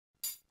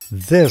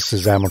This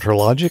is Amateur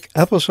Logic,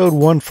 episode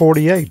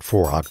 148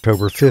 for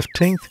October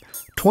 15th,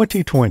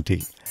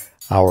 2020,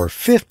 our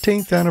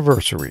 15th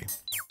anniversary.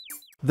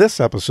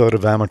 This episode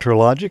of Amateur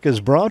Logic is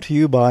brought to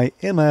you by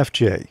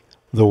MFJ,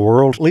 the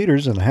world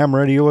leaders in ham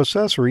radio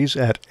accessories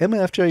at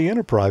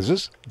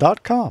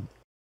mfjenterprises.com,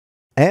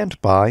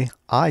 and by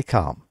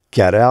Icom.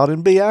 Get out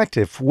and be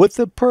active with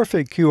the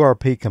perfect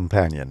QRP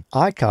companion,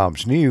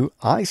 Icom's new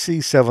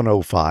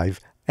IC-705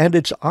 and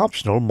its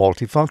optional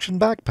multifunction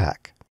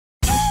backpack.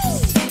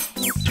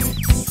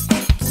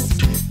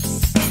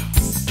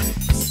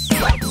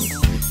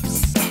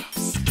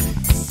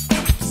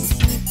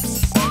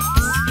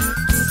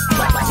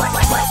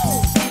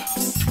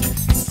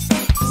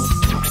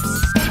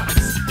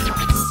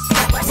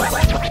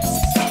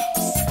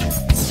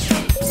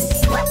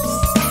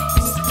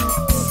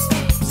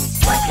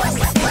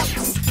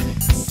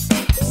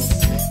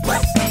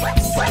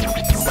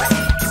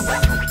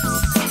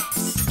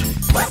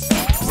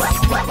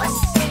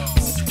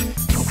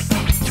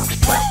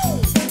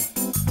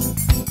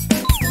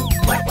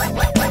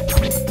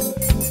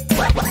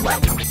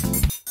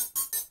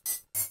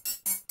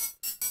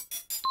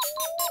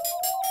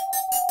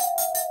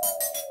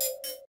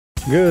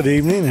 Good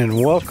evening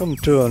and welcome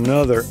to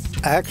another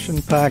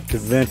action-packed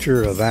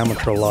adventure of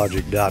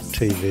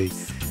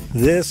AmateurLogic.TV.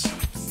 This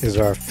is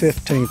our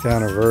 15th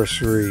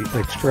anniversary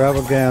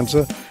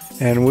extravaganza,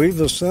 and we've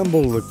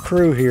assembled the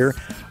crew here.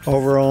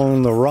 Over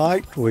on the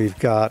right, we've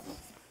got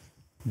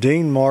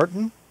Dean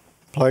Martin,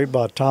 played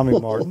by Tommy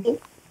Martin.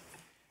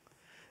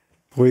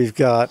 We've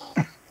got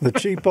the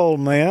cheap old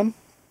man,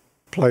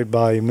 played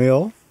by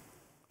Emile.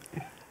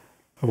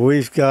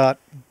 We've got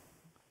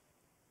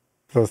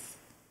the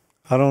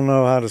I don't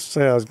know how to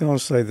say. I was going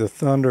to say the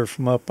thunder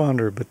from up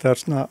under, but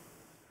that's not.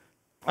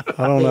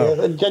 I don't know.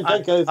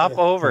 Up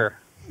over.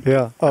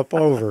 Yeah, up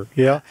over.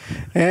 Yeah.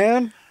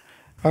 And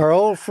our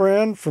old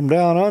friend from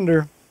down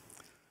under,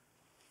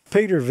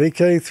 Peter,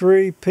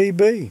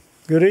 VK3PB.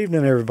 Good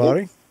evening,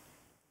 everybody.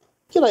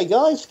 G'day,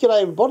 guys.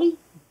 G'day, everybody.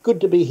 Good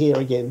to be here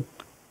again.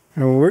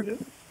 And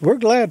we're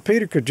glad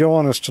Peter could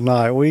join us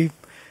tonight. We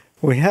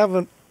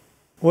haven't.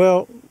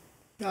 Well,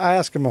 I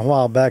asked him a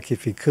while back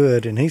if he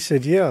could, and he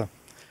said, yeah.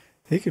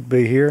 He could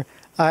be here.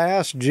 I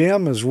asked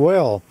Jim as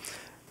well,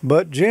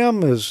 but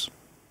Jim is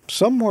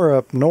somewhere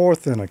up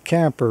north in a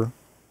camper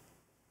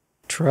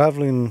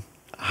traveling.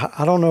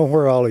 I don't know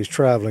where all he's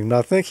traveling.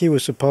 I think he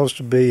was supposed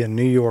to be in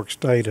New York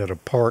State at a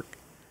park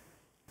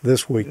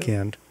this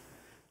weekend.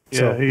 Yeah,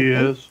 so, he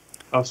is.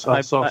 I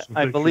saw some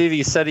I believe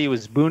he said he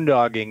was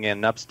boondogging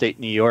in upstate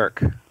New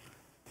York.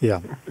 Yeah.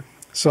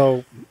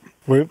 So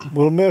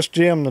we'll miss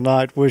Jim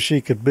tonight. Wish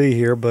he could be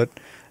here, but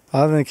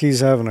I think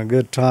he's having a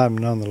good time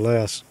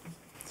nonetheless.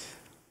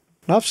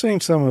 I've seen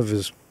some of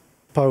his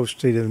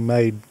posts he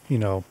made,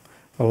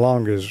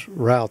 along his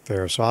route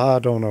there, so I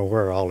don't know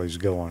where all he's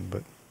going,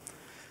 but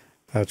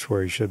that's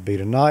where he should be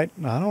tonight.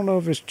 I don't know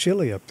if it's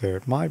chilly up there.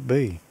 It might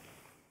be.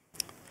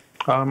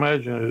 I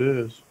imagine it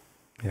is.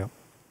 Yeah.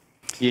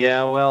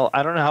 Yeah, well,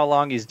 I don't know how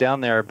long he's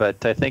down there,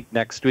 but I think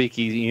next week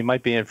he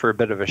might be in for a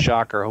bit of a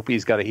shocker. Hope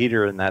he's got a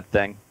heater in that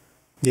thing.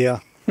 Yeah.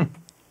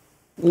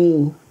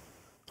 Well,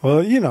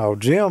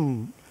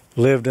 Jim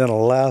lived in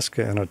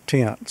Alaska in a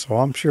tent, so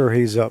I'm sure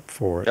he's up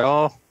for it.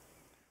 Oh,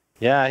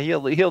 yeah,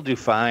 he'll do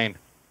fine.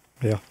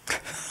 Yeah.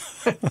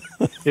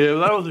 Yeah,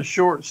 that was a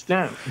short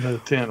stint in the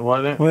tent,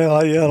 wasn't it? Well,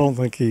 I don't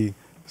think he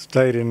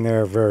stayed in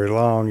there very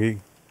long. He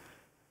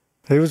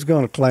was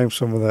going to claim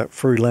some of that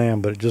free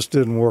land, but it just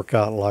didn't work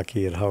out like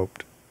he had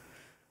hoped.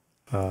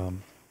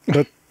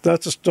 But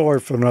that's a story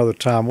for another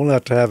time. We'll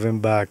have to have him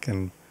back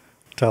and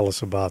tell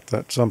us about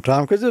that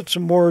sometime, because it's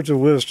some words of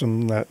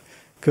wisdom that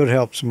could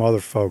help some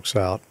other folks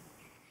out.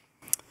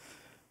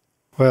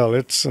 Well,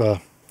 it's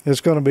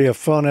going to be a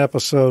fun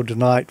episode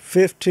tonight.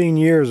 15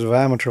 years of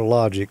Amateur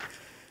Logic.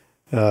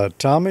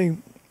 Tommy,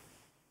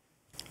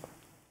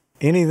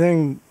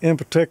 anything in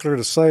particular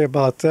to say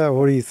about that?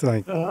 What do you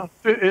think?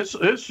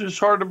 It's just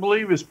hard to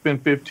believe it's been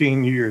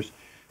 15 years.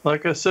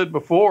 Like I said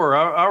before,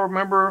 I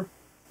remember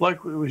like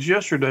it was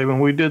yesterday when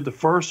we did the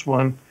first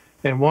one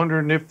and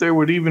wondering if there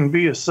would even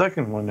be a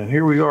second one. And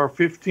here we are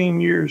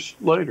 15 years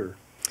later.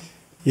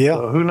 Yeah.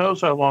 So who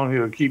knows how long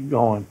it'll keep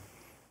going.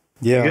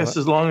 Yeah. I guess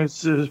as long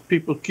as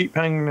people keep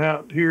hanging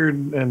out here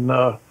and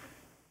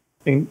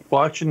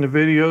watching the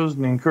videos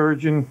and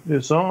encouraging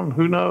this on,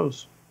 who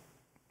knows?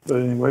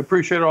 But anyway,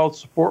 appreciate all the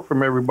support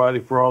from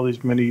everybody for all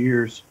these many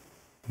years.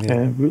 Yeah.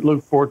 And we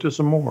look forward to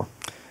some more.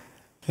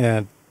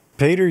 And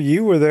Peter,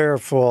 you were there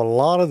for a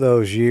lot of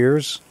those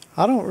years.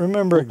 I don't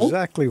remember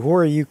exactly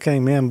where you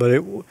came in, but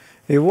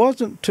it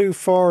wasn't too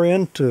far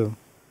into,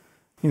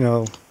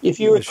 If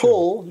you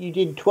recall, you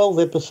did 12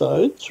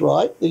 episodes,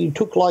 right? You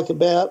took like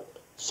about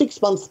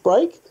 6 months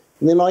break,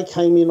 and then I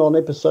came in on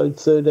episode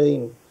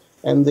 13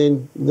 and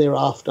then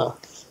thereafter.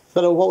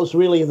 But what was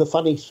really the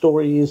funny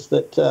story is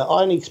that I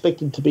only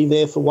expected to be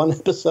there for one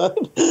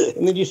episode,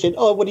 and then you said,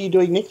 "Oh, what are you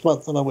doing next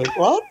month?" And I went,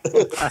 "What?"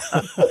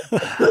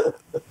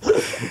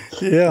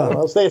 Yeah. I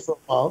was there for a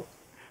while.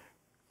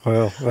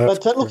 Well,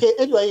 but look,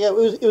 anyway, yeah,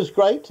 it was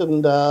great,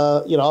 and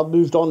I've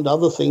moved on to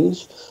other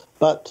things.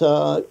 But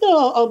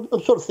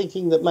I'm sort of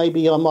thinking that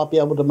maybe I might be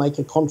able to make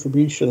a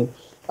contribution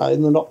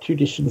in the not too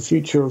distant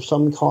future of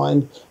some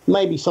kind.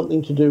 Maybe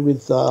something to do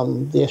with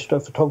the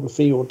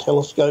astrophotography or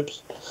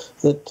telescopes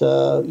that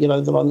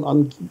that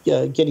I'm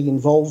getting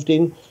involved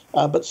in.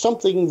 But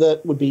something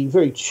that would be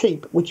very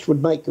cheap, which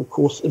would make, of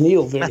course,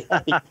 Emile very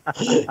happy.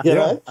 you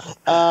know,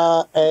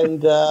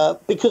 and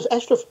because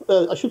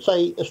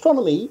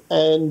astronomy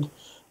and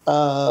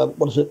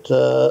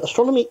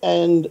astronomy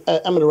and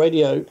amateur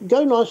radio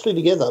go nicely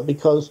together,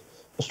 because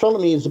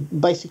astronomy is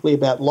basically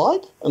about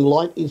light, and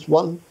light is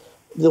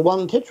the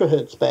 1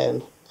 terahertz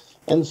band.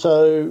 And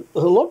so a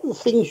lot of the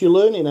things you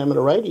learn in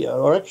amateur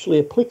radio are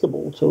actually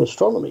applicable to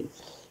astronomy,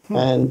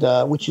 and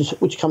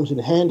which comes in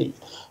handy,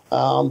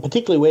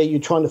 particularly where you're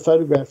trying to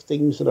photograph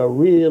things that are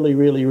really,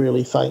 really,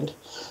 really faint.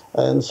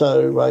 And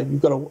so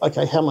you've got to,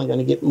 how am I going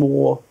to get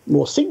more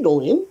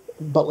signal in,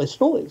 but less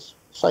noise?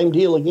 Same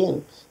deal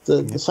again.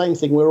 The same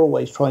thing we're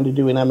always trying to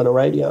do in amateur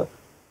radio.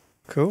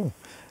 Cool.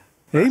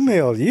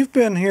 Emile, you've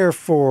been here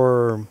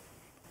for,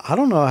 I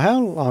don't know how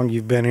long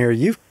you've been here.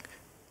 You've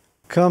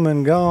come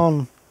and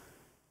gone.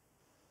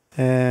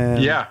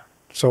 And yeah.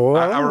 So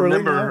I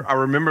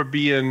remember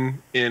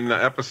being in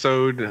the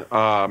episode,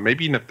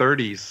 maybe in the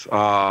 30s,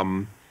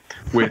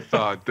 with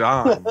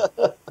Don.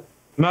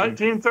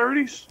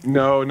 1930s?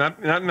 No, not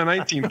in the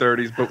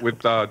 1930s, but with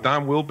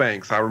Don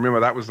Wilbanks. I remember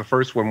that was the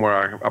first one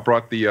where I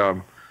brought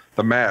the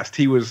mast.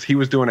 He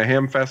was doing a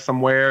ham fest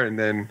somewhere, and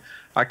then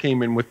I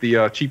came in with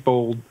the cheap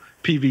old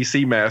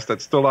PVC mast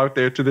that's still out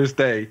there to this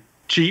day.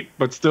 Cheap,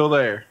 but still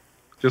there,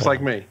 just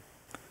like me.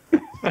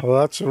 Well,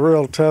 that's a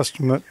real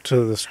testament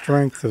to the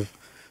strength of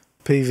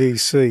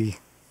PVC.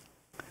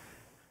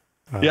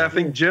 Yeah, I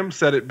think Jim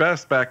said it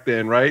best back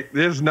then, right?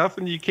 There's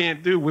nothing you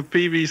can't do with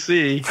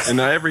PVC,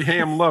 and every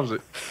ham loves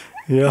it.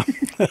 Yeah.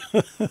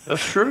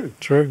 That's true.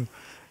 True.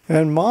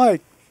 And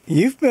Mike,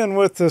 you've been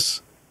with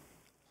us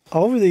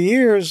over the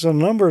years a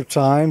number of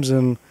times,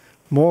 and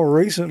more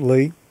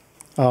recently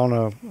on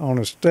a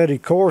steady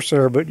course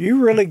there, but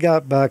you really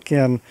got back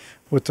in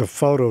with the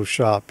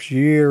Photoshops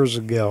years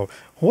ago.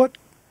 What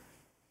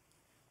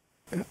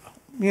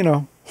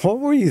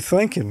were you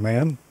thinking,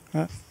 man?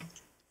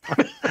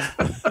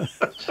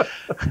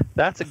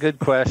 That's a good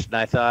question.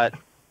 I thought,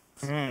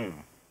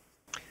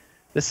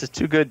 this is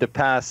too good to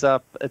pass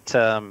up.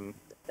 Over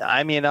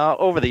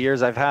the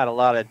years, I've had a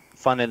lot of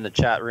fun in the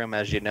chat room,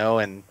 as you know,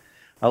 and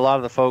a lot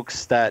of the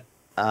folks that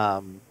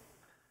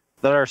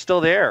are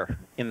still there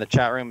in the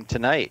chat room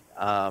tonight.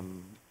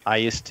 I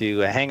used to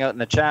hang out in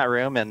the chat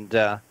room, and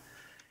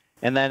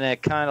then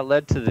it kind of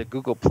led to the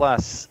Google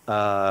Plus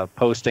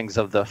postings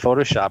of the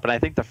Photoshop. And I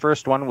think the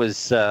first one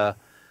was, I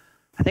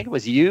think it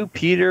was you,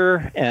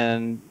 Peter,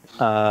 and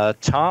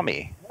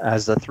Tommy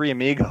as the three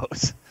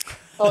amigos.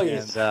 Oh,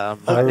 yes. And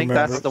I think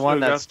that's the one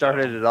that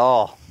started it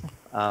all.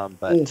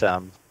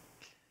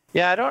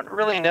 Yeah, I don't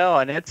really know,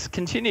 and it's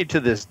continued to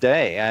this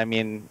day. I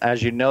mean,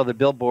 as you know, the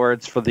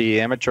billboards for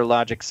the Amateur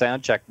Logic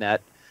Soundcheck Net,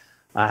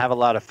 I have a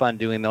lot of fun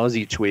doing those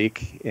each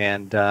week,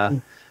 and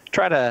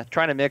try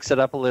to mix it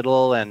up a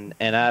little and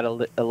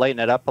lighten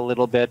it up a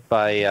little bit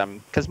by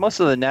because most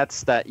of the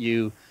nets that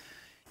you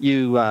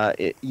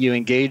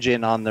engage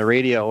in on the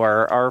radio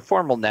are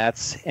formal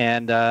nets,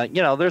 and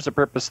there's a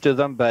purpose to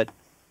them, but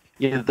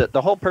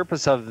the whole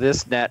purpose of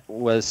this net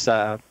was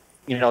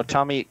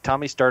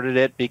Tommy started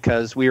it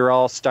because we were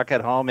all stuck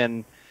at home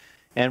and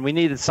we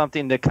needed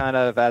something to kind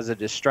of, as a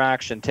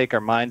distraction, take our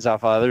minds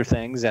off other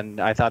things, and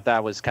I thought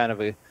that was kind of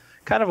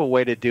a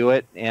way to do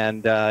it,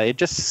 and it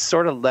just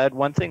sort of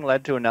one thing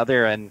led to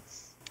another, and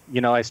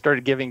I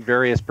started giving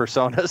various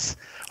personas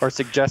or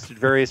suggested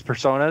various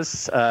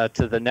personas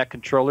to the net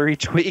controller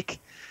each week,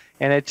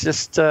 and it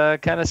just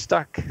kind of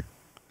stuck.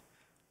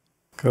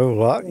 Cool.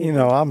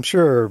 Well, I'm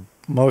sure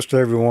most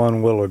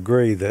everyone will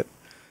agree that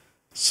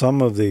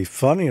some of the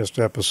funniest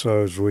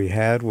episodes we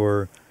had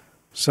were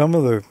some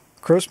of the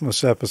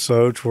Christmas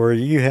episodes where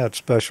you had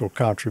special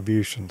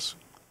contributions.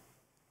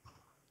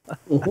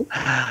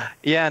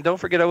 Yeah, and don't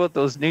forget about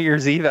those New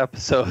Year's Eve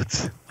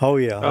episodes. Oh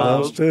yeah,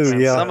 those too.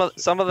 Yeah, some of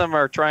them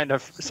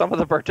some of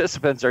the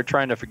participants are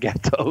trying to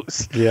forget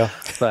those. Yeah,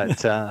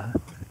 but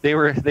they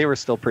were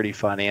still pretty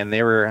funny, and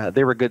they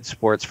were good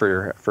sports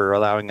for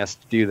allowing us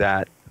to do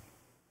that.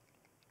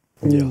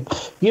 Yeah.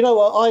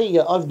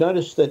 I've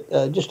noticed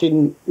that just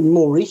in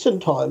more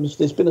recent times,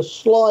 there's been a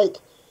slight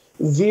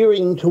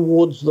veering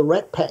towards the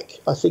Rat Pack.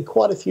 I see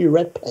quite a few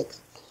Rat Pack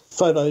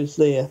photos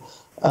there.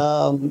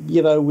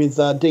 With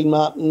Dean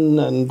Martin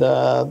and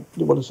Frank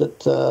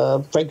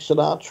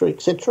Sinatra,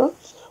 etc.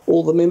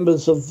 All the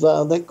members of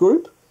that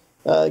group.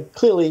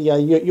 Clearly,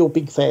 you're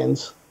big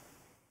fans.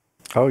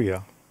 Oh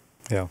yeah,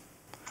 yeah.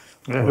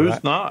 Yeah,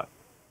 who's not?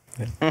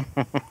 Yeah.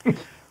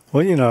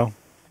 Well,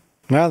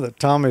 now that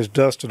Tommy's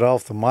dusted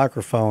off the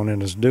microphone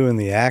and is doing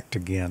the act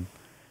again.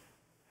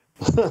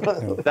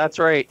 That's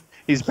right.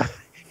 He's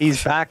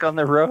back on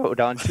the road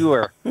on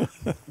tour.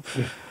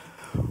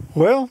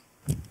 Well.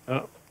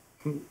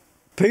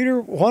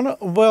 Peter,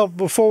 well,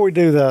 before we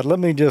do that, let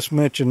me just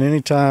mention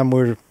anytime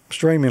we're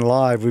streaming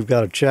live, we've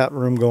got a chat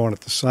room going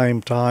at the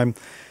same time.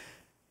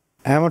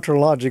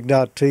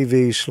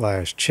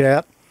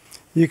 AmateurLogic.TV/chat.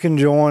 You can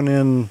join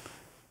in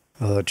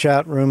the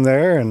chat room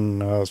there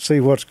and see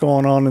what's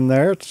going on in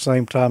there at the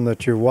same time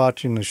that you're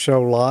watching the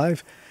show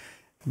live.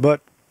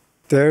 But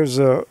there's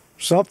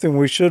something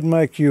we should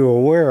make you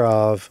aware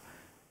of,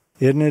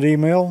 isn't it,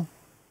 Emile?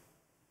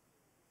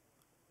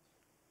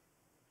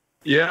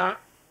 Yeah.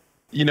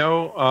 You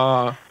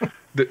know,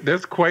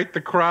 there's quite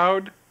the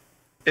crowd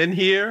in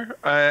here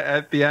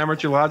at the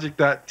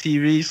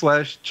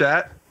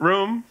AmateurLogic.TV/chat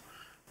room.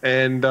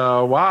 And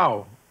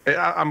wow,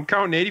 I'm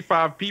counting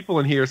 85 people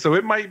in here. So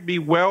it might be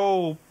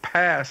well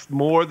past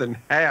more than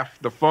half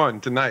the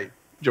fun tonight,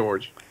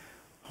 George.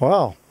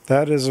 Wow,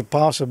 that is a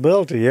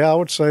possibility. Yeah, I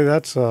would say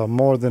that's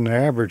more than the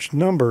average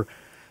number.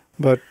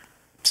 But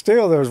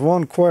still, there's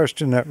one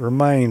question that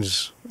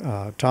remains,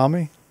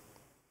 Tommy.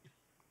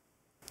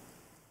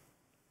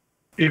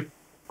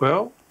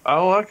 Well,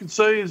 all I can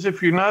say is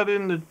if you're not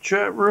in the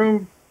chat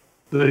room,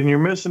 then you're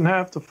missing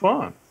half the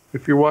fun.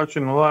 If you're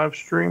watching the live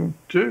stream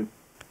too.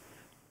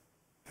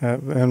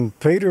 And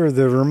Peter,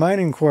 the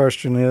remaining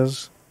question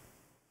is.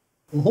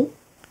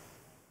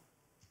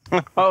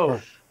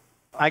 Oh,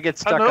 I get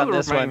stuck on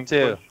this one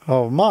too. Question.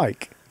 Oh,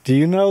 Mike, do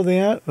you know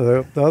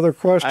the other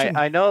question?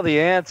 I know the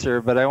answer,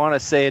 but I want to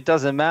say it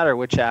doesn't matter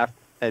which half,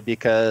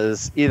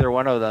 because either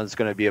one of them is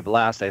going to be a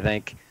blast, I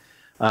think.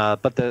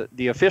 But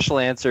the official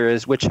answer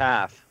is which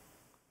half.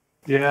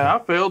 Yeah, I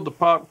failed the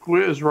pop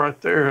quiz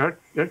right there.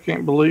 I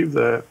can't believe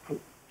that.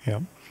 Yeah.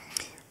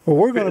 Well,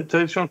 we're going to.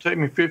 It's going to take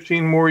me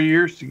 15 more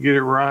years to get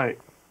it right.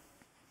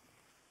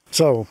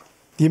 So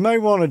you may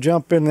want to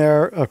jump in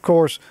there. Of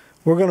course,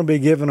 we're going to be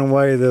giving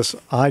away this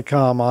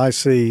Icom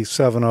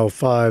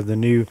IC-705, the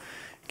new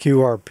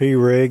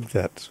QRP rig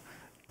that's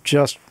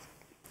just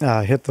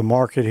hit the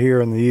market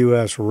here in the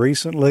U.S.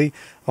 recently,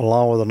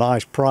 along with a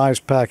nice prize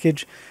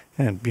package.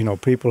 And, you know,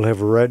 people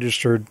have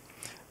registered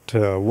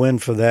to win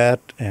for that,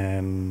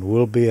 and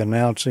we'll be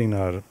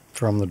announcing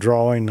from the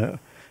drawing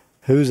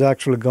who's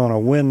actually going to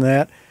win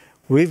that.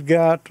 We've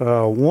got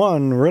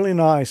one really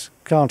nice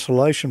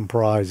consolation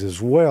prize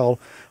as well.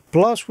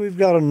 Plus, we've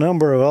got a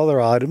number of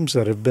other items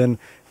that have been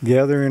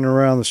gathering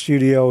around the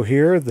studio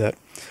here that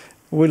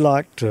we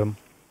like to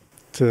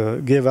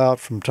give out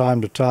from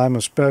time to time,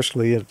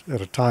 especially at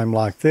a time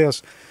like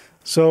this.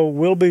 So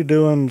we'll be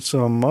doing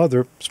some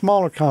other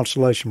smaller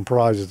consolation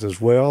prizes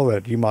as well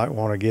that you might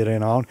want to get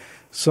in on.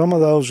 Some of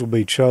those will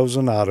be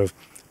chosen out of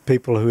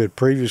people who had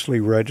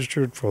previously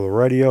registered for the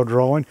radio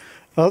drawing.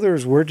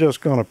 Others we're just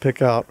going to pick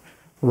out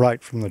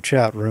right from the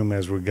chat room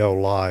as we go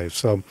live.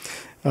 So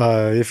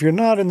if you're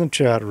not in the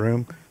chat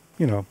room,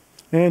 you know,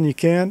 and you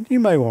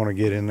may want to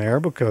get in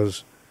there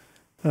because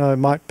it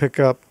might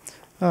pick up,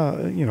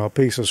 you know, a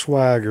piece of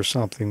swag or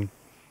something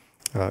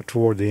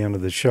toward the end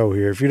of the show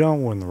here if you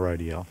don't win the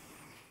radio.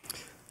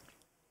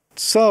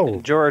 So,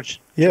 and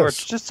George, yes.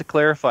 George, just to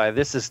clarify,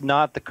 this is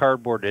not the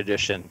cardboard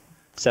edition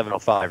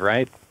 705,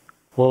 right?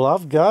 Well,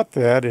 I've got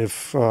that.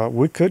 If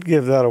we could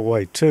give that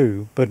away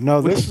too, but no,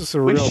 this is the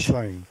real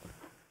thing.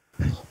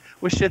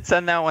 We should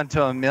send that one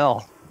to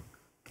Emile.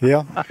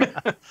 Yeah.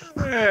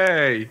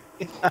 Hey.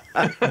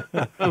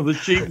 The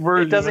cheap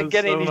version. It doesn't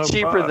get any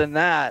cheaper than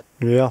that.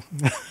 Yeah.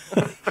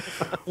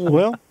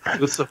 Well,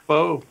 it's a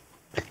faux.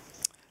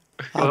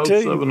 I'll tell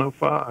you,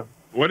 705.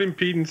 What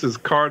impedance is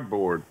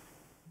cardboard?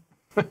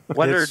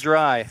 Wet or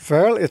dry?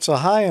 Fairly, it's a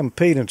high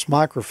impedance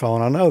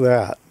microphone. I know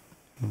that.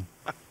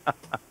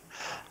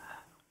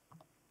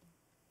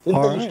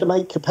 Didn't they used to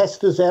make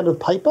capacitors out of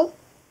paper?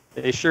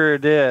 They sure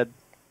did.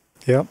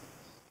 Yep.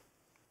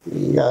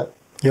 Yeah.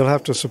 You'll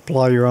have to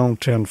supply your own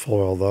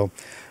tinfoil, though.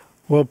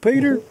 Well,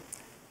 Peter,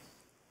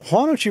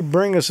 why don't you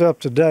bring us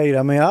up to date?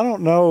 I mean, I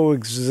don't know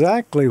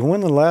exactly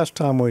when the last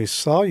time we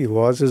saw you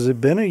was. Has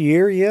it been a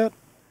year yet?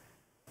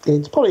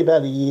 It's probably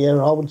about a year,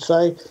 I would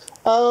say.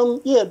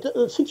 Yeah,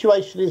 the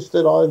situation is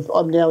that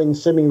I'm now in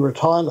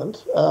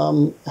semi-retirement,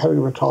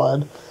 having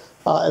retired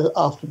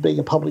after being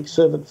a public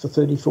servant for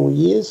 34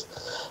 years.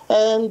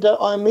 And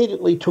I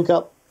immediately took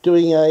up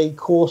doing a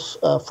course,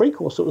 a free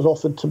course that was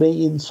offered to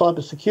me in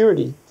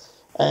cybersecurity.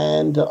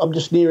 And I'm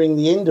just nearing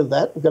the end of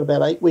that. We've got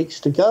about 8 weeks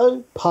to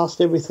go, passed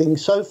everything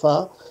so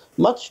far.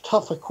 Much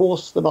tougher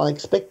course than I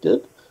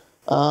expected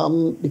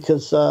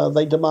because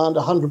they demand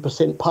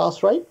 100%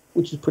 pass rate,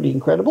 which is pretty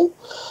incredible.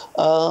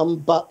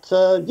 But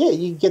yeah,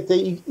 you get there,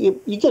 you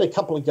get a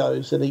couple of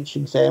goes at each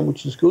exam,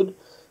 which is good.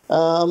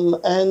 So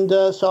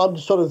I'm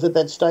sort of at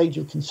that stage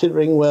of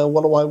considering, well,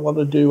 what do I want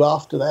to do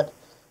after that?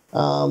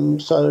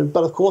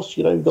 But of course,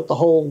 you know, you've got the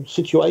whole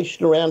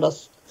situation around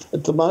us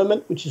at the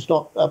moment, which is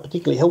not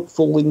particularly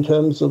helpful in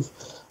terms of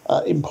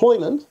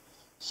employment.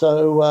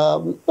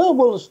 So well,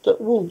 we'll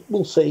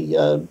see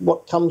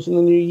what comes in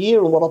the new year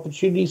and what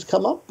opportunities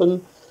come up,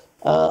 and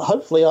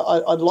hopefully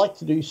I'd like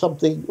to do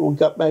something or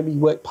maybe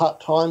work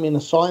part-time in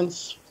a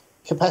science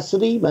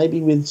capacity,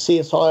 maybe with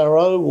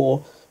CSIRO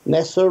or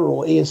NASA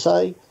or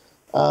ESA,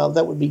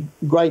 That would be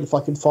great if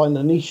I could find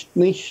a niche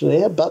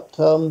there, but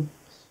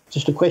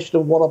just a question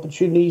of what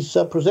opportunities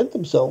present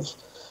themselves.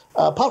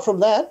 Apart from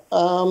that,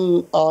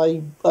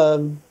 I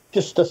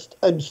just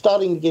am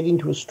starting to get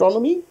into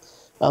astronomy.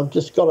 I've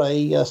just got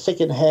a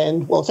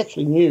second-hand, well, it's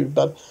actually new,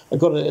 but I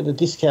got it at a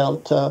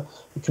discount, a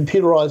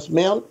computerised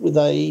mount with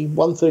a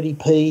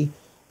 130p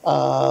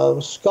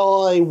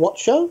Sky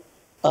Watcher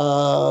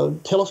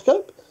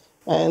telescope.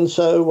 And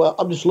so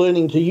I'm just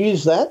learning to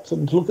use that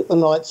and to look at the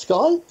night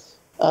sky,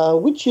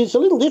 which is a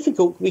little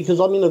difficult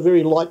because I'm in a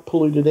very light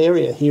polluted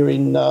area here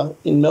in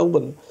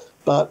Melbourne.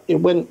 But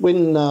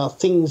when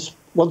things,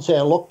 once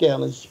our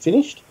lockdown is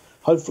finished,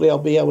 hopefully I'll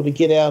be able to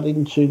get out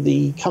into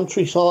the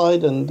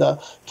countryside and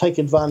take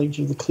advantage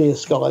of the clear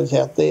skies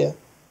out there.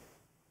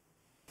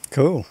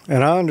 Cool.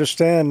 And I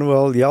understand,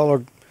 well,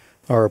 y'all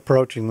are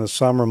approaching the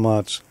summer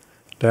months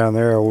down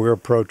there. We're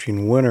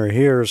approaching winter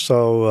here,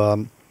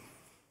 so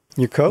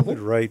your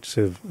COVID rates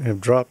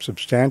have dropped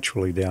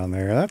substantially down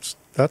there.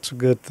 That's a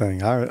good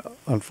thing.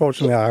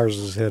 Unfortunately, ours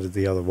is headed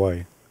the other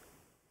way.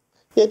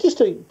 Yeah, just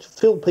to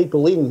fill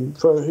people in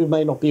who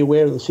may not be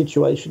aware of the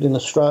situation in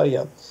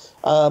Australia,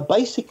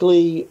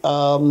 basically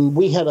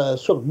we had a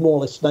sort of more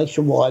or less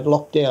nationwide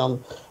lockdown,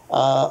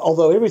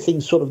 although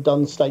everything's sort of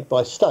done state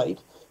by state.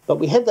 But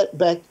we had that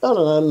back, I don't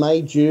know,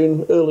 May,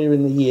 June, earlier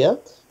in the year.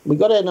 We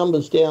got our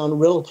numbers down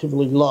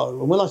relatively low.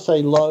 And when I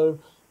say low,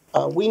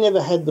 we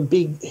never had the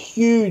big,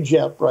 huge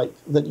outbreak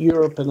that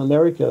Europe and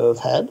America have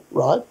had,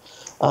 right?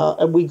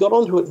 And we got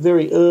onto it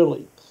very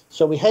early.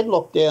 So we had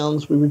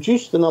lockdowns. We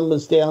reduced the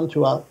numbers down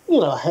to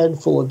a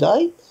handful a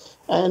day.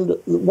 And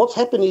what's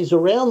happened is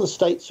around the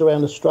states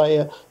around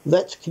Australia,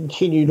 that's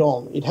continued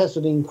on. It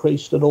hasn't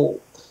increased at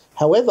all.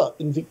 However,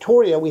 in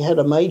Victoria, we had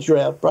a major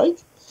outbreak.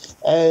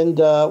 And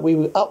we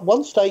were up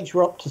one stage,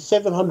 we're up to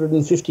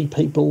 750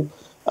 people,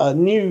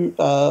 new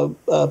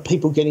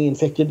people getting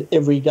infected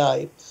every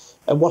day.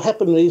 And what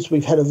happened is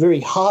we've had a very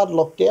hard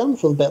lockdown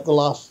for about the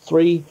last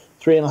three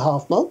and a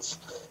half months.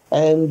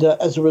 And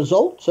as a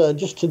result,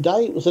 just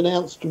today it was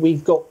announced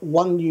we've got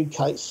one new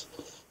case.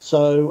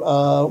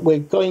 So we're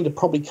going to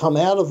probably come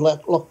out of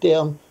that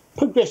lockdown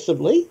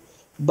progressively,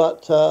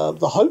 but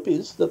the hope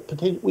is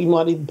that we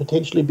might even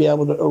potentially be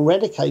able to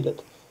eradicate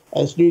it,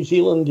 as New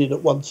Zealand did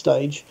at one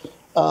stage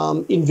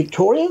in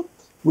Victoria,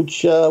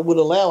 which would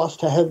allow us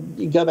to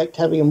go back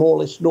to having a more or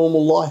less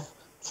normal life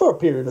for a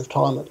period of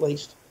time at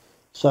least.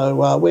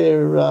 So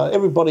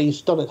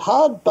everybody's done it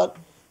hard, but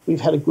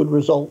we've had a good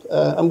result,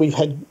 and we've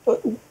had,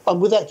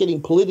 without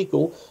getting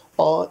political,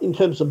 in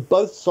terms of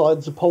both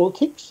sides of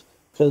politics,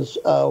 because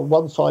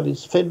one side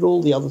is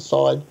federal, the other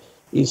side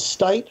is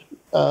state.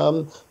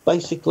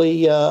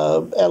 Basically,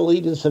 our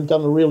leaders have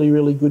done a really,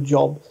 really good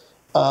job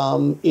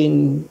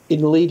in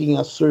leading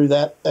us through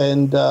that,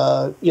 and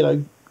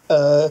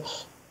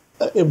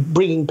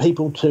bringing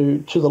people to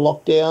the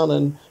lockdown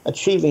and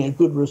achieving a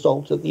good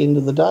result at the end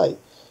of the day.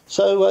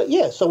 So,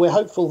 so we're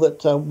hopeful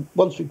that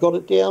once we've got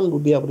it down,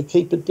 we'll be able to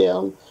keep it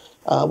down.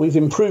 We've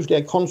improved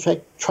our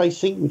contact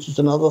tracing, which is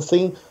another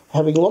thing,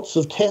 having lots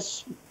of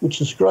tests,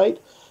 which is great.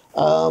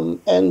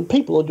 And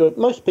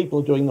most people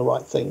are doing the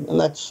right thing, and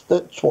that's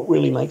what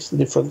really makes the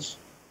difference.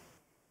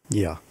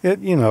 Yeah,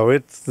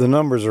 the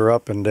numbers are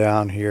up and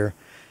down here,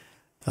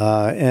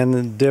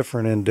 and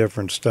different in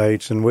different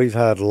states, and we've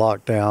had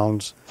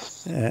lockdowns,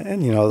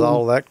 and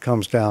all that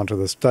comes down to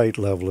the state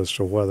level as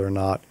to whether or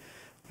not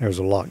there's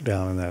a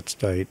lockdown in that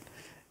state,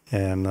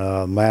 and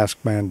mask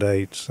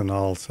mandates and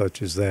all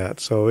such as that.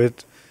 So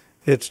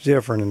it's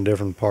different in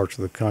different parts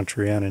of the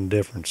country and in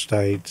different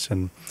states,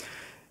 and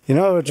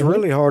it's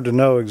really hard to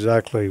know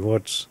exactly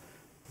what's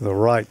the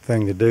right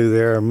thing to do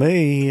there.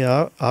 Me,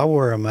 I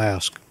wear a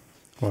mask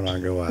when I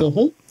go out,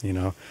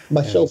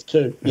 Myself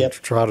too, yep.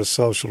 Try to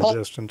social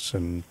distance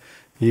and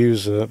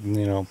use,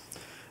 hand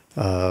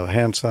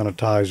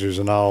sanitizers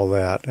and all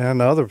that.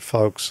 And other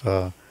folks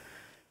are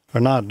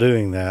not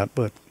doing that,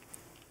 but,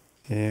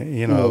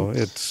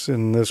 it's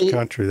in this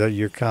country that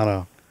you're kind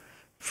of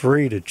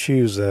free to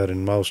choose that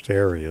in most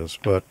areas.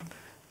 But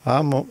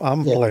I'm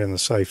playing the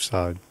safe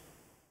side.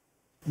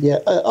 Yeah,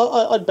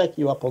 I'd back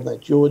you up on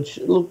that, George.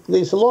 Look,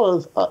 there's a lot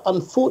of,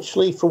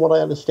 unfortunately, from what I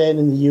understand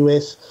in the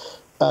US,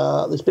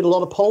 there's been a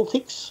lot of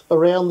politics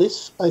around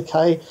this,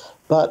 okay,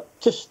 but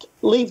just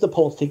leave the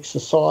politics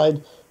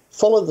aside,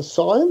 follow the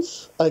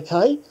science,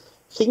 okay?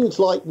 Things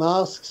like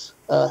masks,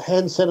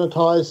 hand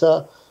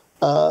sanitizer,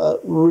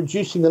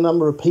 reducing the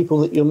number of people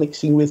that you're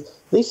mixing with,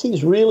 these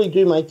things really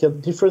do make a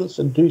difference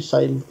and do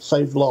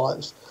save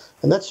lives.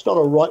 And that's not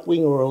a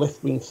right-wing or a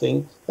left-wing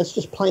thing, that's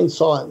just plain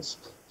science.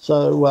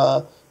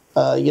 So,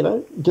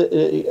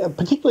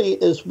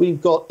 particularly as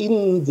we've got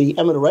in the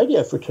amateur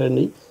radio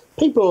fraternity,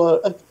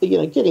 people are,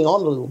 getting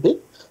on a little bit,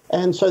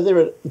 and so they're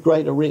at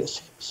greater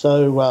risk.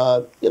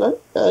 So,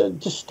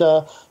 just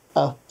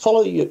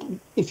follow your,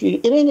 if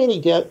you're in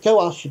any doubt,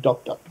 go ask your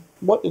doctor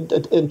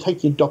and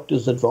take your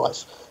doctor's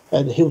advice,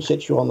 and he'll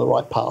set you on the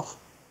right path.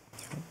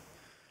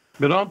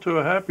 But on to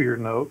a happier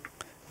note.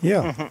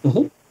 Yeah.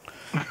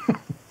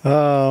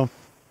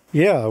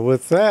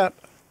 With that,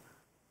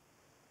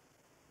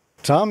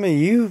 Tommy,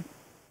 you've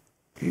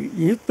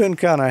been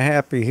kind of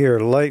happy here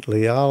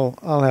lately. I'll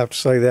have to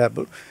say that,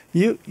 but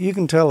you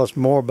can tell us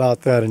more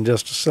about that in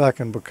just a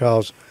second,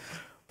 because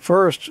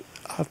first,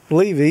 I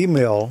believe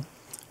Emile,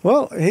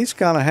 well, he's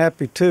kind of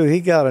happy too. He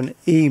got an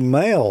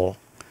email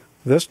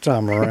this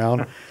time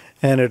around,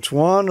 and it's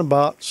one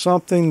about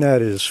something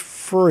that is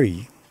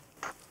free.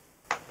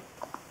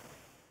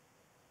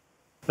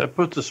 That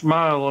puts a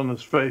smile on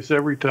his face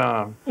every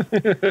time.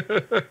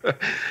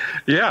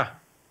 Yeah.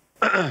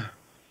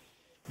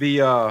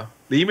 The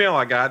email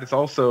I got, it's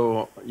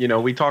also, you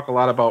know, we talk a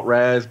lot about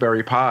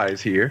Raspberry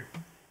Pis here.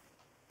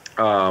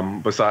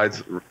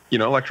 Besides, you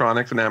know,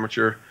 electronics and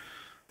amateur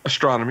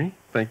astronomy.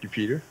 Thank you,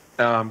 Peter.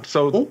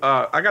 So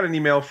I got an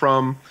email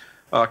from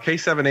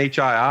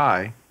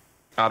K7HII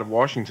out of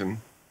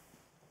Washington,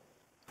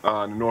 in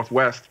the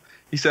Northwest.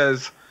 He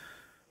says,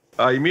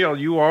 Emile,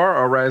 you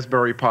are a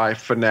Raspberry Pi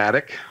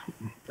fanatic.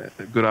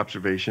 Good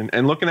observation.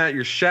 And looking at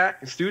your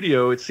shack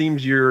studio, it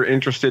seems you're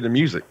interested in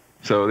music.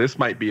 So this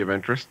might be of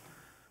interest.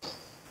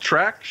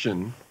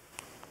 Traction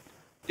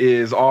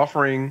is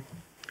offering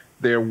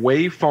their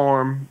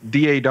Waveform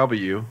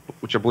DAW,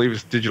 which I believe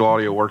is Digital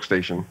Audio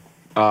Workstation,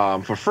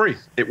 for free.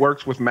 It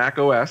works with Mac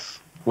OS,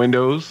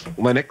 Windows,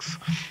 Linux,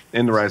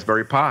 and the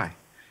Raspberry Pi.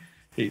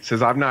 He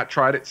says, I've not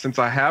tried it since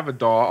I have a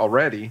DAW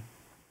already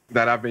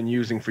that I've been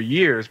using for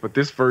years, but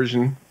this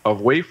version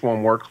of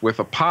Waveform works with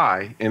a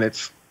Pi, and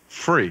it's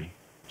free.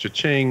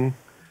 Cha-ching,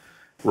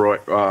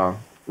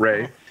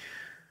 Ray.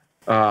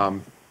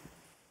 And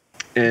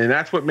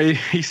that's what made,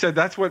 he said,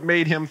 that's what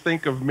made him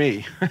think of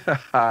me.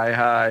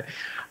 Hi.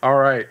 All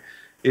right.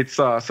 It's,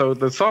 so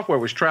the software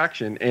was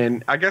Traction,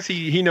 and I guess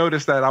he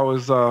noticed that I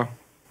was a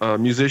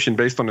musician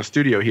based on the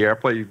studio here. I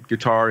played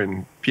guitar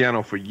and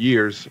piano for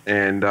years,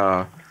 and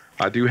I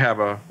do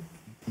have a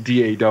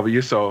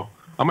DAW, so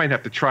I might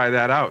have to try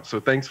that out. So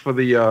thanks for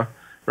the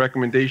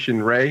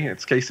recommendation, Ray.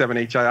 It's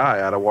K7HII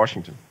out of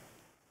Washington.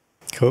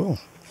 Cool.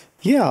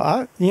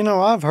 Yeah,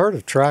 I've heard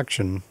of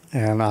Traction,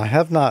 and I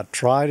have not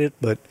tried it,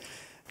 but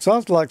it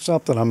sounds like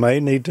something I may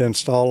need to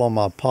install on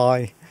my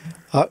Pi.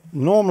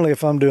 Normally,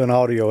 if I'm doing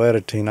audio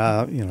editing,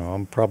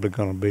 I'm probably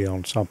going to be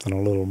on something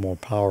a little more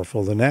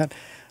powerful than that,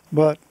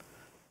 but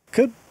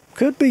could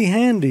be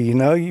handy. You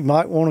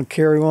might want to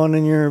carry one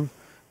in your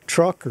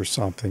truck or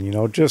something.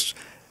 Just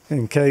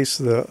in case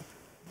the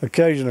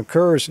occasion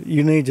occurs,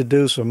 you need to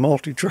do some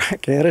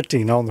multi-track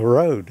editing on the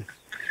road.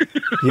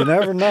 You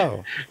never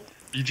know.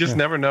 You just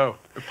never know.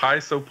 The Pi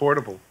is so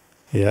portable.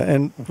 Yeah,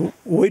 and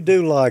we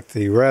do like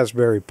the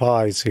Raspberry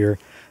Pis here.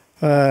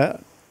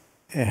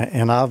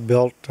 And I've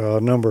built a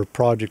number of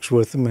projects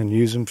with them and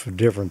use them for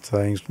different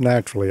things.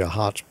 Naturally, a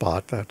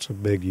hotspot, that's a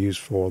big use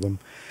for them.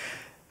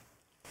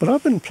 But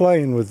I've been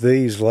playing with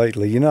these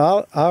lately.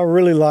 I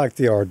really like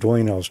the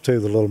Arduinos, too,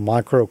 the little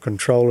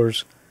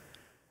microcontrollers.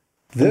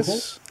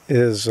 This is,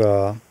 Is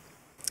that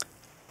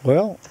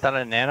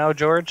a Nano,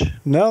 George?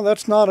 No,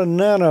 that's not a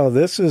Nano.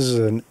 This is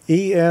an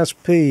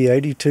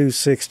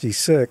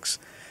ESP8266.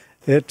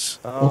 It's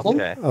a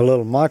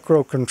little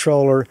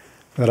microcontroller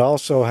that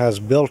also has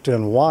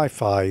built-in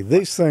Wi-Fi.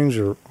 These things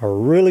are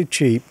really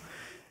cheap,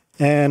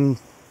 and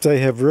they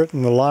have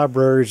written the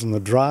libraries and the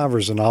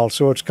drivers and all,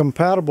 so it's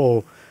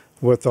compatible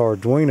with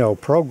Arduino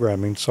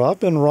programming. So I've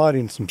been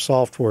writing some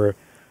software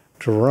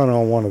to run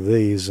on one of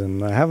these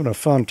and having a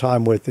fun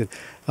time with it.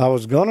 I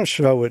was going to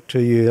show it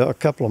to you a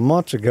couple of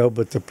months ago,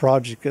 but the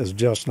project is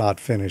just not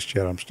finished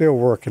yet. I'm still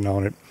working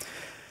on it.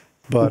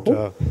 But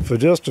for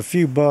just a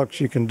few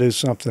bucks, you can do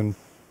something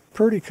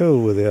pretty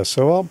cool with this.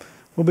 So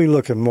we'll be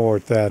looking more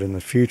at that in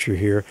the future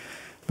here.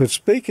 But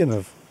speaking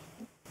of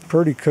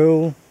pretty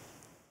cool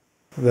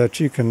that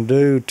you can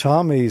do,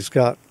 Tommy's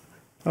got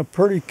a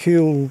pretty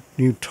cool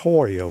new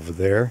toy over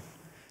there.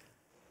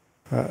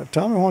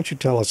 Tommy, why don't you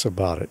tell us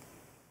about it?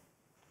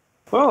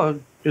 Well,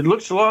 it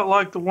looks a lot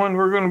like the one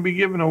we're going to be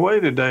giving away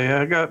today.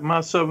 I got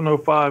my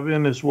 705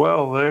 in as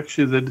well.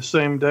 Actually, the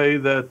same day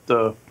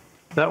that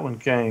that one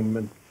came.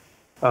 And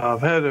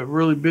I've had a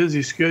really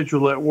busy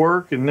schedule at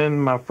work, and then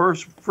my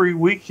first free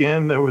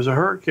weekend, there was a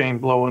hurricane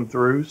blowing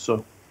through,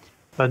 so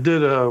I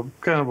did a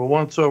kind of a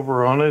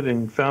once-over on it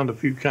and found a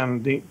few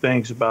kind of neat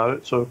things about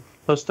it. So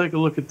let's take a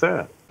look at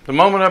that. The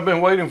moment I've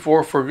been waiting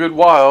for a good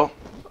while,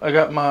 I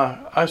got my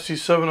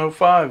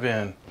IC-705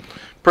 in.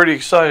 Pretty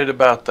excited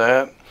about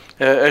that.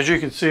 As you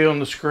can see on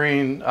the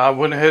screen, I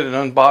went ahead and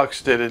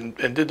unboxed it and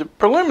did the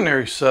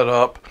preliminary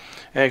setup,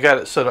 and got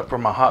it set up for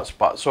my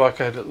hotspot so I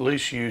could at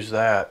least use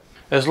that.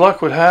 As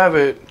luck would have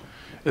it,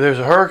 there's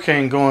a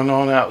hurricane going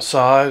on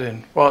outside,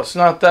 and while it's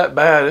not that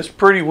bad, it's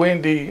pretty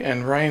windy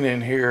and raining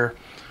here,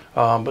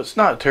 but it's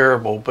not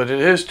terrible. But it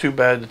is too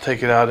bad to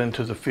take it out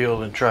into the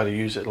field and try to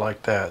use it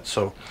like that.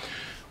 So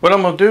what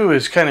I'm going to do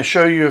is kind of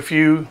show you a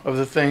few of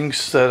the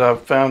things that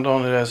I've found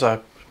on it as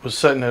I was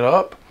setting it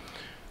up.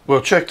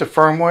 We'll check the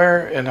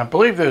firmware, and I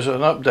believe there's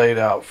an update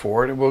out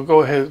for it, and we'll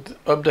go ahead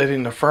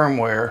updating the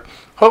firmware.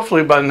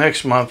 Hopefully by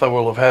next month I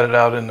will have had it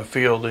out in the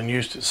field and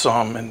used it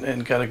some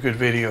and got a good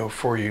video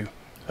for you,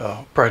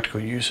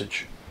 practical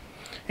usage.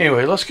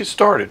 Anyway, let's get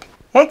started.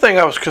 One thing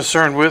I was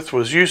concerned with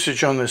was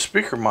usage on this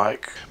speaker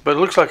mic, but it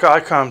looks like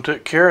Icom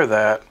took care of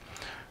that.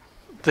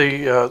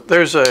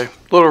 There's a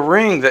little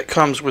ring that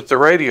comes with the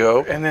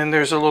radio, and then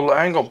there's a little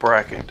angle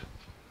bracket,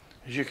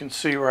 as you can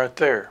see right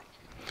there.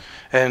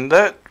 And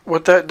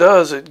what that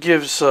does, it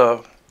gives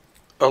a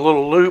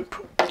little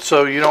loop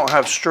so you don't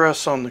have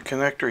stress on the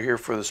connector here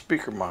for the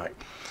speaker mic.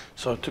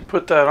 So to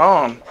put that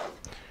on,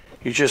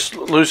 you just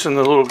loosen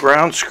the little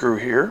ground screw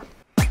here,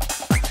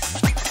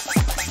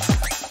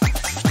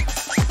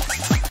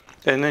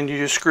 and then you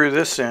just screw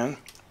this in.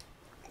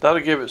 That'll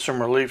give it some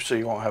relief so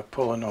you won't have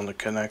pulling on the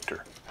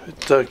connector.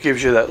 It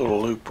gives you that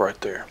little loop right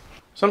there.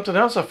 Something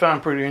else I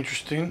found pretty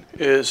interesting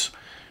is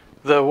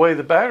the way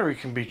the battery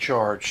can be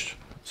charged.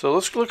 So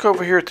let's look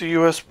over here at the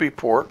USB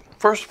port.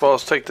 First of all,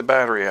 let's take the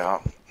battery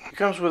out. It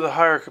comes with a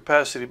higher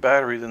capacity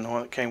battery than the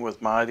one that came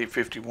with my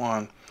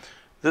ID51.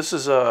 This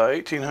is a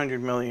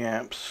 1800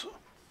 milliamps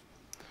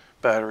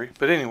battery,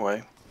 but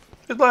anyway,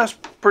 it lasts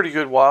a pretty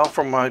good while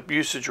from my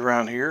usage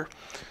around here.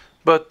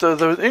 But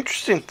the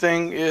interesting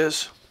thing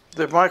is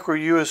the micro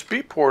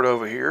USB port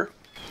over here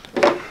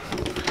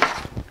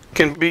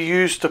can be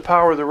used to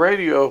power the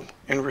radio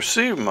in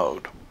receive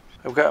mode.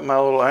 I've got my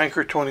little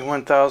Anchor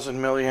 21,000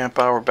 milliamp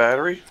hour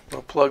battery.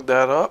 I'll plug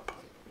that up.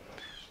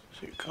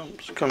 See, it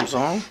comes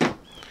on,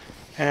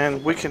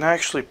 and we can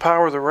actually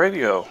power the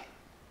radio.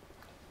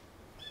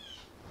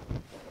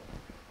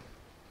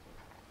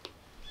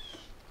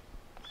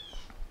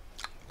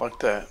 Like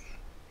that.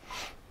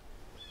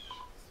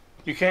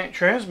 You can't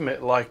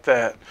transmit like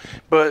that,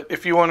 but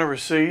if you want to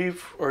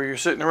receive, or you're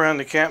sitting around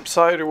the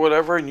campsite or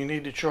whatever and you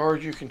need to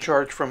charge, you can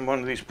charge from one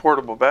of these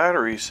portable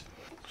batteries.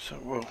 So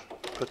we'll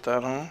put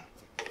that on.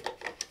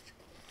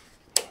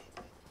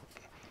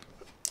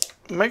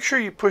 Make sure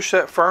you push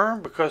that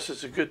firm because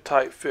it's a good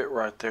tight fit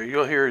right there.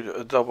 You'll hear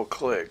a double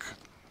click.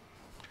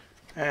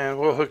 And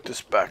we'll hook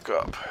this back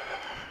up.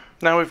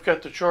 Now we've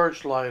got the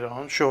charge light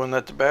on, showing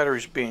that the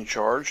battery's being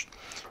charged.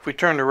 If we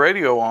turn the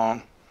radio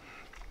on,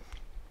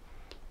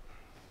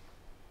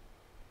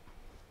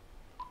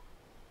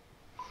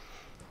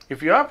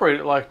 if you operate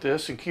it like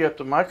this and key up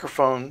the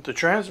microphone, the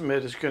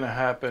transmit is going to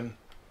happen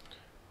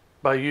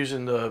by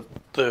using the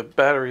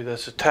battery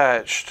that's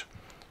attached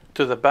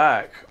to the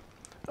back.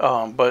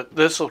 But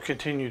this will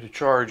continue to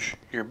charge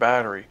your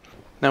battery.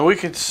 Now we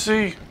can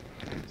see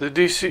the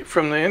DC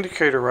from the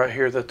indicator right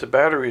here that the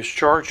battery is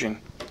charging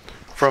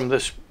from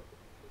this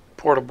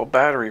portable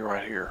battery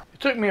right here. It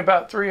took me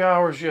about 3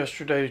 hours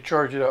yesterday to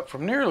charge it up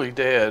from nearly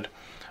dead,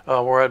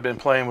 where I'd been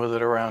playing with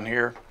it around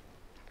here.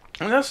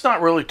 And that's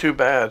not really too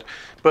bad,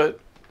 but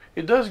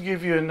it does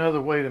give you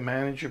another way to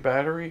manage your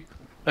battery.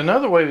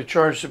 Another way to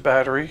charge the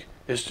battery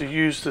is to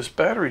use this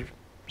battery,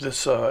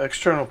 this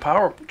external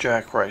power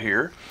jack right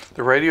here.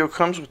 The radio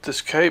comes with this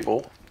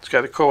cable. It's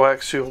got a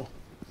coaxial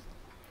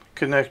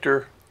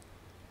connector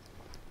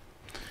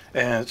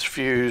and it's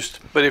fused.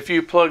 But if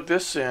you plug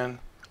this in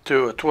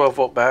to a 12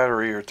 volt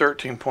battery or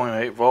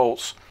 13.8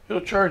 volts,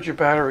 it'll charge your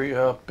battery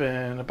up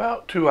in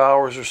about 2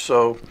 hours or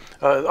so.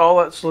 All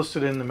that's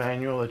listed in the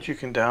manual that you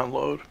can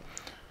download.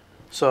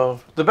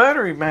 So the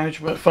battery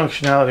management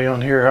functionality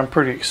on here I'm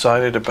pretty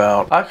excited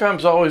about.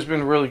 Icom's always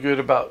been really good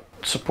about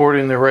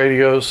supporting the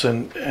radios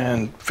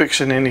and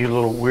fixing any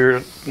little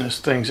weirdness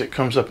things that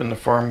comes up in the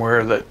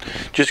firmware that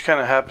just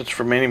kind of happens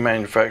from any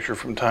manufacturer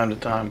from time to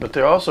time. But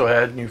they also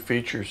add new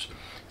features,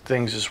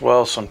 things as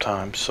well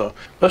sometimes. So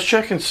let's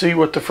check and see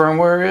what the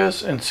firmware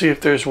is and see if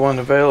there's one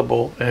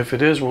available. And if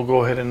it is, we'll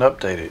go ahead and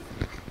update it.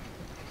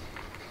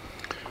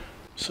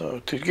 So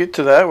to get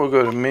to that, we'll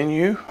go to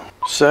Menu,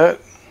 Set,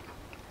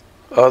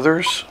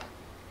 Others,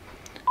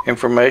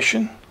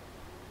 Information,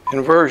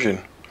 and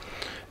Version.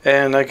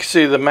 And I can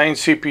see the main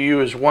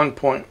CPU is 1.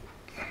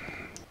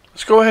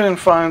 Let's go ahead and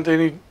find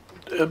any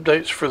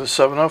updates for the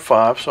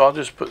 705. So I'll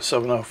just put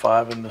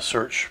 705 in the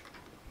search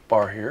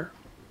bar here.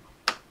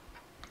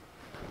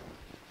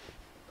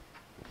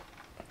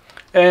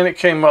 And it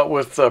came up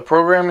with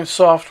programming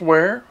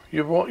software.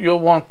 You'll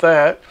want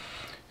that.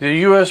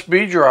 The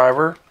USB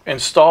driver,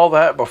 install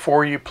that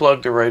before you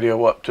plug the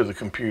radio up to the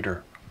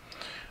computer.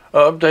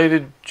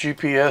 Updated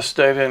GPS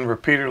data and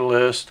repeater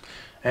list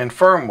and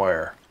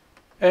firmware.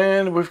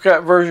 And we've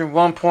got version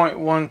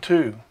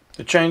 1.12.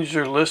 The changes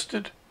are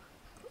listed.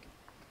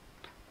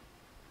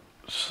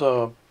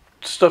 So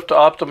stuff to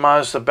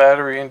optimize the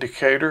battery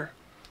indicator.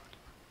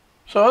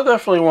 So I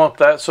definitely want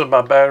that so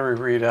my battery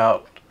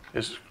readout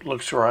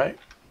looks right.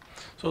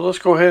 So let's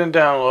go ahead and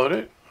download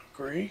it.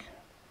 Agree.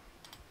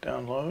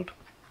 Download.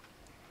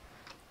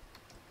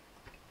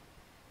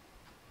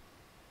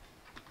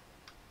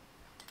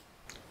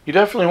 You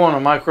definitely want a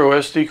micro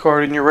SD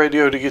card in your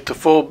radio to get the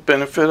full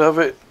benefit of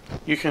it.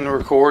 You can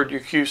record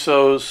your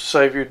QSOs,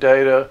 save your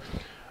data,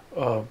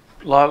 a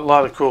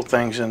lot of cool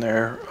things in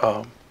there.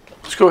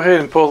 Let's go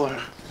ahead and pull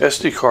the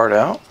SD card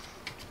out.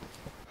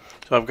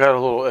 So I've got a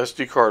little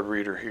SD card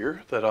reader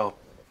here that I'll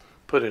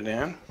put it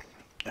in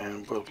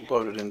and we'll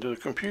load it into the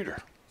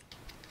computer.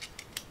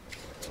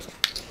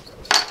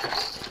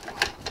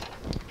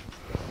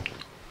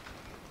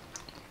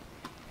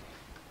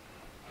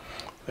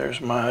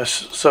 There's my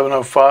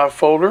 705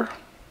 folder.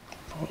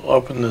 We'll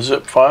open the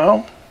zip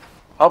file.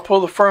 I'll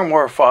pull the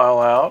firmware file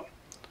out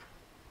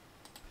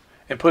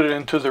and put it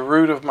into the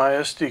root of my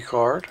SD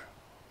card.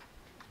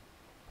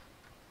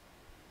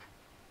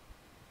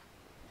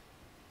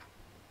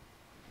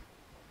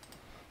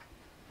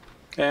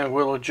 And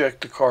we'll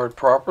eject the card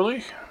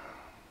properly.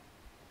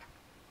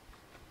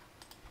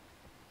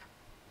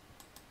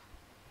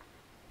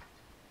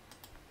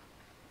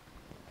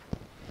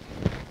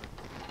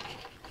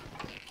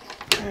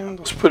 And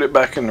let's put it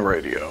back in the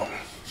radio.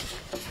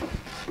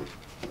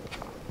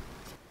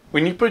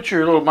 When you put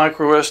your little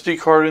micro SD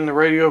card in the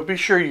radio, be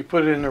sure you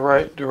put it in the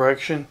right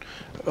direction.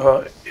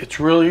 It's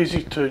really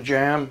easy to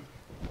jam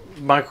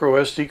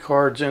micro SD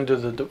cards into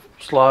the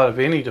slot of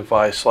any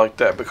device like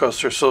that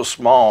because they're so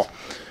small.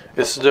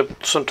 It's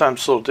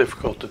sometimes a little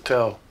difficult to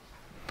tell.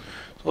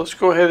 So let's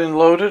go ahead and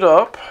load it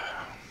up.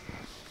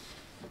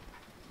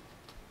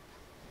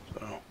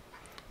 So,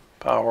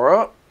 power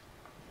up.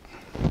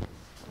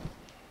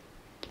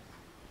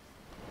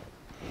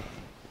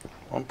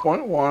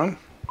 1.1.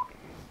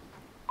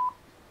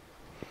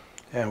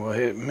 And we'll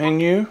hit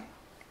menu,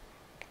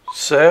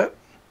 set,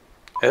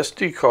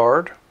 SD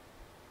card,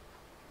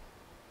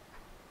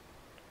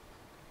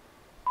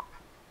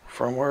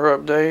 firmware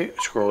update,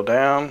 scroll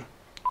down,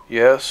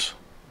 yes.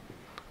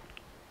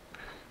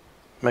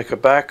 Make a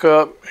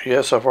backup,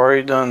 yes, I've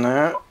already done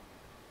that.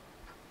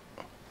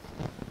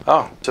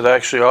 Oh, it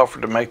actually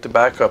offered to make the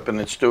backup and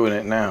it's doing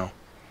it now.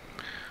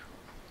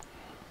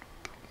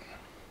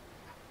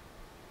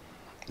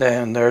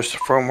 And there's the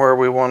firmware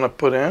we want to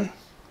put in.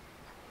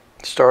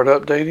 Start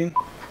updating.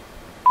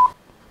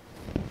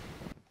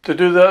 To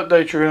do the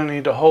update, you're going to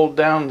need to hold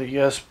down the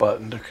yes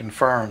button to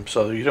confirm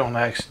so that you don't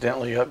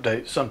accidentally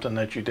update something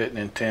that you didn't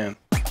intend.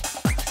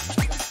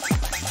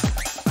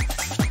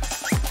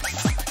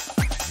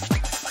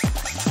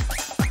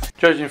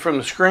 Judging from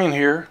the screen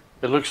here,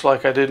 it looks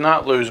like I did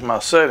not lose my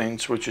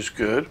settings, which is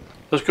good.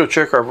 Let's go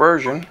check our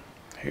version.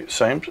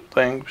 Same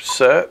thing,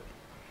 set.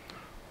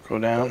 Go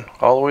down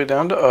all the way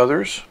down to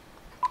others,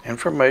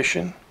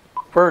 information,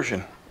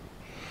 version.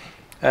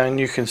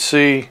 And you can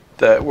see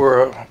that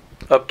we're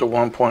up to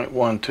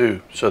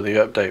 1.12, so the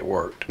update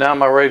worked. Now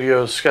my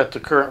radio's got the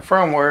current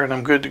firmware and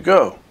I'm good to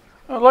go.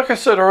 Like I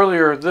said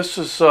earlier, this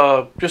is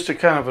just a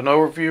kind of an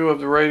overview of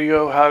the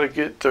radio, how to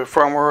get the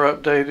firmware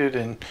updated,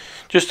 and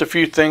just a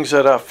few things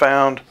that I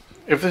found.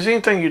 If there's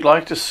anything you'd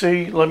like to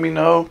see, let me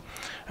know.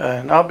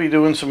 And I'll be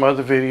doing some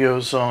other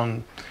videos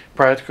on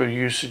practical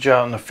usage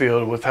out in the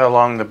field with how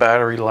long the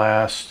battery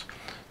lasts,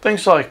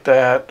 things like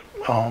that.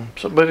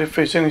 But if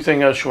there's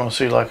anything else you want to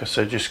see, like I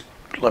said, just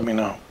let me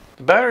know.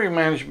 The battery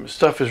management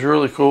stuff is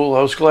really cool.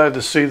 I was glad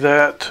to see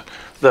that.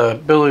 The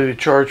ability to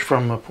charge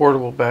from a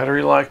portable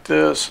battery like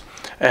this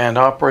and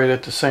operate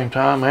at the same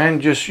time and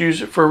just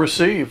use it for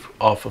receive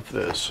off of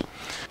this.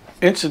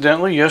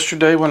 Incidentally,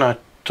 yesterday when I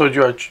told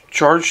you I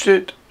charged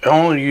it, I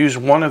only used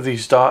one of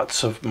these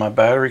dots of my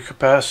battery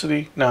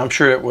capacity. Now I'm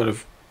sure it would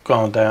have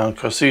gone down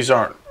because these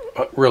aren't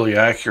really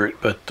accurate,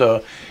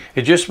 but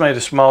it just made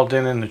a small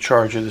dent in the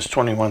charge of this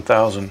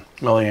 21,000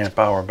 milliamp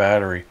hour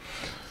battery.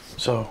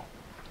 So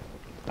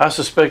I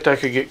suspect I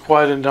could get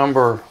quite a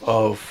number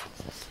of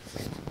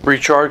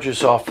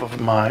recharges off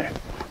of my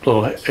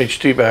little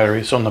HT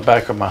batteries on the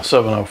back of my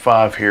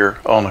 705 here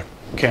on a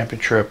camping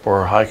trip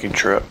or a hiking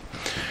trip.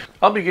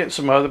 I'll be getting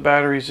some other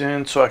batteries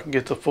in so I can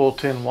get the full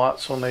 10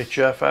 watts on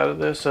HF out of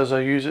this as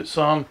I use it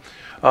some.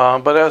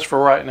 But as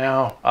for right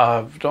now,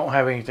 I don't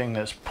have anything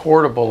that's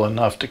portable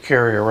enough to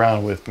carry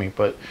around with me,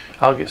 but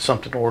I'll get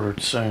something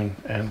ordered soon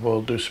and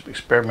we'll do some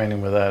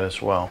experimenting with that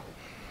as well.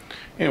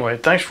 Anyway,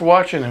 thanks for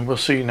watching and we'll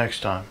see you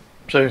next time.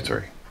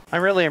 73.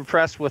 I'm really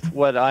impressed with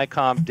what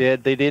Icom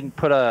did. They didn't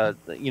put a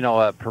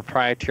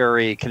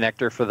proprietary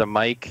connector for the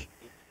mic,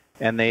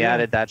 and they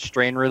added that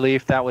strain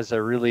relief. That was a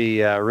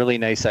really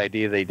nice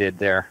idea they did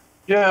there.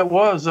 Yeah, it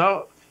was.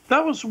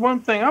 That was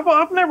one thing.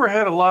 I've never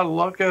had a lot of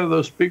luck out of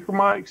those speaker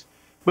mics,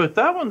 but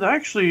that one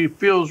actually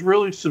feels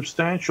really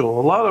substantial.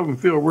 A lot of them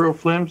feel real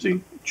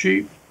flimsy,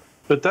 cheap,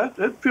 but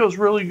that feels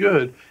really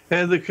good.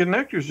 And the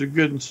connectors are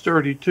good and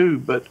sturdy too,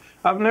 but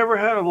I've never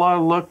had a lot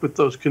of luck with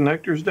those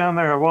connectors down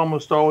there. I've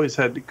almost always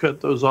had to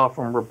cut those off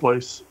and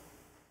replace.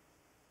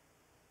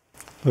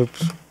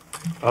 Oops.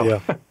 Oh. Yeah.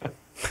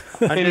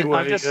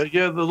 Anyway, I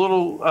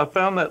I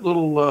found that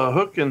little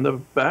hook in the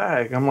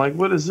bag. I'm like,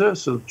 what is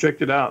this? So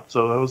checked it out.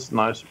 So that was a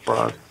nice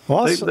surprise.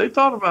 Well, they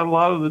thought about a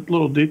lot of the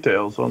little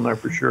details on there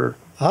for sure.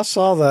 I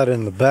saw that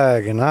in the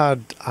bag, and I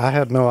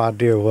had no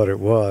idea what it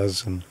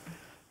was, and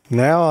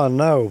now I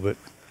know. But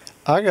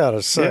I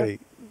gotta say,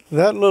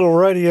 that little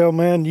radio,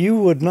 man, you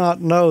would not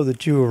know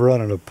that you were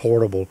running a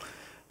portable.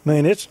 I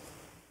mean, it's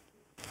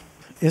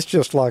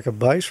just like a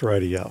base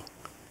radio.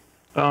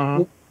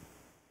 Uh-huh.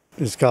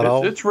 It's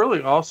got It's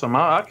really awesome.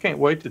 I can't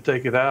wait to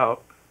take it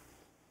out.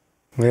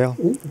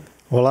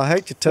 Well, I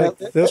hate to take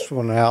this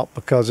one out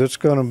because it's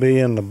going to be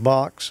in the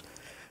box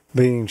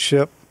being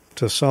shipped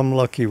to some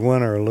lucky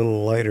winner a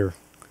little later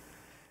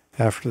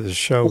after the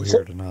show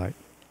here tonight.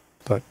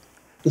 But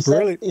Is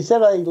really, is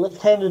that a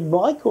left-handed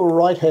mic or a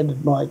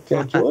right-handed mic,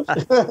 George?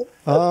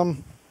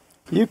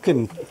 you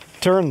can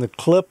turn the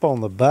clip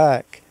on the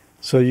back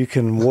so you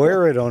can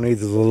wear it on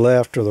either the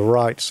left or the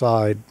right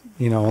side,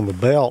 on the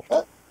belt,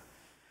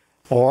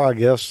 or I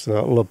guess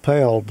the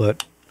lapel.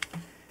 But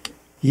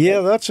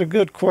yeah, that's a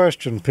good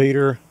question,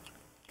 Peter.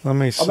 Let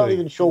me see. I'm not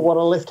even sure what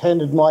a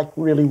left-handed mic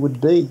really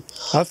would be.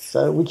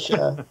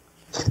 It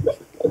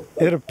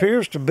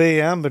appears to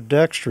be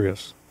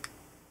ambidextrous.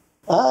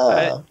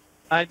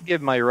 I'd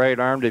give my right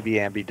arm to be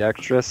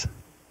ambidextrous.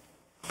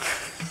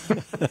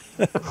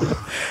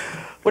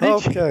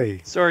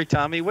 Sorry,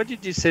 Tommy. What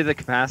did you say the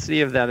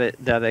capacity of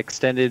that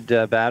extended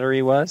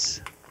battery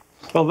was?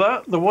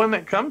 Well, the one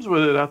that comes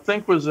with it, I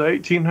think, was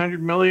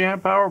 1,800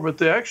 milliamp hour, but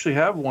they actually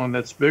have one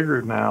that's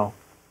bigger now.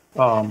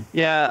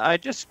 Yeah, I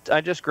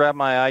just grabbed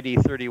my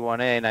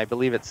ID31A, and I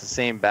believe it's the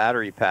same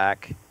battery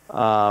pack.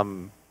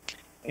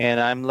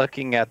 And I'm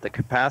looking at the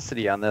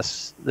capacity on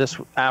this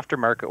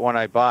aftermarket one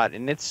I bought,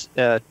 and it's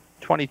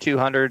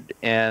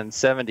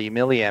 2,270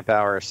 milliamp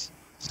hours.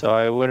 So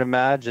I would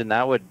imagine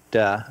that would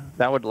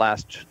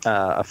last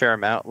a fair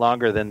amount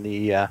longer than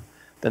the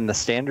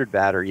standard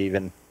battery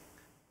even.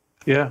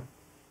 Yeah.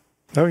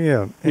 Oh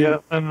yeah. Yeah,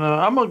 and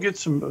I'm gonna get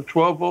some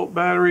 12-volt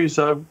batteries.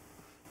 I've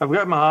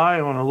got my eye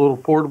on a little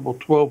portable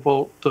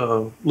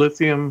 12-volt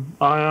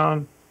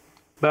lithium-ion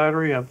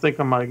battery. I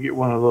think I might get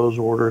one of those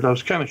ordered. I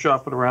was kind of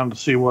shopping around to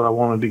see what I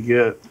wanted to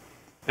get,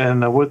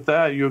 and with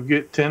that, you'll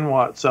get 10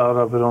 watts out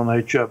of it on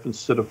HF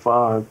instead of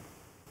 5.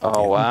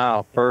 Oh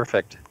wow,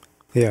 perfect.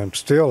 Yeah, and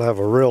still have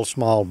a real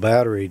small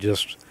battery,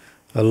 just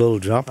a little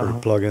jumper to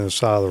plug in the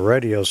side of the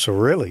radio. So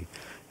really,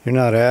 you're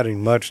not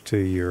adding much to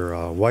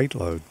your weight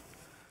load.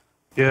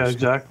 Yeah,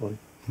 exactly.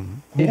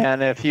 Yeah,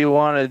 and if you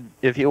wanted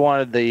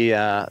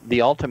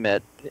the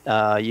ultimate,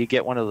 you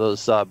get one of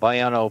those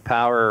Biono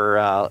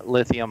Power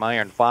lithium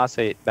iron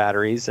phosphate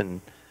batteries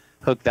and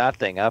hook that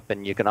thing up,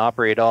 and you can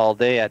operate all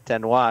day at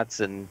 10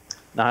 watts and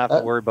not have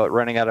to worry about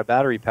running out of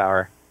battery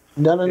power.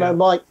 No,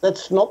 Mike,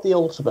 that's not the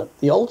ultimate.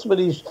 The ultimate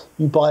is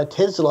you buy a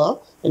Tesla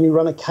and you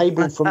run a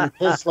cable from the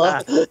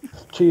Tesla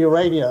to your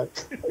radio.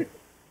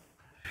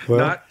 Well,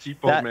 not cheap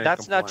old man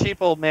that's compliant. not cheap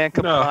old man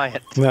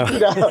compliant. No.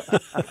 No,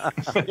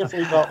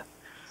 definitely not.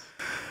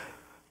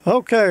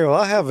 Okay, well,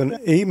 I have an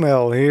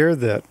email here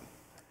that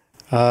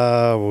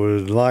I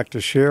would like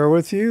to share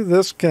with you.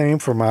 This came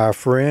from our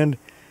friend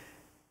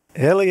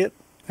Elliot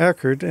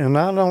Eckert, and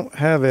I don't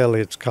have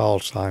Elliot's call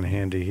sign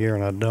handy here,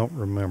 and I don't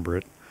remember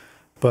it.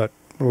 But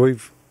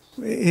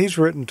he's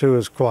written to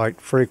us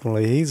quite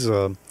frequently. He's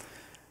a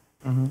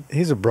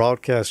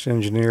broadcast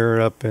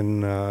engineer up in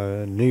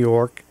New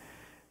York,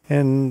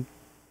 and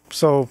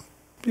so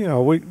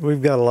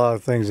we've got a lot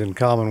of things in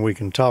common we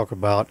can talk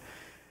about.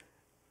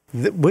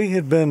 We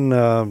had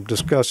been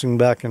discussing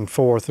back and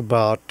forth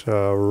about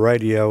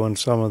radio and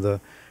some of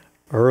the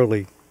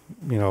early,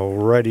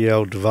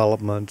 radio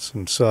developments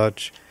and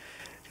such.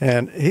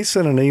 And he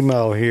sent an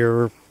email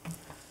here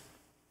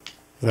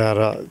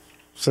that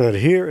said,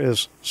 here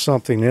is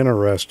something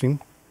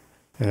interesting,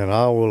 and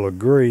I will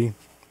agree.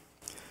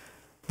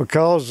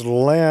 Because the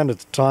land at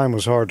the time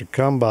was hard to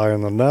come by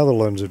in the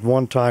Netherlands, at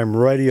one time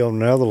Radio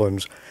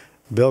Netherlands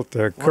built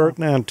their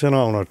curtain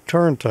antenna on a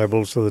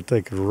turntable so that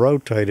they could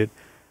rotate it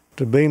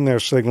to beam their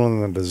signal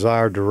in the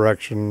desired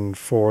direction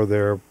for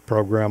their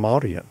program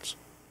audience.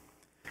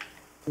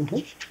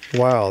 Mm-hmm.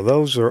 Wow,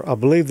 I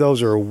believe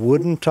those are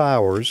wooden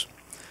towers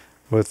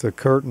with the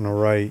curtain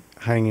array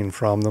hanging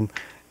from them.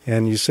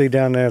 And you see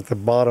down there at the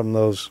bottom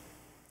those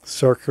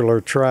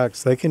circular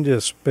tracks, they can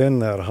just spin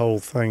that whole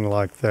thing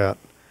like that.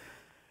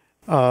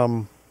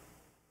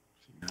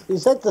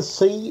 Is that the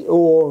sea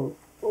or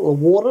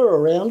water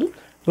around it?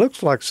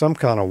 Looks like some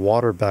kind of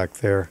water back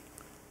there.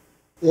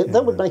 Yeah,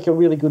 that would make a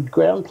really good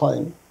ground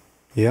plane.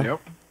 Yeah.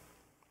 Yep.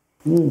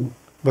 Mm.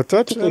 But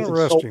that's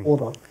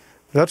interesting.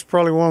 That's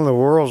probably one of the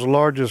world's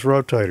largest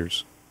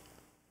rotators.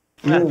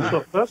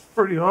 So that's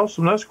pretty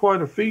awesome. That's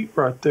quite a feat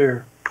right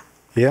there.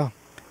 Yeah.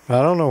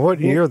 I don't know what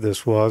year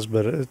this was,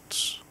 but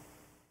it's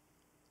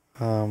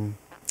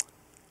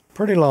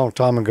pretty long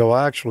time ago.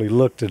 I actually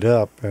looked it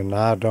up, and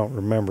I don't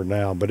remember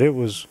now, but it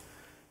was,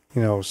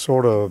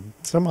 sort of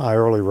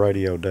semi-early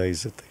radio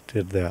days that they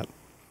did that.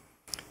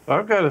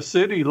 I've got a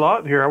city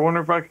lot here. I wonder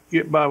if I could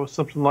get by with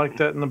something like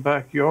that in the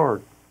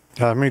backyard.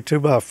 How many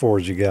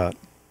 2x4s you got?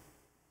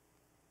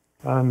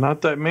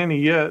 Not that many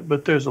yet,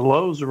 but there's a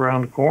Lowe's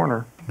around the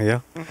corner.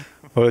 Yeah.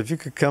 Well, if you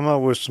could come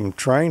up with some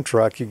train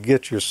track, you could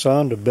get your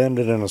son to bend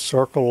it in a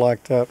circle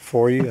like that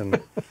for you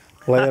and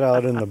lay it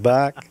out in the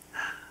back.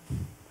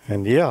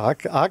 And yeah,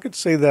 I could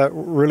see that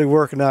really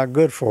working out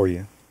good for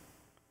you.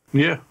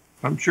 Yeah,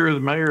 I'm sure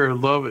the mayor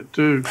would love it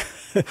too.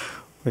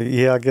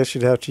 Yeah, I guess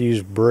you'd have to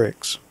use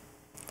bricks.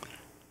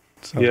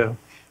 So,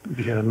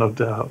 yeah, no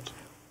doubt.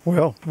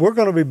 Well, we're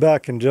going to be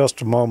back in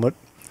just a moment.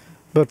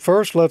 But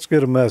first, let's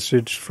get a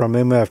message from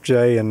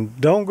MFJ,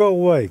 and don't go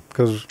away,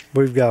 because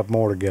we've got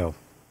more to go.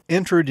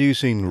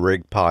 Introducing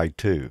RigPi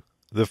 2,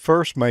 the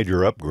first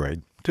major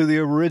upgrade to the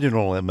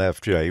original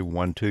MFJ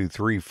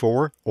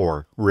 1234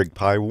 or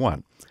RigPi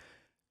 1.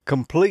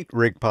 Complete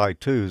RigPi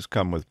 2s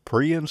come with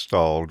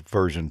pre-installed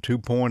version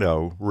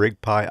 2.0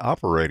 RigPi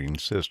operating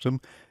system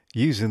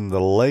using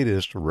the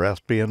latest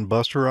Raspbian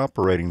Buster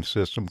operating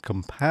system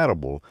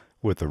compatible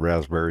with the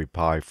Raspberry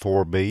Pi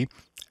 4B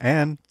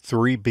and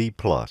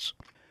 3B+.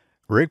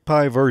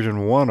 RigPi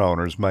version 1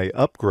 owners may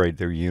upgrade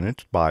their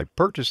units by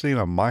purchasing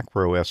a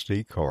micro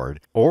SD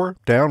card or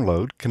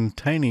download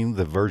containing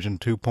the version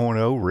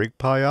 2.0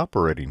 RigPi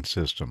operating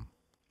system.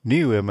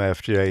 New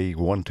MFJ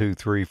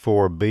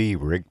 1234B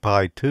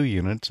RigPi 2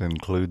 units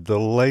include the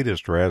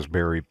latest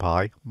Raspberry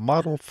Pi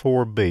Model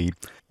 4B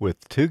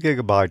with 2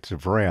 GB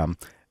of RAM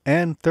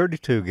and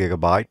 32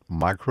 GB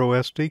micro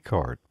SD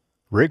card.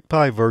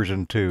 RigPi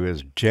version 2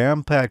 is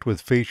jam-packed with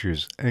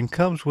features and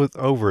comes with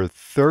over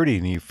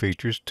 30 new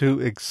features to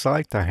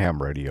excite the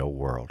ham radio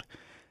world.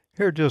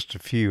 Here are just a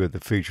few of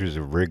the features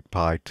of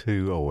RigPi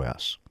 2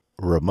 OS.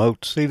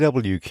 Remote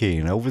CW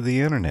keying over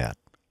the Internet.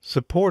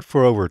 Support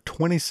for over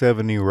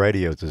 27 new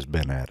radios has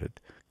been added.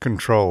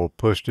 Control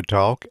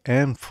push-to-talk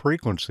and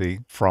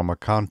frequency from a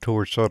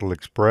Contour Shuttle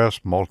Express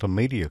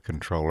multimedia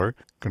controller.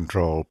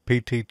 Control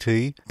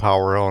PTT,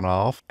 power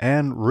on-off,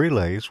 and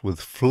relays with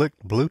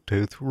flicked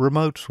Bluetooth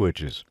remote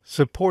switches.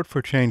 Support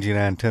for changing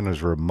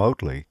antennas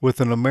remotely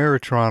with an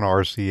Ameritron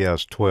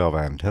RCS 12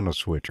 antenna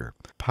switcher.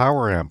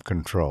 Power amp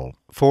control.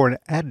 For an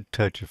added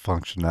touch of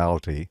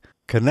functionality,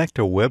 connect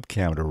a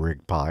webcam to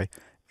RigPi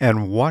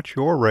and watch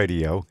your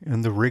radio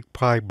in the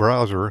RigPi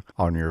browser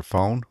on your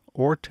phone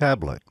or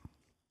tablet.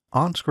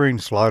 On-screen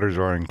sliders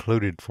are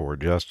included for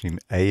adjusting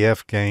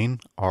AF gain,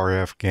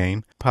 RF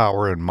gain,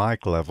 power and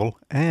mic level,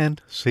 and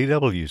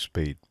CW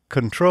speed.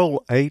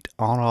 Control 8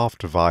 on-off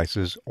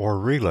devices or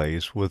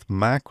relays with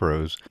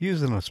macros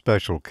using a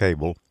special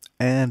cable,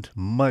 and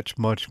much,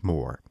 much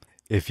more.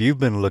 If you've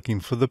been looking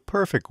for the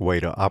perfect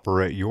way to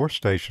operate your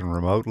station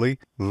remotely,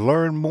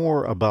 learn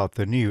more about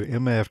the new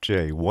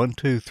MFJ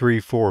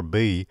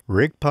 1234B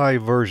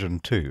RigPi version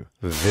 2.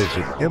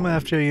 Visit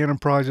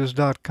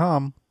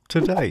mfjenterprises.com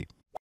today.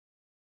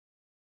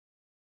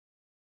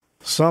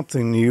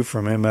 Something new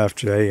from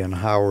MFJ and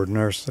Howard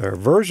Nurse there.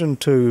 Version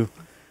 2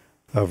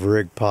 of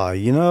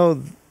RigPi. You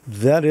know,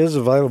 that is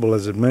available,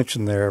 as it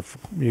mentioned there.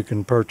 You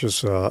can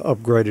purchase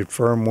upgraded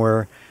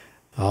firmware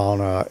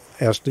on a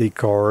SD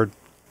card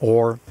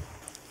or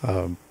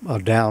a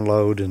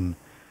download and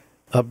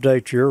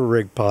update your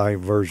RigPi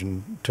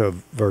version to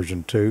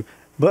version 2.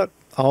 But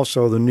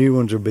also the new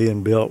ones are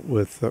being built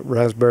with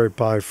Raspberry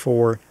Pi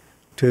 4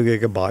 2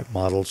 GB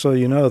model, so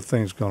you know the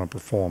thing's going to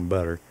perform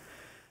better.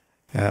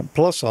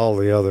 Plus all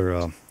the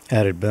other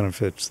added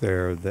benefits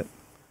there that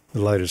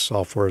the latest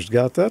software's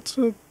got. It's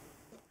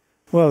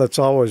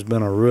always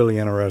been a really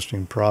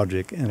interesting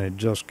project, and it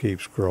just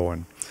keeps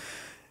growing.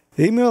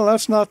 Emile,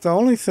 that's not the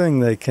only thing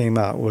they came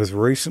out with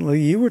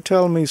recently. You were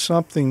telling me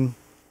something.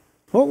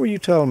 What were you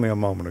telling me a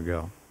moment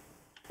ago?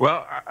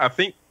 Well, I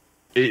think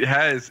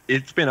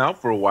it's been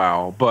out for a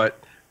while, but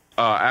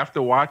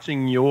after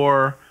watching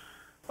your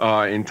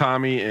and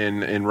Tommy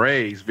and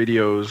Ray's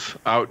videos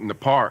out in the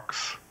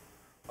parks,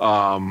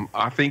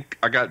 I think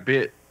I got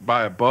bit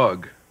by a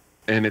bug,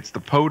 and it's the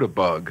POTA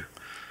bug,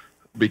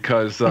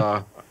 because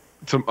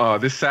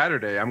this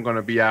Saturday I'm going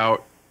to be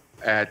out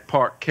at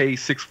Park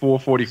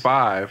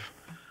K6445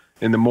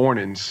 in the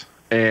mornings,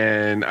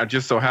 and I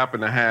just so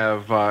happen to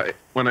have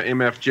one of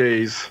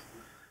MFJ's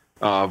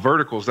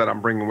verticals that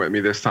I'm bringing with me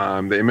this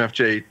time, the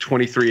MFJ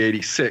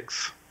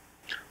 2386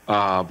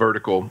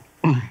 vertical,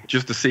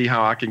 just to see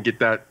how I can get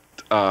that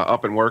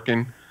up and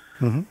working.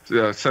 Mm-hmm.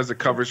 It says it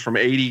covers from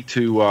 80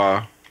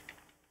 to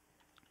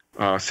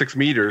 6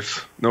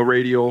 meters, no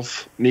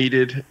radials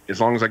needed, as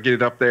long as I get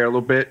it up there a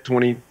little bit,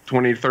 20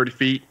 to 30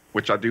 feet,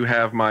 which I do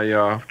have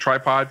my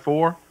tripod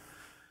for.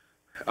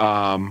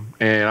 And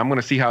I'm going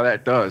to see how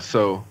that does.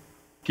 So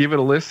give it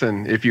a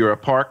listen if you're a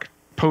park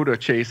POTA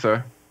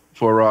chaser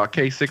for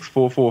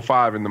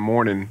K6445 in the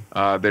morning.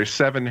 There's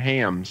 7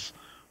 hams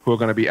who are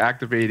going to be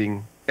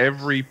activating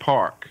every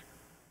park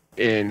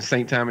in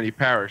St. Tammany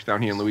Parish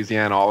down here in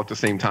Louisiana all at the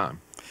same time.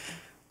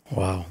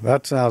 Wow,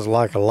 that sounds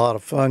like a lot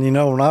of fun. You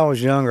know, when I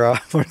was younger, I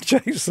would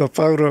chase the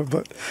POTA,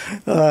 but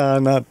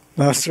not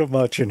so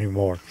much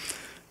anymore.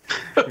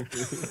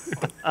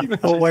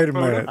 Oh, wait a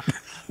minute.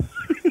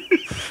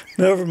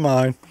 Never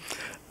mind.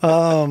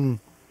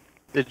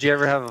 Did you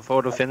ever have a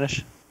photo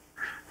finish?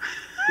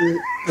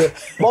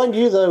 Mind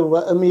you,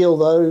 though, Emile,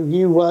 though,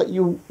 you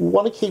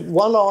want to keep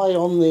one eye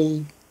on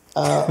the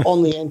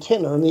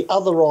antenna and the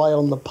other eye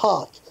on the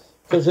park.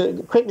 Because,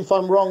 correct me if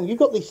I'm wrong, you've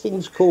got these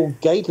things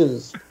called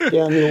gators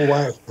down your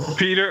way.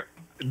 Peter,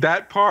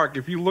 that park,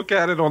 if you look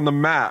at it on the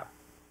map,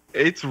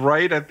 it's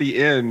right at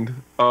the end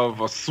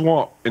of a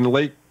swamp in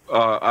Lake,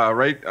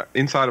 right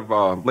inside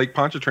of Lake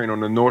Pontchartrain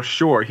on the North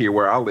Shore here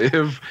where I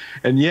live.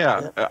 And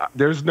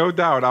there's no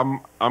doubt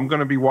I'm going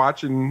to be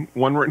watching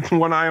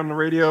one eye on the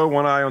radio,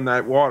 one eye on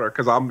that water,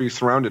 because I'll be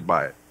surrounded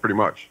by it pretty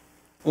much.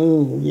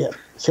 Yeah,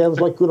 sounds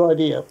like a good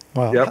idea.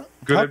 Wow. Yep,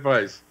 good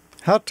advice.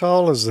 How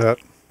tall is that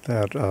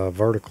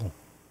vertical?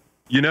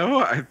 You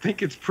know, I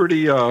think it's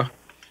pretty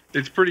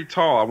It's pretty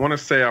tall. I want to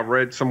say I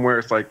read somewhere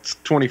it's like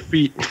 20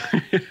 feet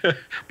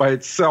by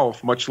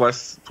itself, much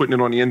less putting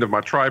it on the end of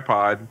my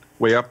tripod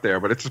way up there.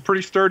 But it's a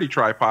pretty sturdy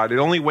tripod. It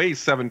only weighs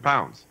 7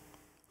 pounds.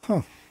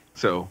 Huh.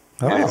 So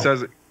and it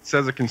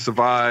says it can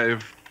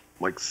survive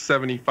like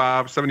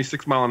 75,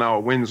 76 mile an hour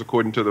winds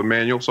according to the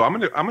manual. So I'm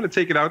gonna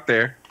take it out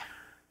there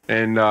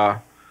and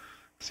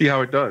see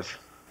how it does.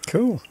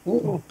 Cool.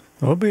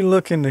 We'll be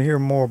looking to hear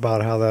more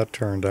about how that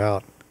turned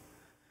out.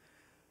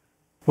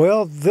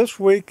 Well, this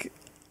week,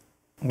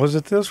 was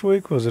it this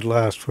week? Was it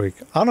last week?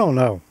 I don't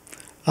know.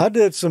 I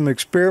did some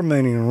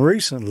experimenting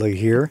recently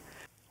here.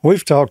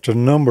 We've talked a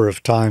number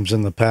of times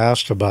in the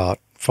past about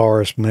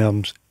Forrest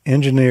Mims'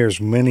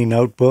 Engineer's Mini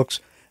Notebooks.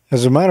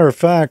 As a matter of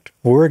fact,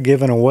 we're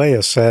giving away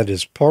a set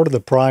as part of the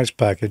prize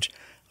package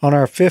on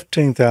our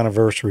 15th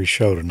anniversary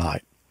show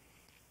tonight.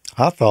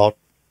 I thought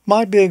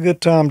might be a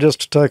good time just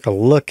to take a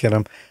look at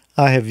them.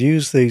 I have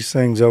used these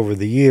things over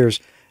the years,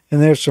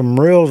 and there's some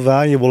real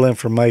valuable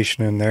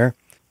information in there,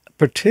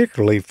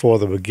 particularly for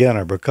the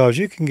beginner, because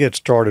you can get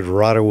started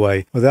right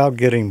away without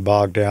getting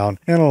bogged down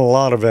in a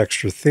lot of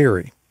extra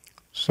theory.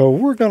 So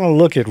we're going to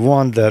look at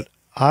one that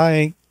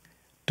I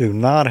do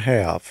not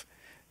have.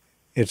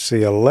 It's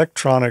the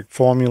electronic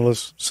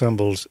formulas,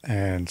 symbols,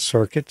 and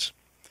circuits.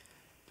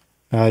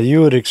 Now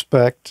you would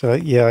expect,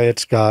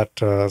 it's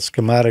got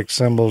schematic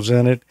symbols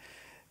in it.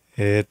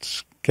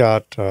 It's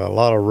got a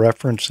lot of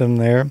reference in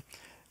there.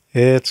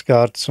 It's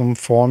got some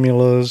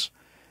formulas,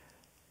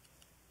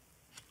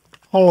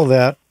 all of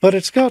that, but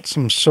it's got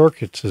some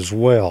circuits as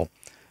well.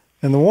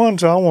 And the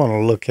ones I want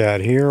to look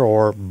at here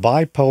are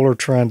bipolar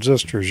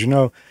transistors. You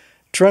know,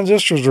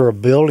 transistors are a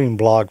building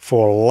block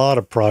for a lot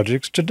of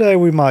projects. Today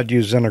we might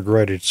use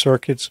integrated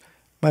circuits,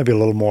 maybe a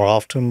little more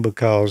often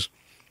because,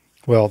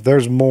 well,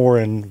 there's more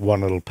in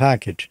one little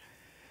package.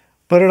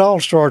 But it all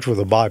starts with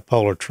a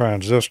bipolar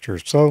transistor.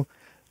 So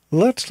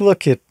let's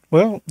look at,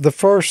 well, the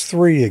first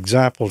 3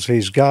 examples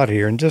he's got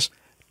here and just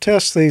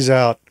test these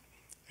out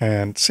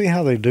and see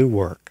how they do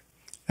work.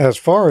 As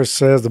Forrest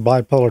says, the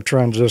bipolar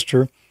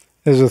transistor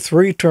is a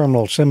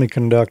 3-terminal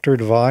semiconductor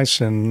device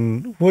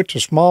in which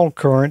a small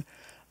current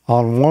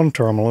on one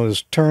terminal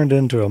is turned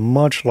into a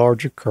much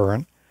larger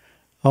current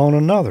on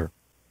another.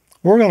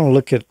 We're going to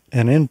look at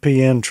an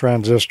NPN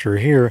transistor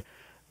here,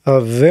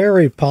 a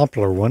very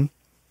popular one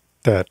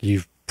that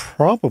you've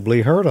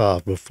probably heard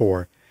of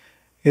before.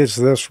 It's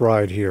this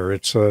right here.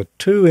 It's a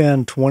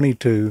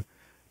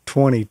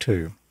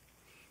 2N2222.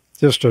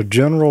 Just a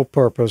general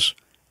purpose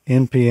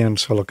NPN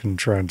silicon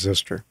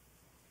transistor.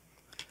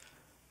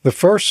 The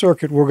first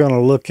circuit we're going to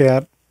look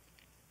at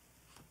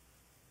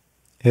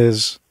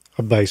is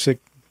a basic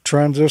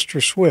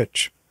transistor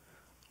switch.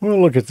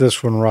 We'll look at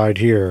this one right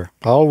here.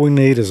 All we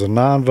need is a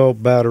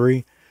 9-volt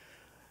battery,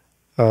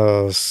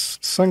 a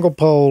single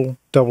pole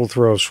double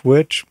throw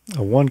switch,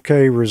 a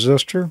 1K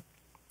resistor,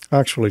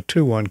 actually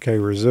 2 1K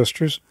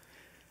resistors,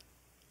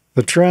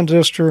 the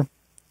transistor,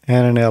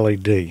 and an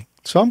LED.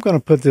 So I'm going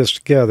to put this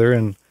together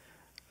and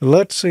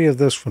let's see if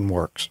this one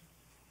works.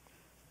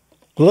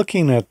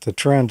 Looking at the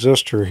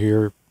transistor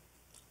here,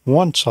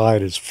 one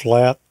side is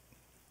flat,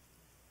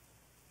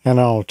 and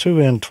on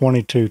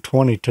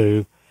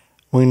 2N2222,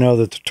 we know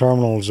that the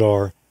terminals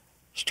are,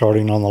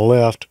 starting on the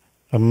left,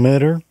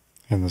 emitter,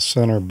 in the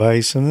center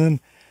base, and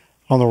then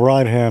on the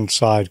right-hand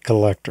side,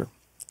 collector,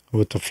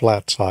 with the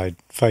flat side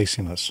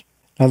facing us.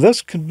 Now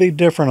this could be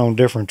different on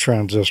different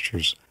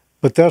transistors,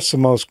 but that's the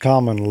most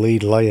common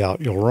lead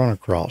layout you'll run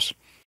across.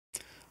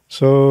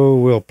 So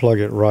we'll plug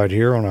it right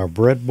here on our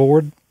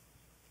breadboard.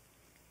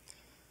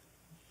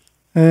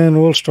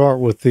 And we'll start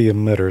with the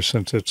emitter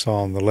since it's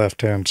on the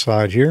left-hand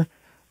side here.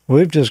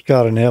 We've just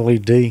got an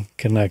LED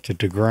connected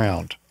to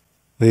ground.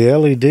 The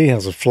LED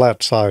has a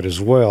flat side as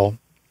well.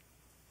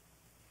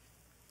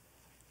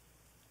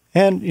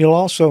 And you'll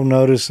also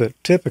notice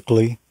that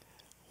typically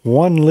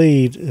one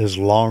lead is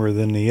longer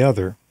than the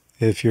other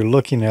if you're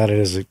looking at it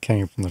as it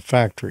came from the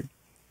factory.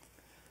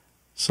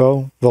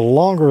 So the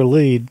longer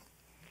lead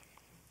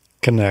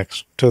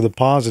connects to the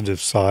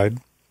positive side.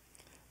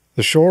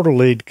 The shorter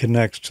lead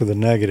connects to the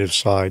negative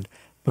side.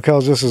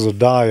 Because this is a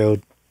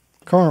diode,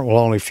 current will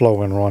only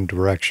flow in one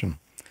direction.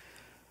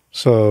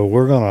 So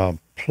we're going to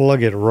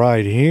plug it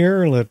right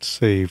here, let's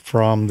see,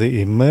 from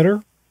the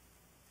emitter.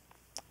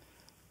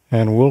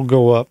 And we'll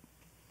go up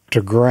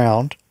to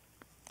ground.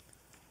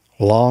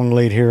 Long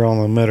lead here on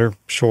the emitter,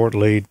 short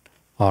lead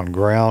on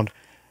ground.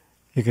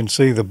 You can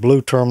see the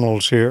blue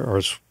terminals here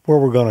are where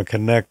we're going to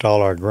connect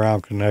all our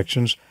ground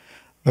connections.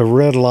 The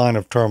red line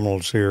of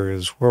terminals here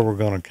is where we're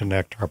going to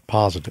connect our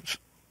positives.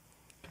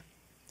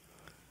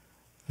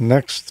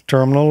 Next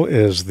terminal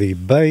is the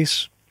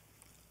base.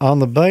 On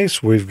the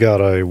base, we've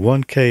got a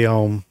 1K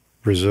ohm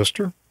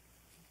resistor.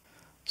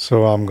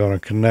 So I'm going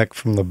to connect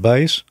from the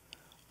base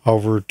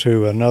over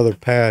to another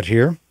pad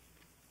here.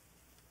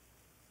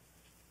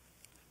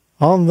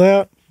 On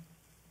that,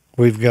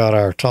 we've got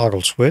our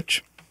toggle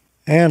switch.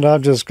 And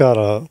I've just got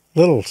a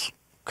little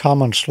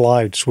common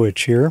slide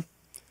switch here.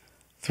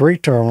 3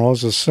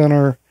 terminals. The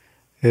center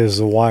is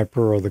the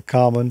wiper or the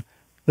common.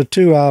 The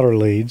 2 outer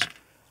leads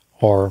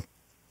or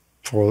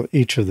for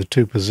each of the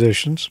two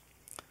positions.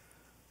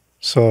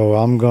 So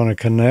I'm going to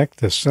connect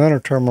the center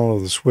terminal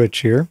of the switch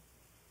here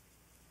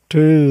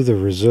to the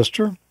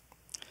resistor,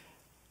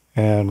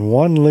 and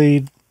one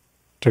lead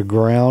to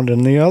ground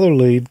and the other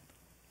lead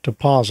to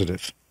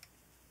positive.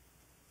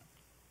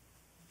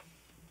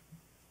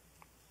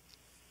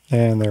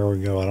 And there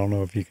we go. I don't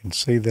know if you can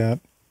see that,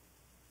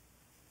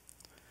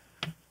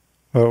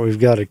 but we've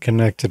got it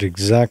connected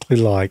exactly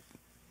like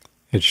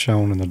it's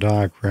shown in the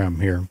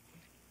diagram here.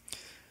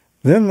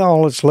 Then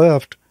all that's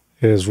left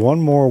is one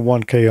more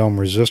 1K ohm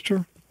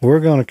resistor. We're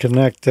going to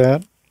connect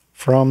that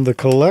from the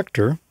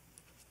collector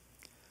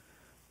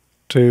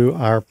to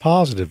our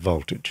positive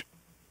voltage.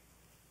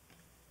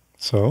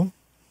 So,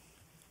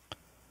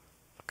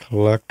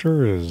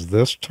 collector is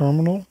this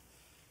terminal.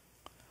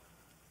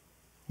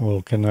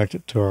 We'll connect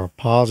it to our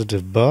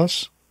positive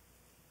bus.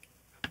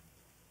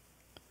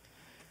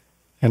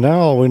 And now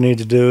all we need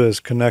to do is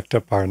connect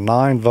up our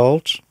 9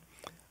 volts.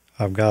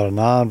 I've got a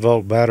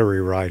 9-volt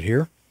battery right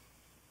here.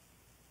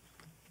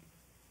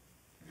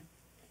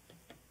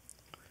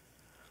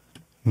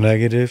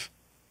 Negative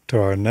to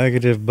our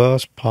negative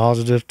bus,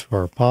 positive to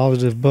our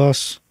positive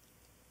bus.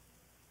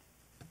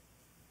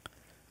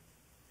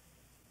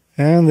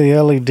 And the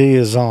LED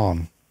is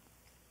on.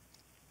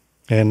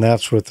 And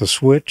that's with the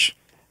switch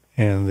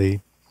and the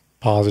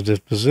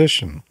positive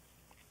position,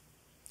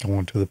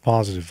 going to the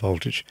positive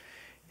voltage.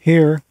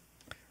 Here,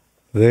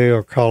 they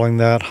are calling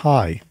that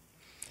high.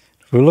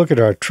 If we look at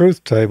our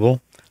truth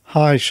table,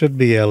 high should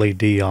be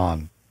LED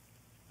on.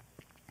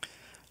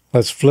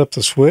 Let's flip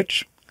the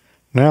switch.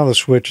 Now the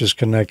switch is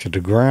connected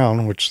to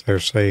ground, which they're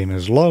saying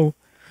is low.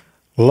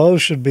 Low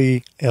should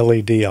be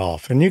LED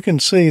off. And you can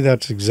see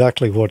that's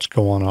exactly what's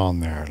going on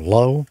there.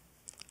 Low,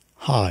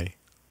 high.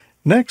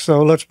 Next,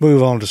 though, let's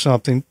move on to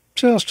something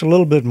just a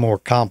little bit more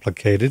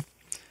complicated.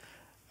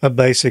 A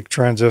basic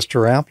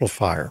transistor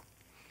amplifier.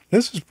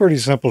 This is pretty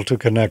simple to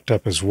connect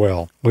up as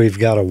well. We've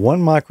got a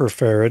 1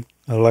 microfarad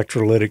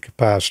electrolytic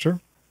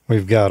capacitor.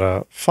 We've got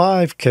a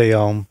 5K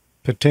ohm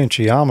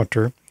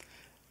potentiometer.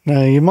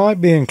 Now, you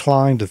might be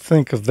inclined to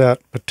think of that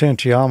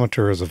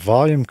potentiometer as a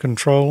volume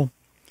control,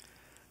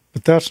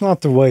 but that's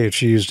not the way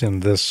it's used in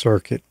this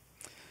circuit.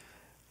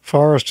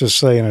 Forrest is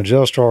saying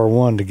adjust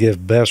R1 to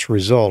give best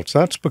results.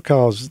 That's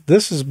because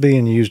this is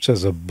being used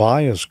as a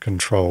bias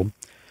control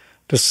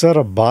to set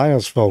a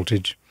bias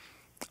voltage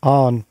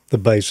on the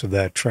base of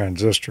that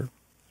transistor.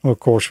 Well, of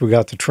course, we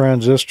got the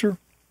transistor,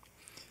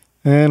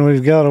 and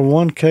we've got a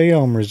 1K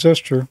ohm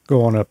resistor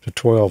going up to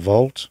 12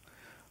 volts.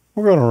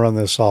 We're going to run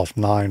this off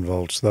 9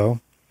 volts though.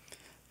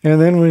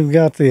 And then we've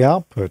got the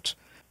outputs.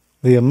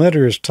 The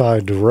emitter is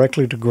tied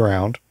directly to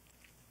ground,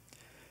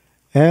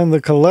 and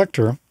the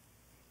collector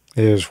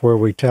is where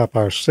we tap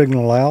our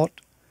signal out,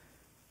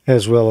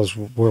 as well as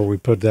where we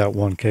put that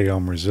 1K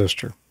ohm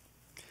resistor.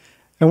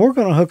 And we're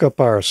going to hook up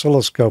our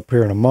oscilloscope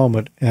here in a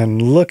moment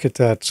and look at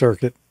that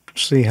circuit,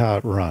 see how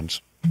it runs.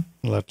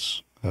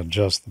 Let's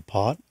adjust the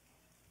pot.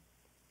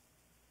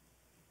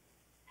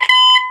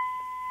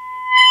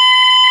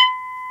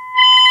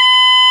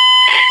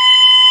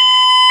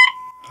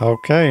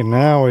 Okay,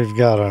 now we've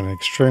got an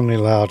extremely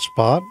loud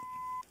spot.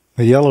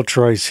 The yellow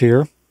trace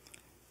here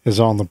is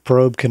on the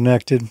probe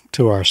connected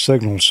to our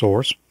signal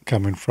source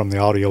coming from the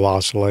audio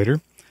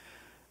oscillator.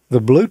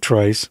 The blue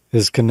trace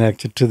is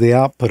connected to the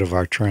output of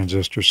our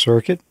transistor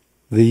circuit.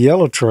 The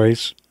yellow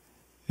trace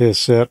is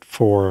set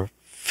for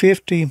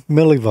 50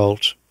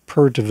 millivolts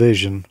per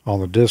division on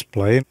the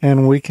display,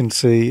 and we can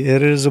see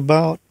it is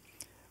about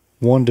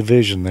 1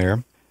 division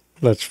there.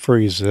 Let's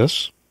freeze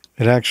this.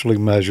 It actually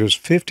measures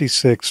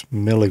 56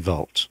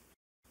 millivolts.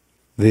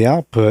 The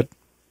output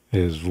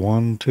is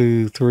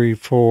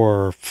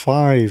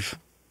 5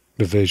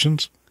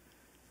 divisions.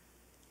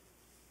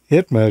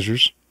 It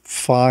measures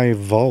 5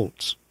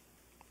 volts.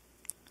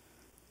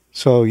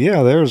 So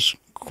yeah, there's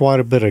quite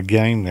a bit of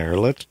gain there.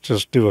 Let's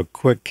just do a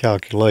quick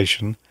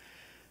calculation.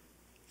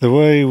 The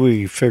way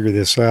we figure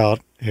this out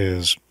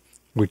is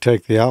we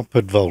take the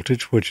output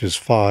voltage, which is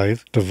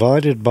 5,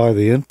 divided by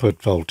the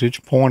input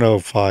voltage,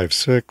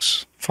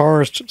 0.056.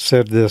 Forrest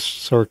said this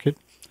circuit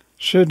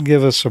should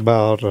give us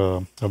about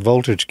a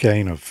voltage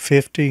gain of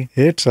 50.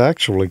 It's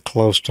actually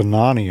close to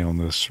 90 on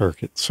this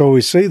circuit. So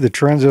we see the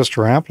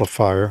transistor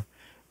amplifier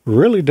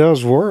really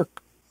does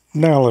work.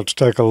 Now let's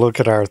take a look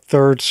at our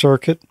third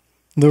circuit,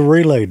 the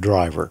relay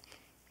driver.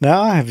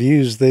 Now I have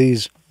used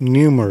these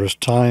numerous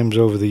times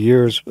over the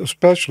years,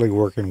 especially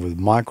working with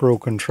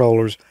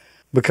microcontrollers,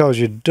 because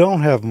you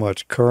don't have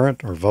much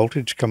current or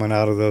voltage coming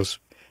out of those,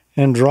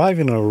 and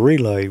driving a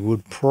relay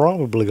would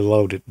probably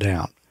load it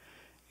down.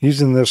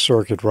 Using this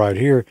circuit right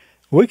here,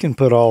 we can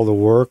put all the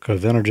work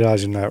of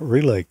energizing that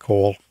relay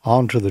coil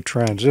onto the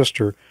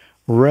transistor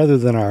rather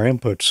than our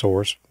input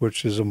source,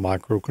 which is a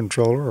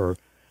microcontroller or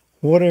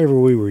whatever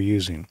we were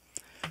using.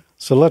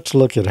 So let's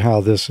look at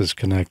how this is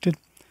connected.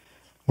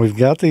 We've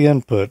got the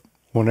input.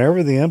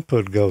 Whenever the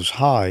input goes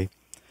high,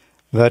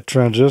 that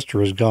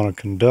transistor is going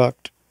to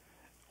conduct,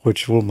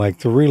 which will make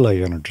the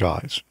relay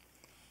energize.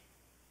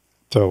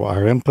 So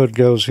our input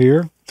goes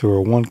here through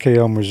a 1K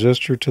ohm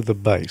resistor to the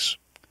base.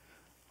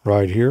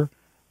 Right here,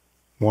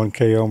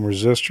 1K ohm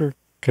resistor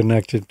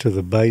connected to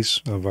the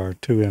base of our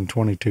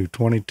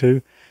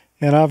 2N2222.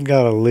 And I've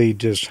got a lead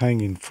just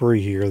hanging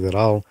free here that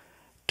I'll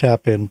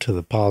tap into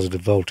the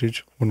positive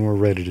voltage when we're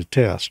ready to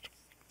test.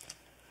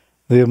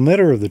 The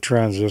emitter of the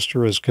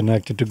transistor is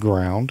connected to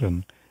ground,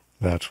 and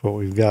that's what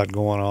we've got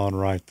going on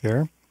right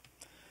there.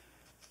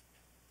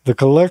 The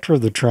collector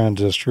of the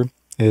transistor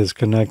is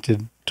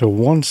connected to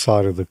one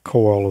side of the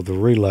coil of the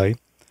relay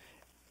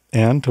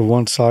and to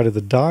one side of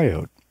the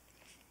diode.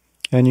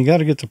 And you got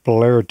to get the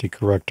polarity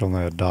correct on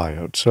that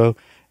diode. So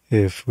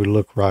if we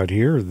look right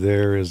here,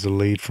 there is the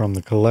lead from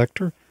the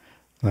collector.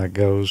 That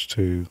goes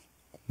to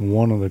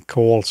one of the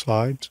coil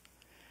sides.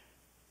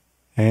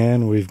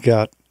 And we've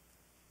got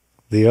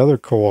the other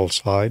coil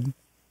side,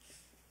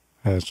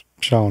 as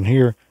shown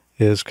here,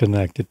 is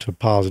connected to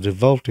positive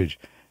voltage.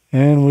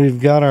 And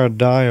we've got our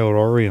diode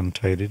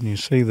orientated. And you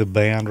see the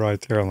band right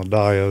there on the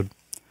diode.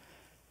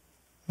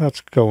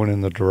 That's going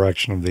in the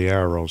direction of the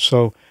arrow.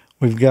 So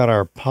we've got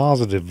our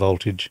positive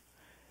voltage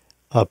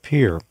up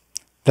here.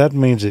 That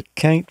means it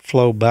can't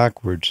flow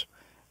backwards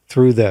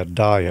through that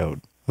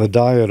diode. The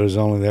diode is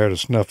only there to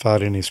snuff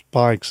out any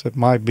spikes that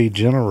might be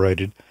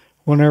generated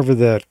whenever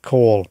that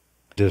coil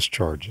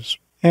discharges.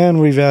 And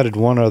we've added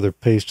one other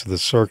piece to the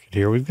circuit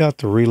here. We've got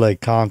the relay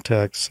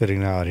contact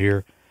sitting out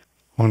here.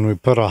 When we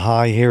put a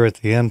high here at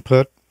the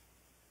input,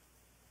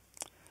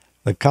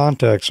 the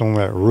contacts on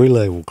that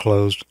relay will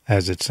close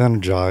as it's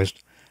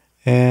energized,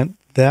 and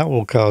that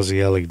will cause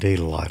the LED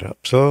to light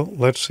up. So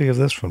let's see if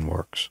this one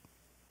works.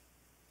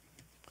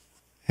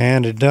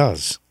 And it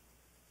does.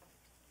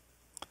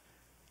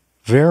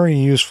 Very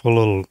useful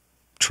little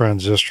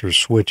transistor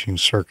switching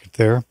circuit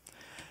there.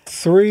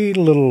 3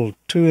 little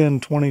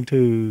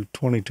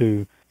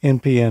 2N2222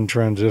 NPN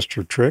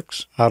transistor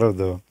tricks out of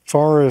the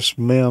Forrest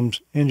Mims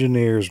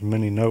Engineer's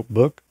Mini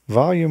Notebook,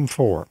 Volume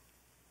 4.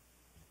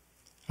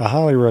 I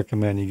highly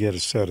recommend you get a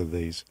set of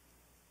these.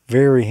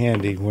 Very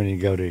handy when you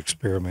go to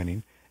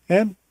experimenting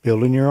and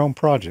building your own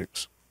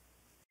projects.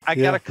 I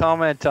got a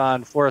comment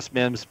on Forrest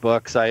Mims'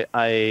 books.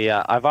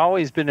 I've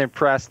always been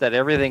impressed that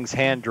everything's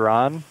hand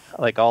drawn,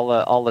 like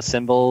all the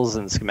symbols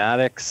and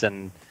schematics,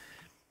 and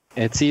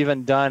it's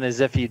even done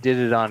as if you did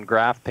it on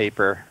graph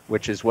paper,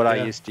 which is what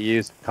I used to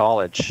use in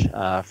college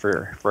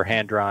for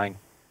hand drawing.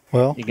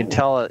 Well, you can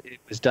tell it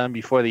was done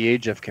before the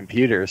age of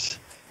computers.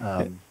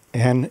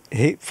 And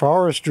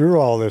Forrest drew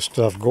all this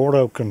stuff.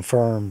 Gordo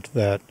confirmed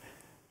that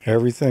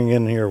everything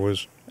in here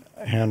was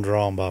hand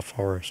drawn by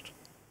Forrest.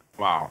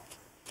 Wow.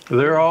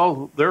 They're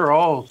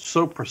all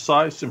so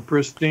precise and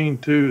pristine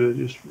too.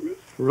 They're just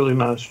really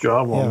nice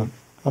job on them.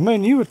 I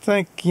mean, you would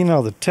think,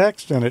 the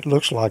text in it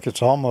looks like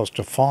it's almost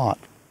a font.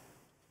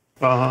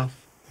 Uh-huh.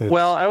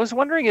 Well, I was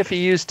wondering if he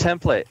used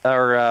template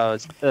or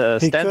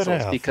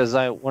stencils, because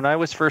when I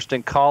was first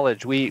in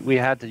college, we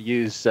had to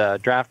use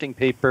drafting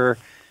paper,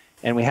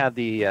 and we had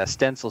the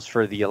stencils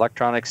for the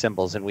electronic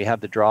symbols, and we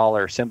had to draw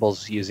our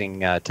symbols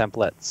using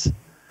templates.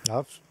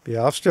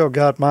 I've still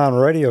got mine.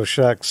 Radio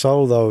Shack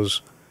sold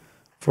those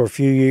for a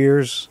few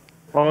years.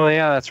 Oh,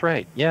 yeah, that's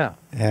right. Yeah.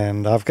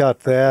 And I've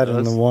got that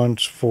and the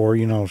ones for,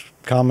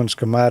 common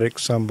schematic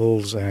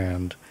symbols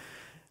and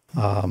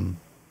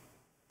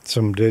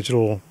some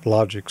digital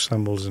logic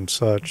symbols and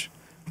such.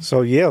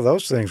 So, yeah,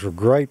 those things were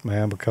great,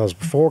 man, because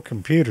before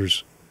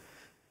computers,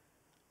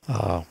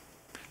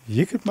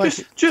 you could make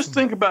Just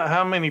think about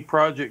how many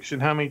projects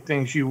and how many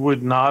things you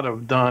would not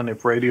have done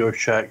if Radio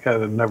Shack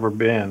had never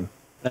been.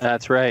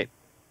 That's right.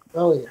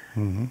 Oh, yeah.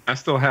 Mm-hmm. I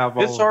still have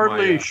all It's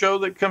hardly a show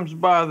that comes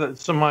by that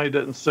somebody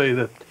doesn't say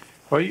that,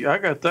 well, I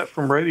got that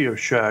from Radio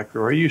Shack,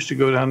 or I used to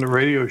go down to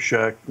Radio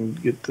Shack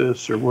and get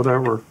this or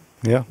whatever.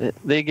 Yeah.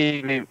 They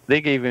gave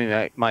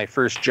me my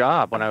first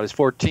job when I was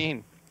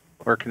 14,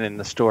 working in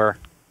the store.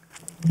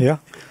 Yeah.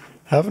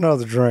 Have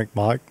another drink,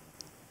 Mike.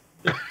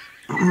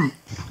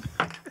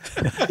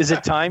 Is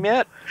it time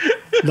yet?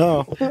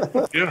 No.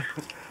 Yeah.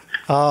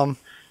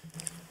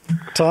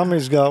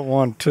 Tommy's got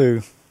one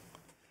too.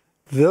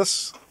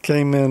 This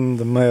came in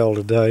the mail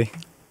today.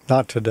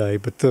 Not today,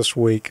 but this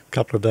week, a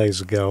couple of days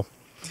ago.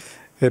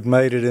 It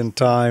made it in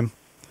time.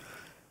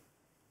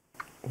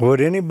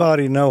 Would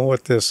anybody know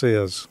what this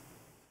is?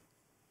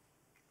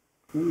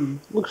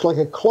 Looks like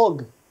a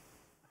clog.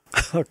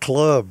 A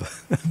club.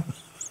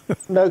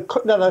 No,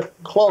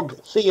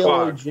 clog.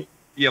 C-L-O-G.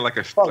 Yeah, like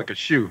a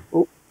shoe.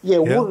 Yeah,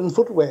 wooden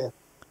footwear.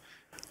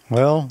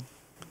 Well,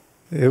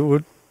 it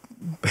would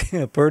be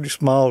a pretty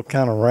small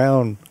kind of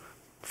round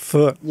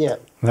foot. Yeah.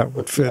 That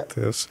would fit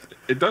this.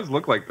 It does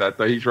look like that,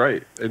 though. He's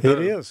right. It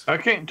is. I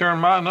can't turn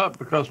mine up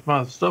because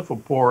my stuff will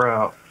pour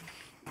out.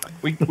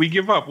 We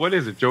give up. What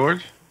is it,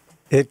 George?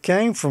 It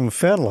came from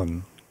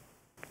Finland.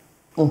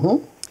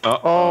 Mm-hmm.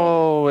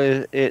 Oh,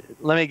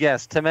 let me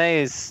guess.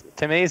 Tomei's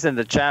in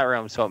the chat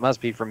room, so it must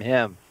be from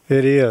him.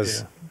 It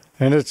is. Yeah.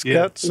 And it's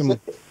got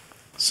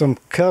some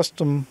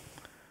custom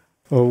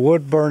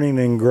wood burning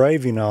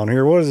engraving on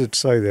here. What does it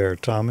say there,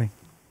 Tommy?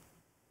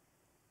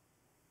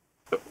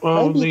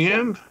 Well, in the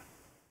end,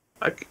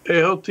 like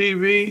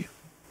LTV,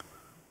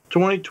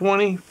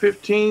 2020,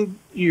 15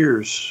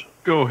 years.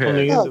 Go On the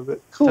ahead. end of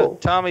it. Cool.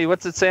 Tommy,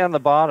 what's it say on the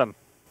bottom?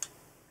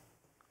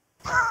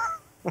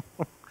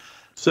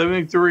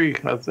 73,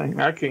 I think.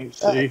 I can't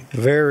see.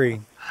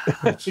 Very,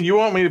 You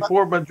want me to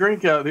pour my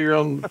drink out here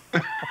on?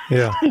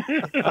 yeah,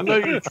 I know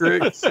your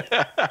tricks.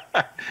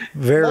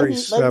 very Maybe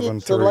it's the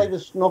 7.3.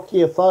 latest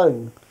Nokia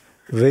phone.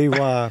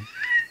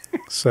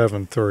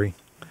 VY73.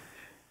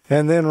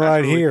 And then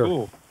right That's really here,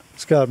 cool.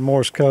 it's got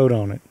Morse code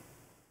on it.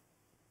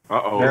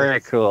 Uh-oh.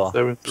 Very cool.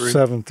 73.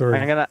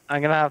 7.3.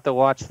 I'm gonna have to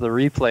watch the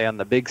replay on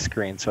the big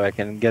screen so I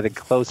can get a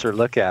closer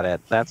look at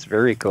it. That's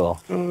very cool.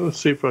 Let's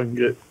see if I can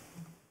get.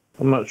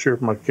 I'm not sure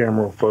if my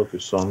camera will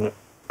focus on it.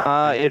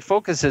 It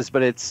focuses,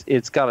 but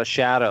it's got a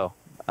shadow,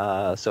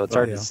 so it's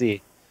hard yeah. to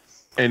see.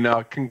 And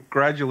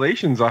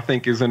congratulations, I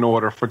think, is in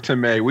order for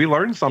Tim A. We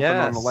learned something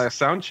on the Yes. last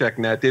sound check,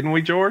 Nat, didn't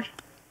we, George?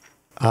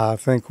 I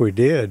think we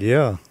did,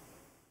 yeah.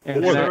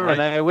 And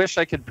I wish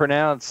I could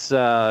pronounce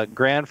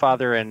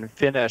grandfather in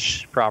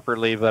Finnish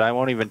properly, but I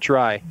won't even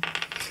try.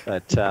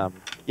 But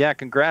yeah,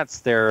 congrats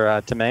there,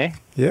 Tomei.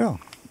 Yeah.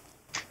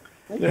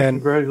 Yeah,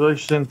 And-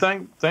 congratulations,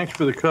 and thanks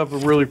for the cover.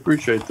 Really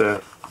appreciate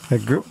that.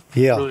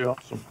 Yeah, Really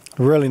awesome.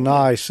 really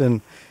nice.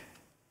 And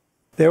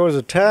there was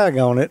a tag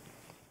on it,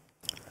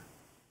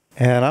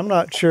 and I'm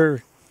not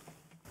sure.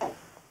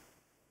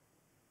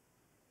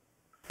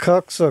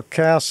 Cuxa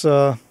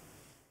Casa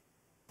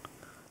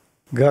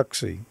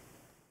Guxi.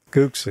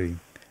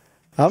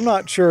 I'm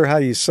not sure how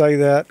you say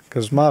that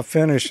because my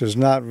Finnish is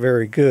not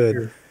very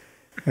good.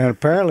 And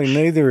apparently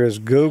neither is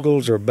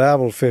Google's or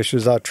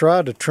Babelfish's. I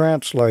tried to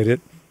translate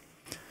it,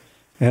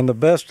 and the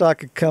best I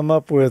could come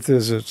up with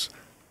is it's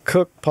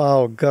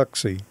Cookpile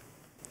Guxi.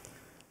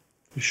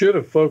 You should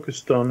have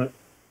focused on it.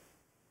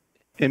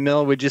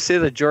 Emile, would you say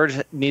that George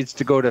needs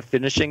to go to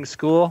finishing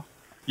school?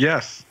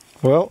 Yes.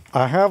 Well,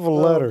 I have a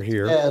letter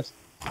here Yes.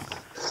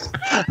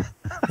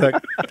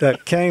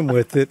 that came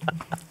with it,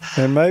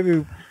 and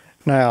maybe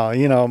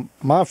now,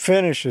 my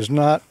Finnish is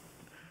not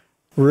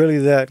really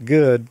that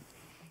good,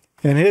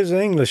 and his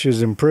English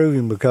is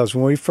improving because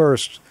when we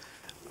first,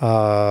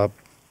 met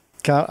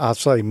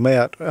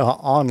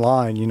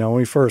online, when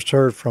we first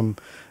heard from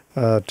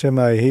Tim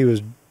A, he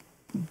was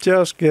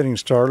just getting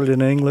started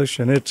in English,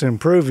 and it's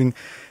improving,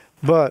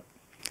 but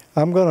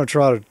I'm going to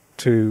try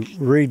to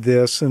read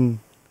this, and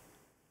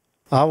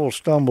I will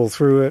stumble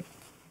through it,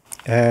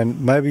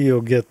 and maybe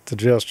you'll get the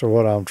gist of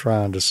what I'm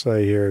trying to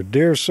say here.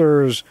 Dear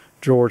Sirs,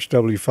 George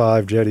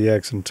W5,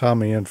 JDX, and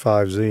Tommy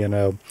N5Z and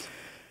O,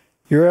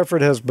 your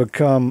effort has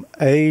become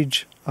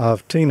age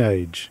of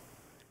teenage.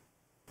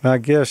 I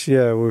guess,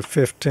 yeah, we're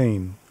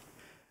 15.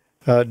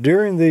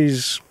 During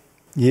these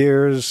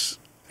years,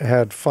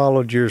 had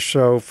followed your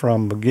show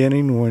from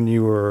beginning when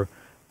you were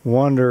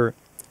wonder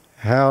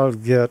how to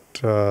get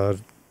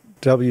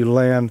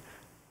WLAN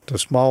to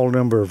small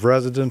number of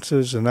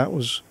residences, and that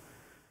was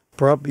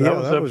probably That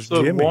was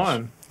episode Jimmy's.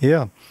 1.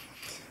 Yeah.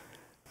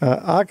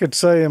 I could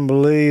say and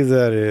believe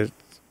that it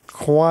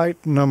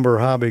quite number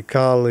of hobby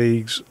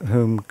colleagues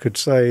whom could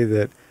say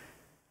that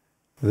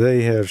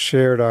they have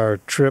shared our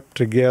trip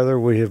together.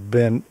 We have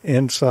been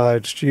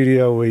inside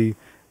studio. We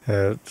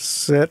have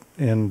sit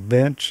in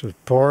bench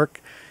at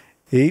park,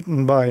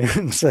 eaten by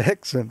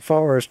insects in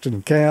forest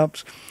and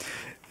camps,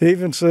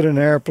 even sit in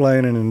an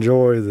airplane and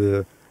enjoy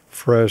the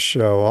fresh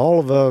show. All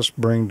of us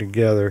bring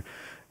together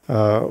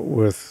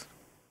with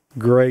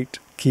great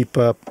keep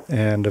up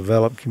and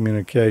develop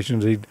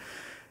communications.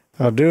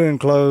 I do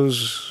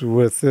enclose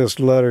with this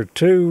letter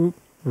 2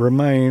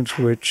 remains,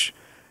 which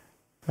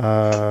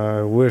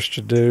I wish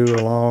to do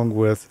along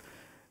with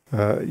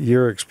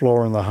your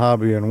exploring the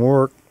hobby and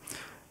work.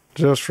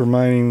 Just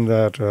remaining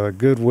that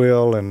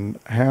goodwill and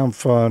ham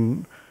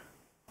fun,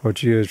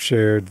 what you have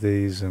shared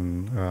these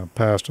in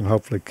past and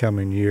hopefully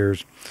coming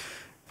years.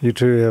 You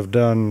two have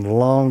done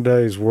long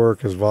days'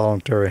 work as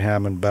voluntary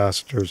ham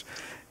ambassadors.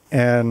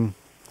 And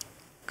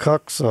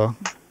Cuxa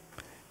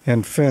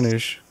in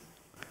Finnish,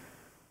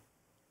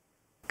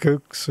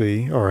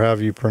 Kuksi, or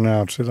however you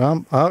pronounce it,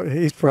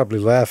 he's probably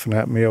laughing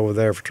at me over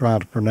there for trying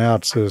to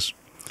pronounce this,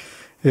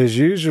 is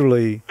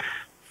usually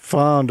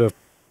fond of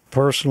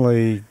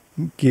personally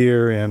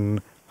gear in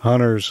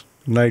Hunter's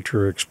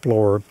Nature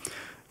Explorer.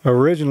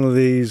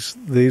 Originally,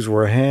 these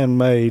were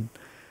handmade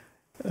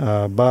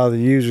by the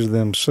users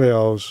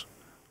themselves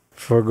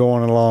for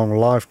going along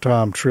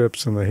lifetime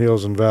trips in the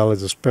hills and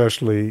valleys,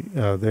 especially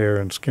there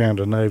in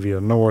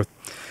Scandinavia North.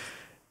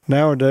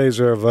 Nowadays,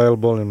 they're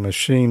available in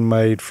machine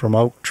made from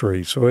oak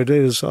tree. So it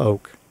is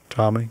oak,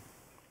 Tommy.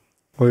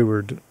 We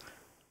were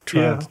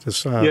trying to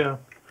decide,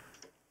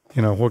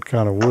 what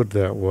kind of wood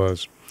that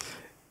was.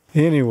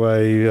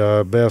 Anyway,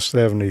 best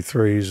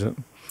 73s.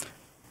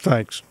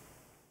 Thanks,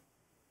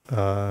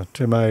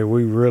 Tim A.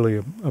 We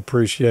really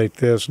appreciate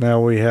this. Now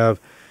we have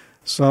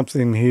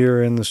something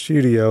here in the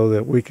studio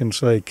that we can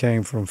say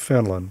came from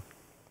Finland.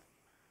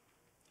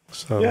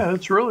 So yeah,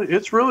 it's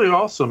really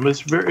awesome.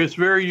 It's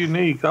very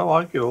unique. I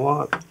like it a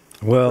lot.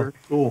 Well, very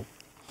cool.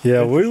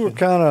 Yeah, we were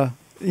kind of,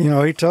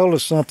 he told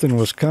us something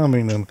was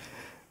coming, and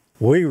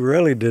we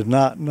really did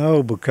not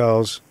know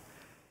because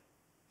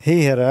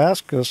he had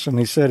asked us, and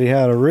he said he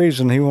had a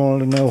reason. He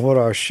wanted to know what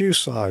our shoe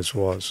size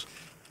was.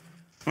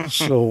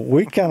 So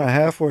we kind of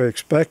halfway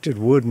expected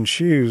wooden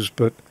shoes,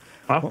 but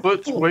my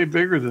foot's way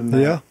bigger than that.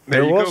 Yeah,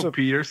 there you go,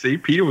 Peter. See,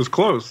 Peter was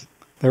close.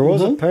 There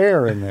was a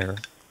pair in there.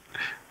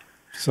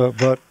 So,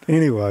 but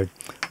anyway,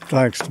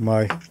 thanks to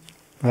May.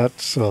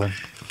 That's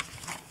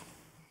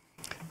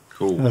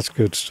cool. That's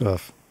good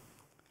stuff.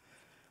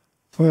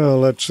 Well,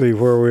 let's see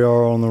where we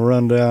are on the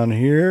rundown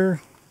here.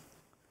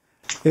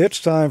 It's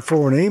time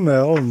for an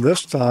email, and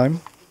this time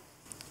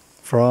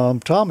from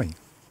Tommy.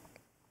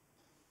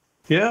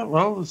 Yeah,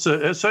 well, it's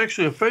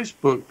actually a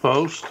Facebook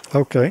post.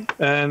 Okay.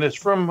 And it's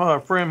from our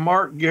friend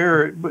Mark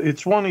Garrett. But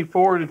it's one he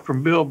forwarded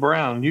from Bill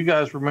Brown. You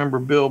guys remember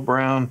Bill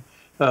Brown,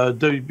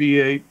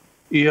 WB8ELK.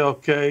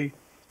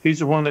 He's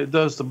the one that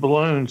does the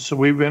balloons. So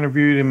we've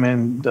interviewed him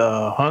in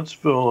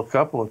Huntsville a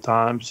couple of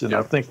times. And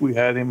I think we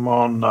had him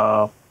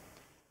on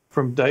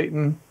from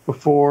Dayton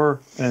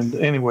before. And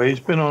anyway, he's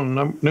been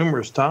on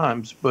numerous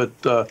times. But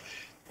the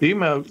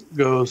email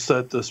goes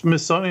that the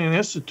Smithsonian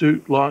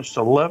Institute launched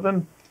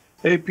 11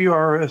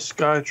 APRS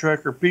Sky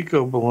Tracker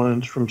Pico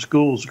balloons from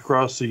schools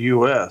across the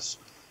U.S.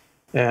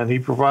 And he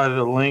provided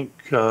a link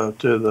to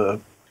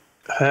the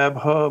Hab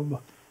Hub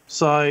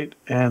site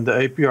and the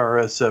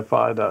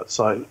APRSFI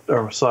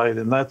site.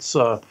 And that's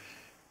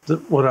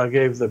what I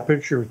gave the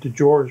picture to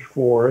George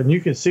for. And you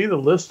can see the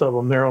list of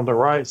them there on the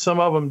right. Some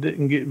of them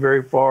didn't get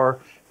very far,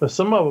 but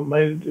some of them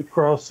made it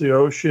across the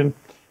ocean.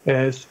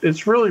 And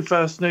it's really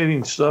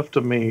fascinating stuff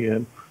to me.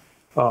 And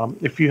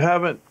if you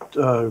haven't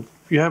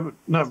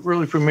not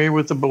really familiar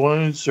with the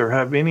balloons or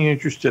have any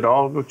interest at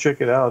all, go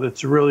check it out.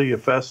 It's really a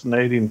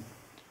fascinating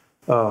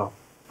part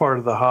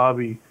of the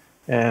hobby.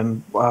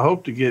 And I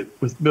hope to get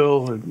with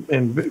Bill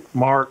and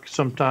Mark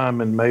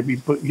sometime and maybe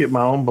get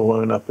my own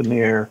balloon up in the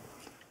air.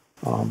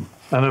 I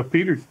know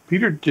Peter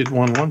did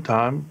one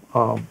time.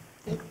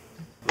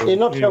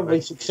 Not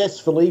terribly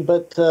successfully,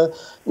 but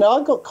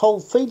no, I got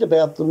cold feet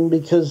about them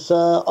because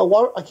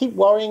I keep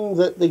worrying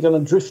that they're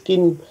going to drift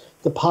in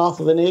the path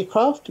of an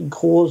aircraft and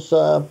cause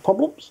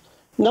problems.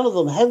 None of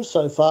them have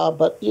so far,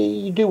 but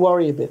you do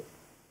worry a bit.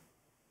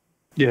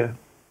 Yeah.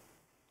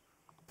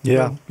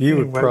 Yeah,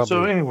 would probably.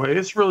 So anyway,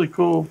 it's really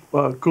cool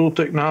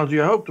technology.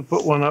 I hope to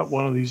put one up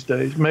one of these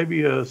days.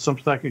 Maybe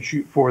something I can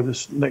shoot for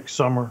this next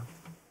summer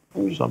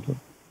or something.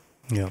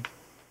 Yeah.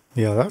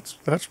 Yeah,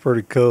 that's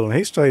pretty cool. And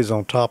he stays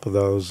on top of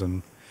those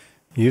and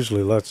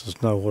usually lets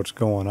us know what's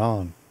going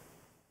on.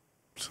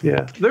 So.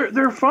 Yeah,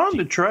 they're fun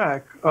to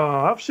track.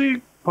 I've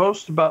seen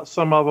posts about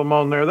some of them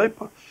on there.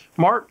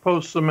 Mark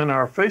posts them in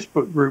our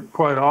Facebook group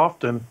quite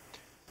often,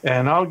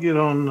 and I'll get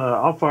on.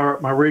 I'll fire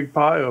up my Rig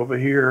Pi over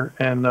here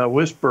and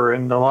Whisper,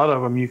 and a lot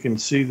of them you can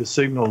see the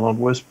signal on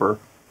Whisper,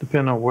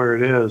 depending on where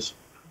it is.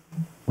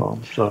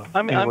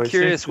 I'm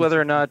curious whether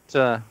or not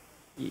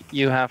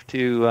you have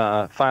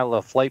to file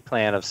a flight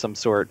plan of some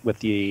sort with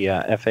the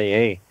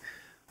FAA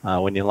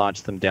when you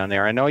launch them down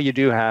there. I know you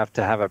do have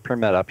to have a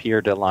permit up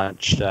here to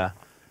launch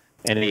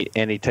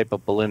any type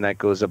of balloon that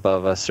goes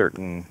above a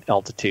certain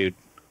altitude,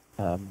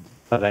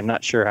 but I'm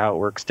not sure how it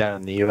works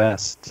down in the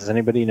U.S. Does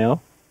anybody know?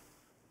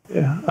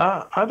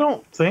 Yeah, I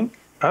don't think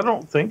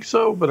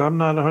so, but I'm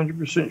not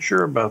 100%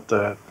 sure about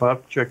that. I'll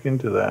have to check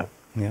into that.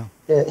 Yeah.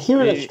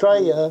 Here in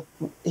Australia,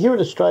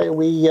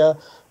 we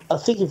I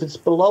think if it's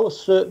below a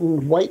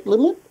certain weight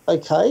limit,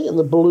 okay, and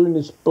the balloon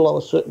is below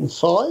a certain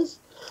size,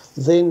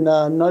 then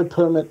no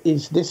permit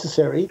is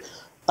necessary.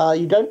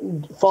 You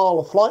don't file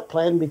a flight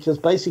plan because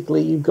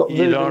basically you've got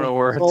you don't know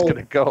where it's going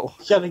to go.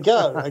 It's going to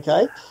go,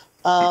 okay.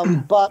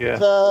 But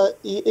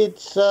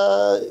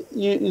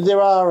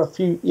there are a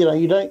few.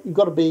 You've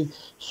got to be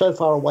so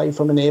far away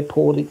from an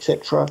airport,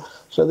 etc.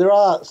 So there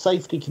are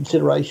safety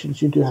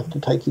considerations you do have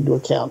to take into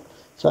account.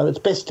 So it's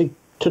best to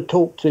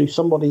talk to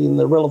somebody in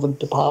the relevant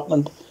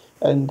department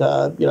and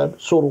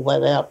sort all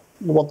that out,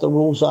 what the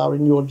rules are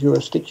in your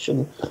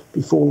jurisdiction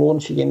before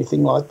launching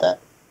anything like that.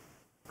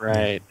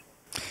 Right.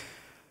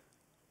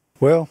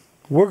 Well,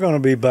 we're going to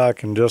be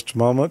back in just a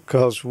moment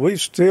because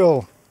we've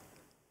still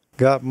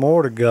got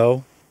more to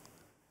go.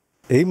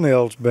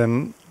 Emile's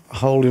been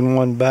holding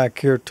one back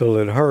here till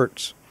it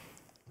hurts.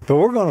 But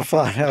we're going to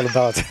find out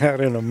about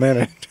that in a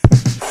minute.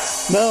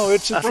 No,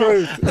 it's the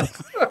truth.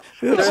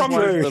 It's from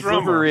the the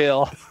drummer.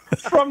 Real.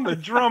 From the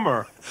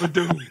drummer.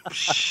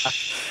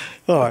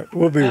 All right,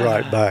 we'll be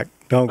right back.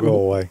 Don't go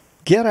away.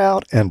 Get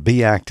out and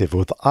be active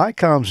with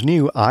Icom's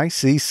new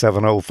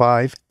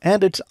IC-705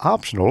 and its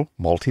optional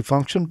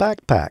multifunction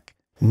backpack.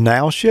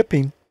 Now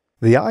shipping.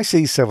 The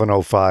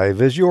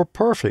IC-705 is your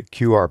perfect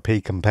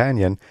QRP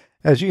companion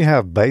as you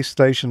have base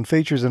station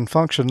features and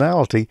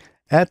functionality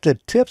at the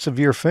tips of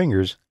your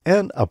fingers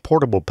and a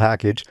portable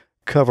package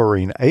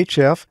covering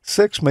HF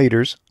 6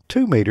 meters,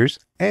 2 meters,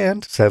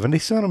 and 70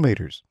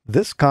 centimeters.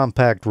 This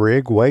compact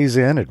rig weighs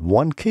in at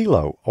 1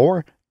 kilo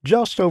or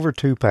just over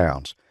 2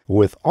 pounds.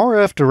 With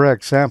RF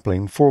direct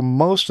sampling for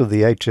most of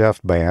the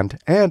HF band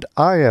and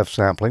IF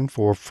sampling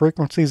for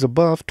frequencies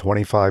above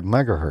 25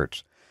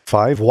 megahertz.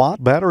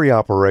 5-watt battery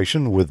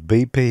operation with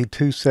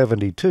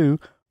BP272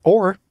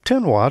 or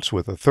 10 watts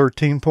with a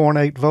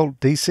 13.8 volt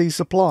DC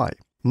supply.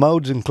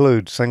 Modes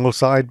include single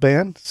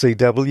sideband,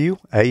 CW,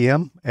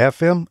 AM,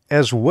 FM,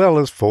 as well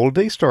as full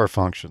D-Star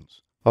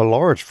functions, a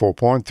large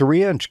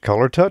 4.3-inch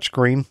color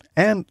touchscreen,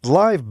 and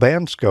live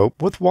band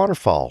scope with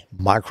waterfall,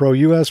 micro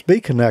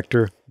USB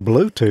connector,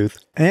 Bluetooth,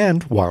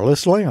 and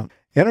wireless LAN,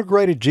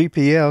 integrated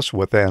GPS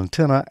with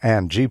antenna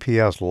and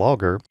GPS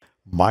logger,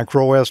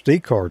 micro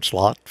SD card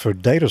slot for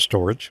data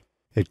storage.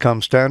 It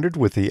comes standard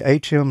with the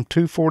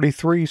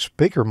HM243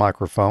 speaker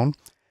microphone,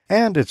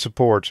 and it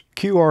supports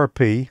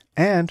QRP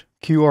and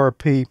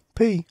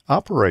QRPP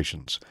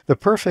operations. The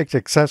perfect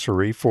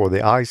accessory for the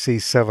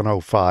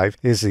IC-705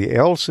 is the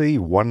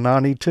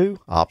LC-192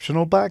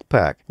 optional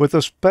backpack with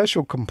a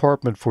special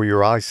compartment for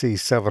your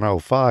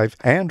IC-705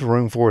 and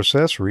room for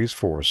accessories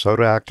for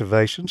soda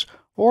activations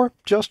or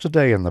just a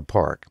day in the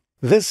park.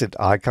 Visit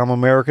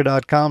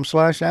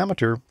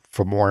IcomAmerica.com/amateur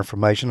for more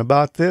information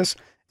about this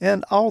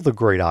and all the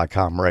great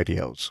Icom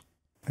radios.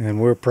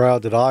 And we're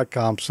proud that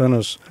Icom sent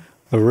us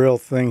the real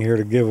thing here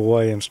to give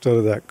away instead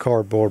of that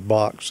cardboard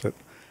box that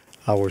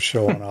I was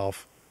showing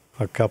off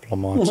a couple of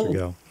months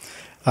ago.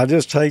 I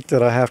just hate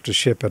that I have to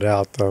ship it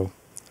out, though,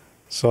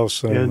 so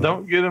soon.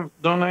 Yeah,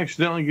 don't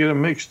accidentally get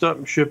them mixed up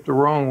and ship the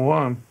wrong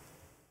one.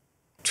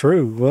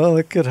 True. Well,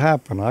 it could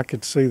happen. I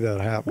could see that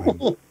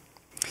happening.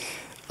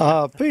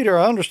 Peter,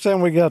 I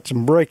understand we got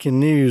some breaking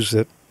news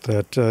that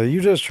you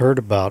just heard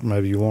about.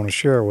 Maybe you want to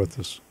share with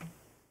us.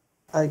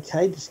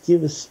 Okay, just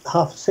give us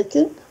half a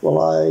second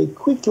while I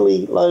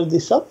quickly load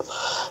this up.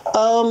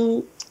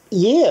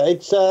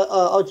 It's.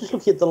 I was just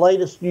looking at the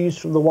latest news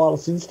from the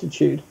Wireless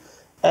Institute,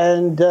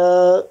 and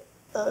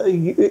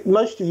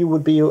most of you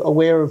would be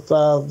aware of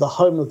the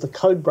home of the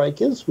code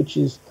breakers, which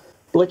is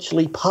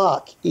Bletchley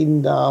Park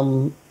in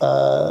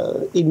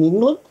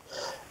England,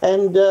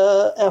 and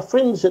our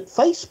friends at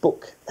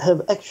Facebook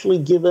have actually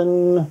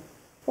given.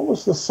 What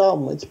was the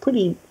sum? It's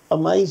pretty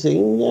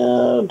amazing.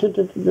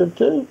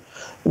 £1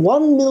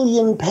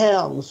 million.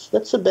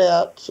 That's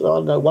about, I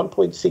don't know,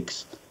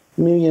 1.6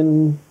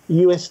 million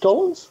US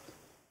dollars,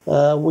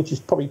 which is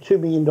probably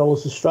 $2 million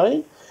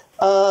Australian.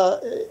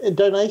 A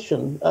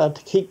donation to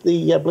keep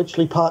the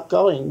Bletchley Park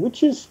going,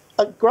 which is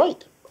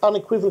great,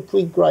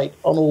 unequivocally great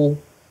on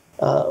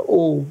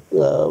all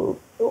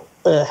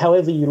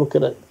however you look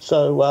at it.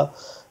 So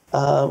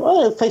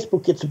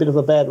Facebook gets a bit of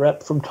a bad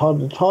rap from time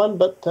to time,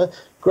 but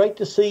great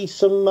to see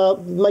some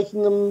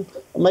making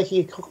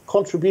a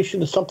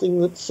contribution to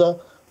something that's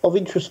of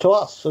interest to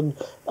us. And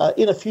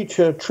in a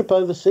future trip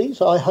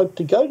overseas, I hope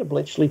to go to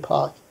Bletchley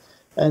Park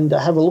and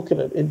have a look at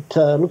it. It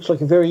looks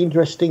like a very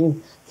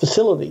interesting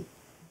facility.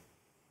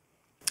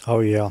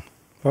 Oh yeah,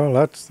 well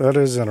that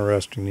is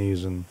interesting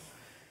news, and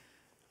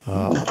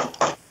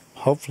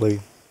hopefully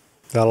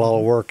that'll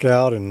all work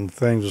out and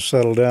things will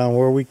settle down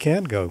where we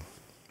can go.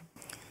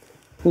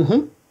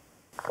 Oh,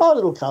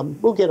 it'll come.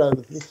 We'll get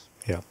over this.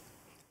 Yeah.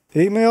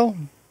 Emile,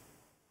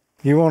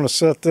 you want to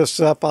set this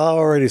up? I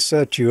already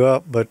set you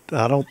up, but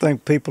I don't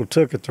think people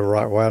took it the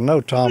right way. I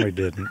know Tommy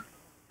didn't.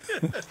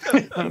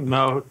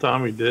 No,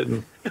 Tommy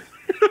didn't.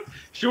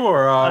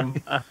 Sure.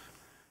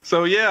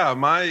 So yeah,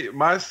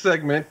 my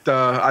segment,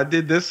 I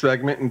did this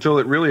segment until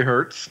it really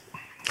hurts.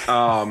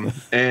 And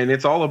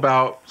it's all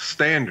about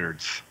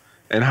standards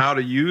and how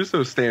to use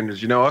those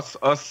standards. You know, us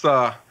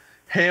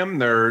ham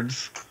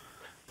nerds,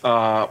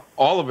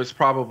 all of us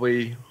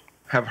probably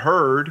have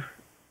heard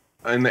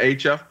in the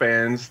HF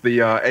bands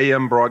the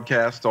AM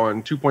broadcast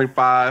on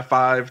 2.5,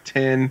 5,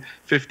 10,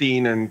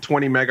 15, and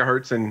 20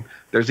 megahertz, and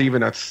there's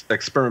even an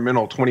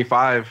experimental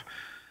 25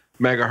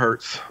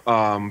 megahertz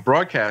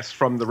broadcast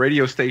from the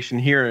radio station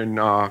here in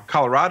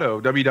Colorado,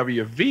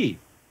 WWV.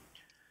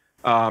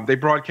 They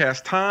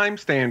broadcast time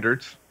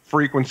standards,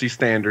 frequency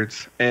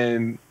standards,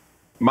 and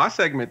my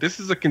segment, this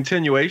is a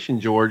continuation,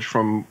 George,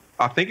 from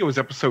I think it was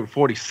episode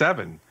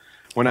 47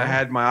 when I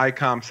had my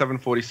Icom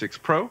 746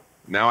 Pro.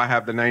 Now I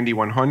have the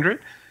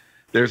 9100.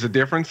 There's a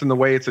difference in the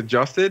way it's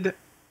adjusted,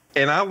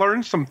 and I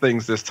learned some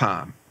things this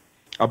time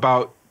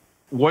about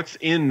what's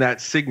in that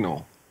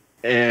signal,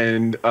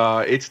 and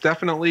it's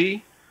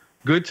definitely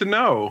good to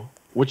know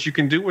what you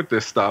can do with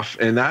this stuff,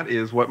 and that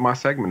is what my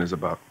segment is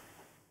about.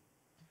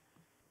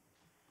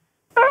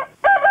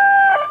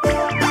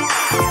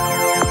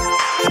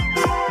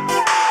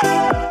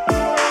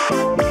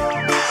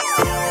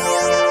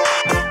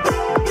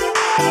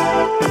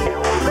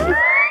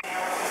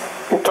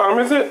 What time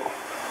is it?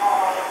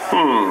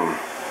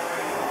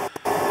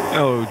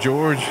 Hello,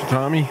 George,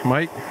 Tommy,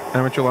 Mike,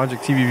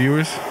 AmateurLogic.TV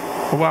viewers.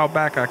 A while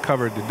back, I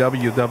covered the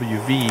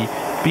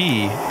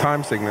WWV-B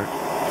time signal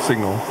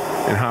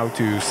and how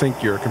to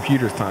sync your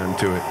computer's time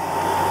to it.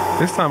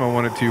 This time, I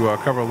wanted to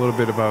cover a little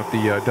bit about the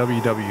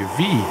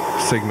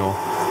WWV signal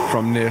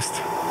from NIST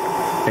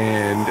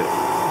and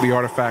the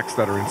artifacts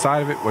that are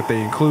inside of it, what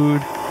they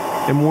include,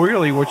 and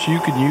really what you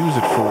could use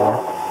it for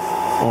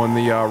on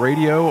the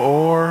radio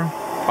or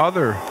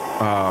other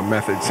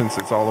methods, since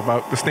it's all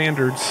about the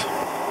standards.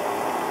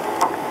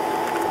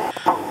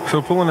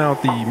 So pulling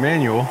out the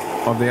manual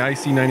of the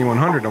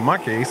IC9100, in my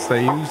case,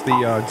 they use the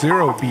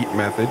 0-beat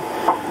method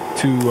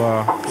to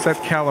set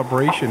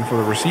calibration for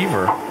the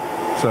receiver.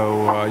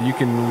 So you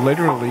can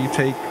literally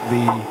take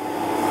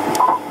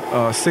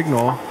the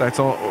signal that's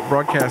all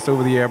broadcast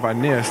over the air by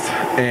NIST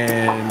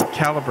and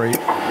calibrate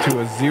to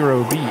a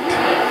 0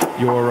 beat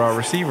your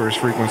receiver's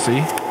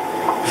frequency,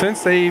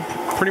 since they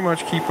pretty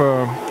much keep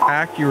a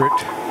accurate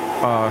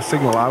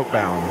signal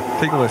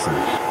outbound. Take a listen.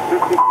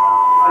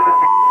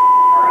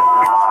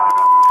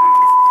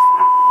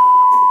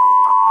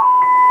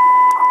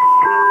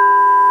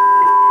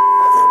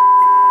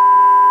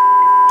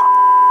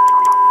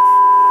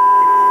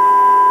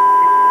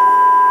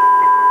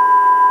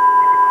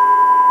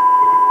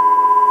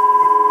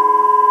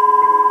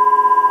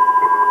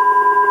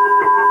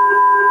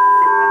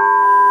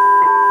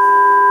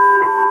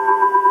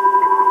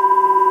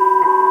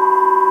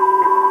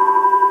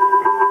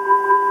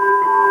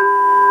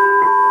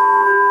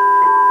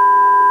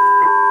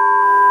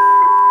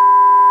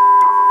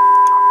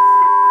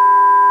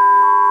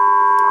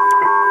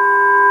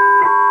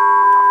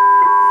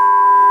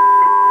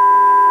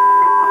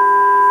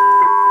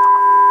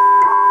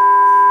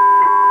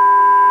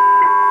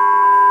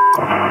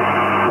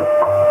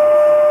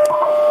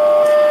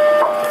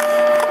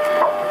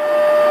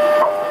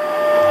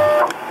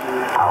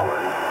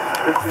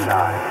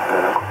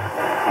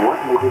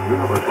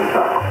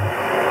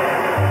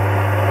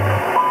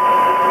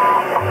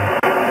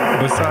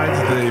 Besides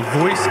the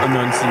voice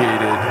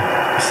enunciated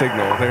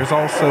signal, there's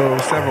also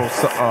several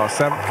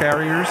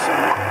sub-carriers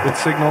with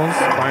signals,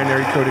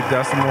 binary coded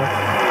decimal,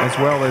 as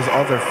well as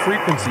other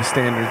frequency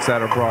standards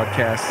that are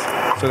broadcast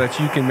so that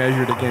you can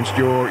measure it against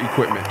your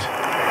equipment.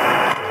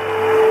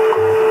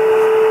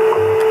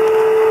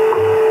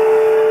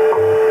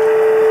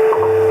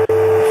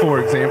 For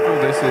example,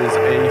 this is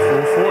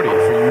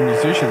A440 for you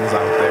musicians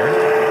out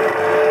there.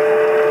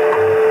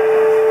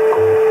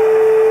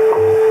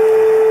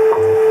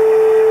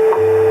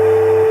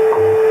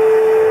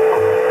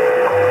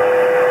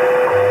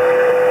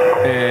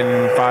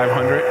 And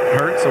 500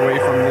 hertz away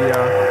from the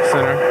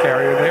center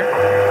carrier there.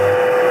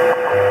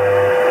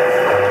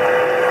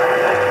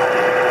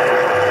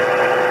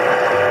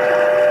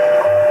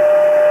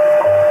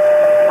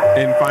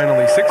 And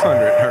finally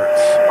 600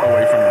 hertz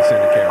away from the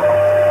center carrier.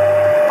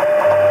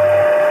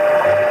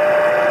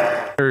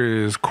 There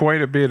is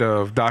quite a bit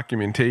of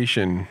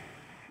documentation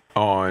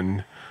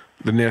on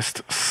the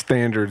NIST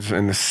standards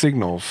and the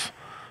signals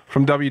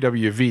from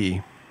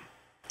WWV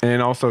and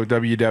also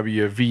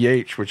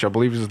WWVH, which I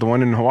believe is the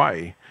one in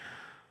Hawaii.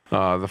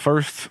 The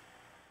first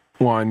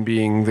one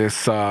being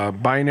this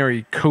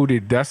binary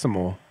coded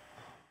decimal,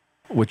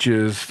 which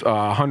is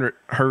 100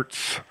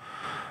 hertz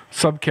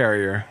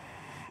subcarrier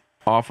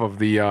off of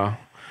the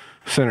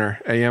center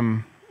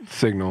AM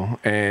signal.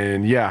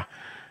 And yeah,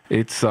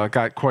 it's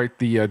got quite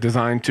the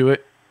design to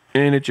it,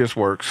 and it just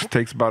works. It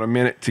takes about a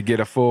minute to get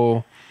a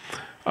full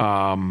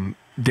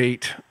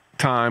date,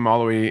 time, all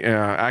the way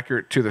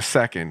accurate to the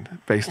second,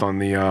 based on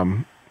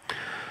the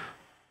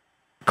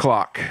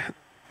clock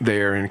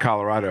there in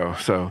Colorado.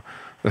 So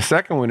the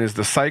second one is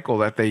the cycle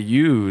that they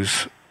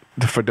use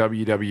for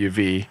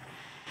WWV,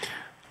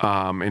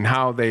 and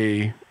how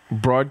they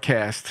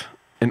broadcast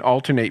and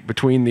alternate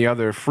between the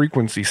other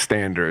frequency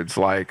standards,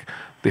 like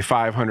the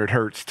 500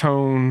 hertz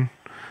tone,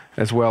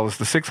 as well as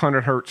the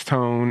 600 hertz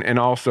tone, and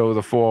also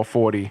the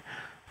 440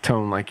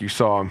 tone, like you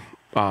saw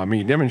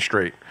me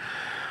demonstrate.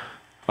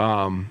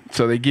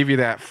 So they give you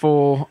that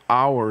full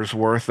hour's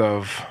worth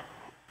of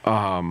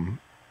how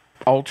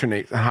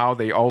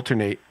they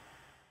alternate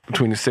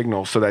between the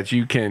signals, so that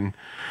you can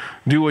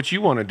do what you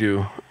want to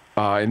do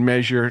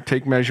and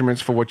take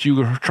measurements for what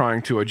you are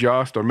trying to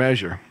adjust or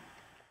measure.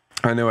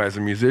 I know as a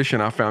musician,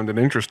 I found it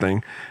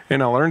interesting,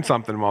 and I learned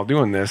something while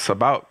doing this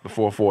about the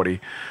 440.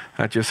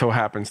 That just so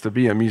happens to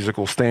be a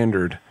musical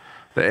standard,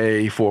 the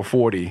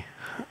A440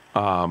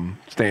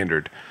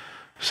 standard.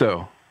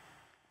 So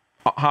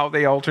how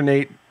they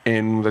alternate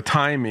and the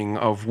timing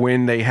of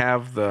when they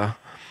have the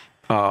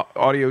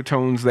audio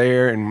tones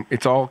there, and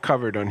it's all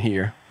covered on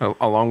here,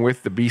 along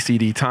with the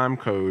BCD time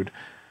code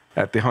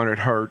at the 100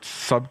 hertz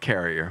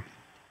subcarrier,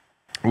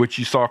 which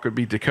you saw could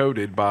be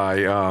decoded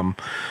by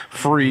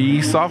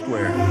free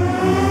software.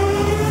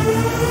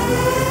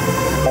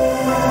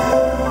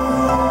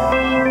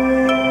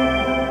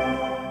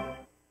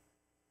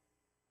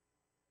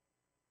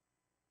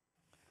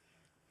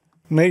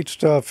 Neat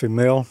stuff,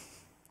 Emile.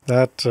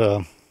 That,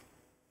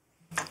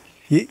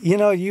 you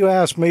know, you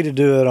asked me to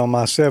do it on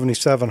my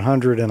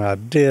 7700, and I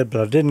did,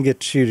 but I didn't get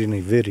to shoot any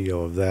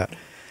video of that.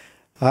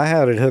 I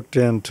had it hooked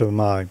into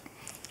my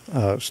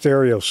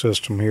stereo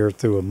system here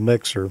through a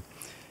mixer.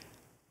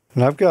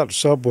 And I've got a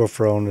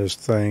subwoofer on this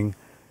thing,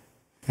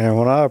 and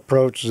when I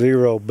approached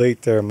 0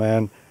 beat there,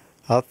 man,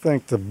 I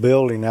think the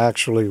building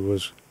actually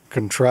was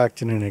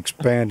contracting and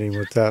expanding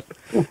with that.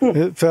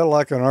 It felt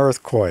like an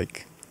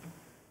earthquake.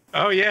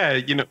 Oh yeah,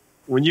 you know,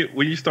 when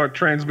you start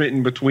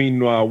transmitting between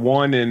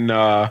 1 and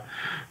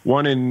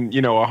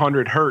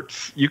 100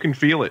 hertz, you can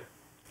feel it.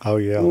 Oh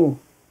yeah. Ooh.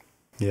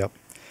 Yep.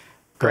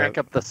 Crank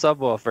up the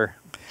subwoofer.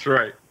 That's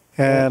right.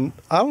 And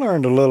I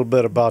learned a little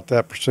bit about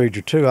that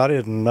procedure too. I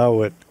didn't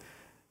know it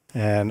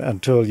and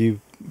until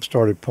you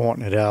started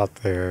pointing it out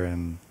there,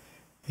 and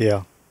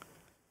yeah.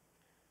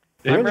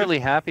 I'm really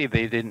happy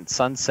they didn't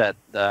sunset,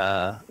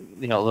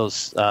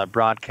 those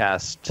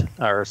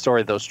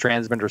those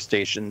transmitter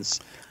stations.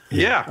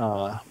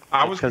 Yeah,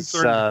 I was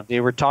concerned.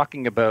 They were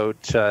talking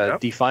about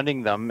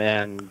defunding them,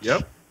 and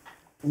yep.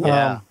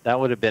 That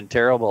would have been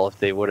terrible if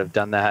they would have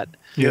done that.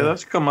 Yeah,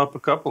 that's come up a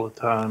couple of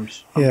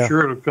times. I'm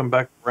sure it'll come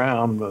back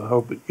around, but I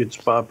hope it gets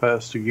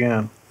bypassed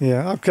again.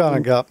 Yeah, I've kind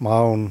of got my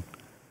own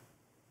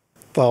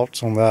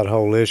thoughts on that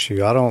whole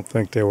issue. I don't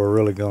think they were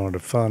really going to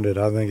fund it.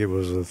 I think it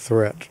was a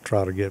threat to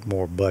try to get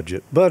more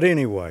budget. But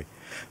anyway,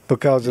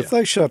 because if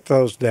they shut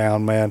those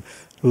down, man,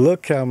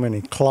 look how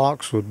many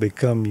clocks would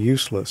become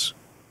useless.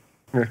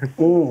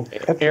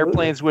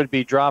 Airplanes would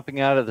be dropping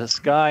out of the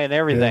sky and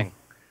everything.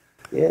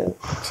 Yeah.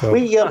 So,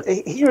 we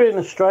here in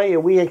Australia,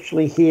 we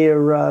actually hear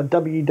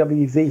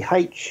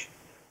WWVH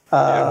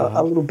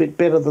a little bit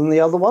better than the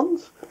other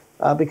ones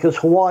because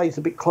Hawaii is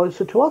a bit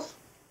closer to us.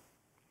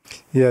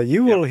 Yeah,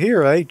 you will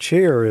hear H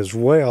here as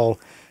well.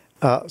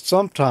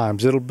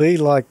 Sometimes it'll be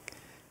like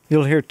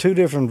you'll hear two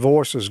different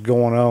voices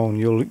going on.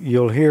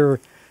 You'll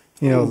hear,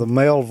 the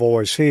male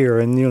voice here,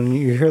 and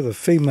you hear the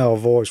female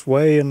voice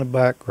way in the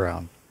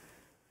background.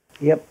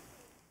 Yep.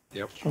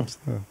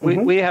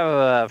 We have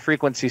a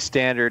frequency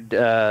standard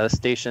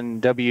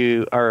station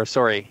CHU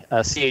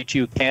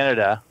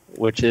Canada,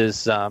 which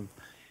is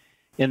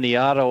in the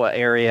Ottawa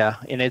area,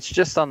 and it's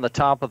just on the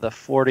top of the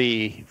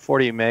 40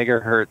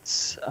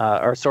 megahertz,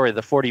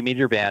 the 40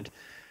 meter band.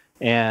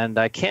 And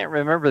I can't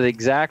remember the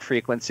exact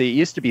frequency. It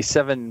used to be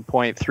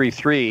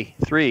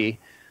 7.333,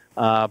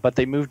 but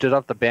they moved it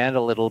up the band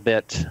a little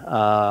bit.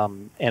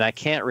 And I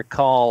can't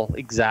recall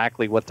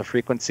exactly what the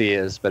frequency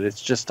is, but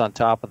it's just on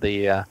top of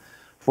the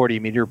 40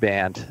 meter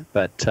band.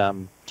 But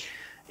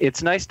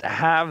it's nice to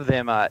have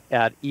them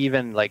at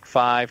even like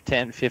 5,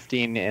 10,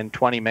 15, and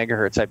 20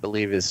 megahertz, I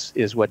believe,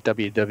 is what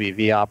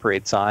WWV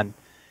operates on.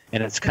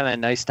 And it's kind of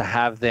nice to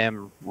have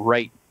them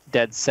right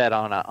dead set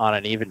on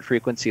an even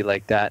frequency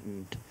like that.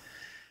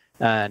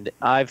 And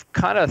I've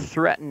kind of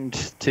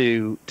threatened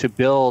to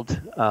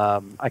build,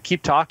 I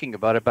keep talking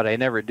about it, but I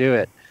never do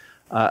it,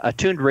 a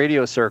tuned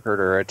radio circuit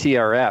or a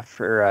TRF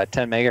for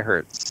 10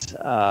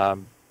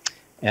 megahertz.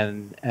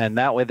 And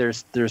that way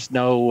there's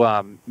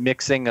no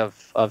mixing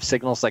of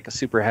signals like a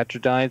super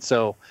heterodyne.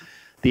 So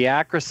the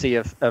accuracy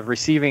of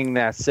receiving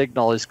that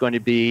signal is going to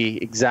be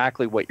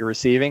exactly what you're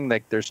receiving.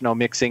 Like there's no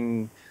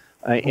mixing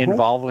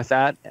involved with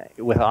that,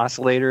 with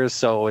oscillators.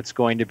 So it's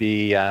going to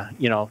be,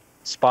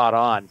 spot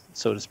on,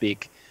 so to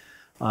speak.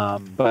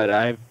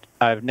 But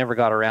I've never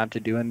got around to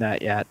doing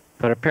that yet.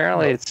 But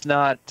apparently it's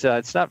not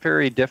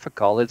very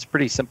difficult. It's a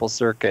pretty simple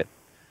circuit.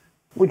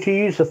 Would you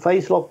use a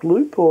phase lock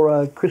loop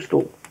or a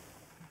crystal?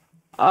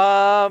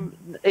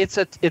 It's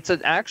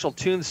an actual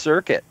tuned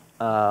circuit.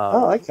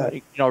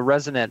 Okay.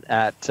 Resonant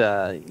at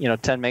 10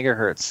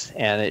 megahertz,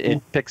 and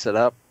it picks it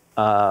up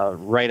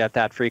right at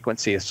that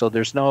frequency. So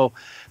there's no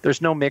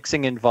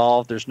mixing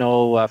involved. There's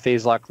no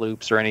phase lock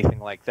loops or anything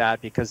like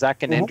that, because that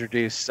can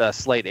introduce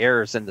slight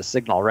errors in the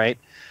signal, right?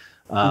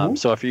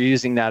 So if you're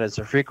using that as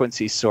a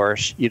frequency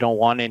source, you don't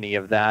want any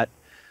of that.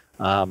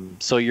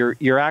 So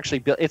you're actually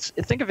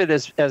think of it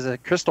as a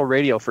crystal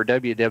radio for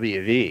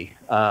WWV,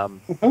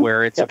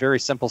 where it's a very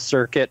simple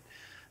circuit.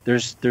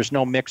 There's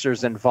no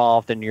mixers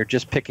involved, and you're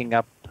just picking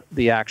up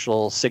the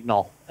actual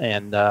signal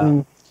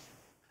and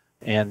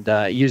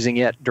using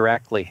it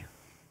directly.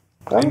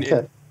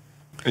 Okay.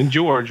 And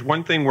George,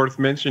 one thing worth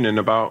mentioning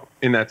about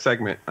in that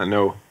segment, I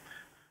know,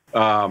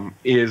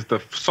 is the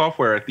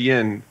software at the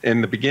end,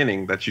 in the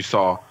beginning that you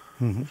saw.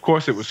 Of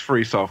course, it was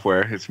free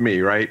software. It's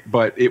me, right?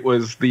 But it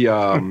was the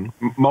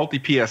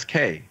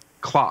multi-PSK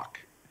clock.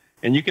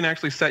 And you can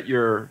actually set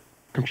your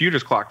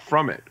computer's clock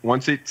from it.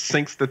 Once it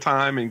syncs the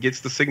time and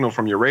gets the signal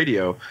from your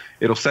radio,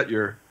 it'll set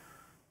your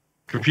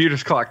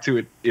computer's clock to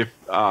it. If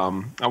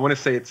I want to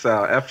say it's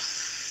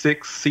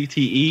F6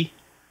 CTE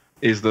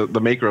is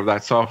the maker of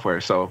that software.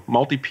 So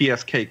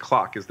multi-PSK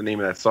clock is the name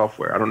of that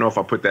software. I don't know if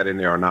I put that in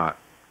there or not.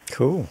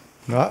 Cool.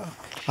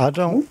 I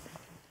don't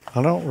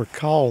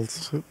recall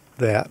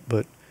that,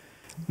 but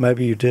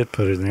maybe you did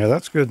put it in there.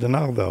 That's good to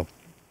know, though.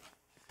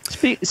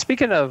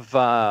 Speaking of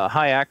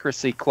high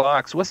accuracy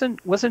clocks,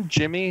 wasn't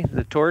Jimmy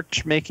the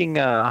Torch making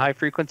a high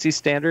frequency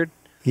standard?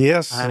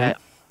 Yes,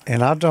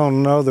 and I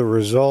don't know the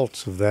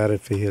results of that,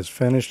 if he has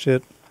finished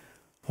it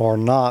or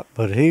not.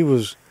 But he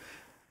was,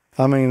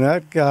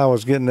 that guy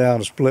was getting down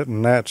to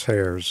splitting gnats'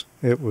 hairs.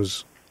 It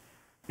was,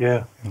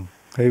 he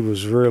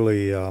was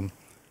really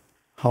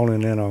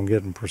honing in on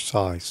getting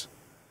precise.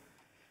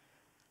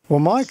 Well,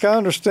 Mike, I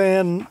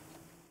understand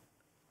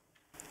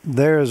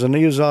there is a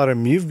news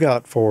item you've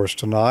got for us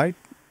tonight.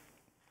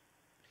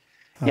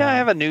 Yeah, I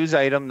have a news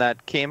item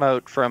that came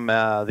out from the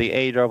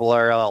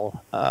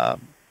ARRL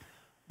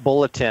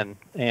bulletin,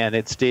 and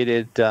it's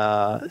dated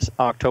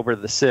October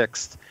the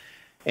 6th.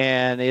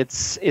 And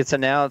it's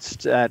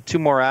announced 2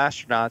 more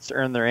astronauts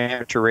earned their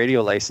amateur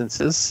radio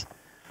licenses.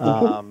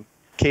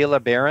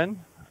 Kayla Barron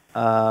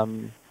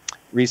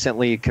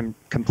recently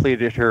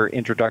completed her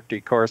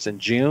introductory course in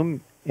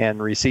June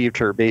and received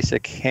her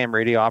basic ham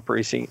radio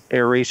operations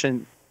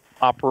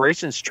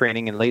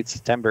training in late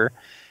September,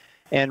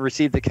 and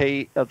received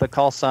the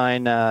call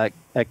sign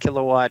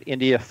Kilowatt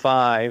India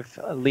 5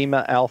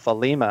 Lima Alpha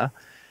Lima.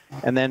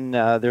 And then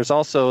there's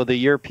also the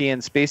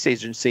European Space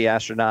Agency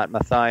astronaut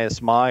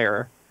Matthias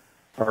Maurer.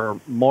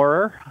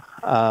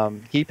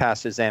 He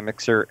passed his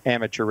amateur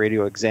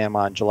radio exam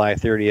on July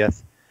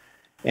 30th,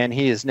 and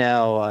he is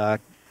now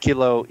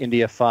Kilo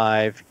India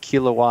 5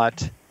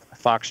 Kilowatt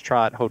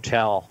Foxtrot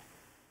Hotel.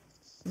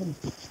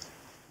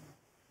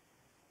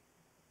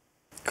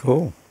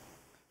 Cool.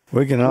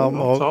 We can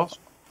awesome.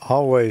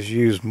 always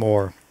use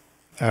more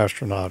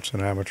astronauts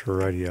in amateur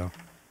radio.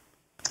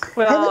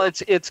 Well,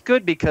 it's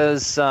good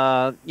because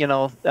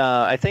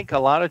I think a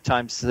lot of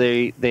times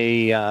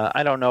they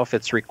I don't know if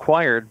it's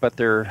required, but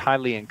they're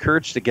highly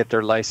encouraged to get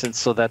their license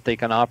so that they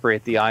can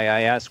operate the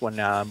IIS when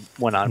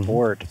on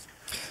board.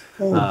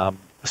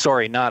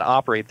 Sorry, not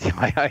operate the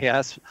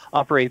IIS,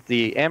 operate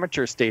the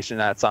amateur station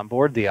that's on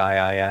board the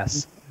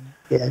IIS.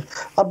 Yeah,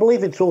 I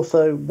believe it's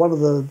also one of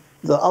the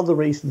other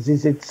reasons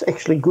is it's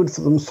actually good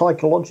for them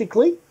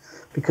psychologically,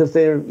 because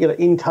they're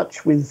in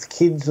touch with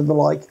kids and the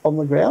like on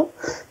the ground.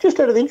 Just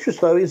out of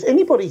interest, though, is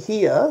anybody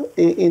here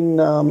in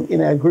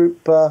our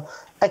group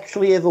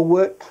actually ever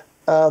worked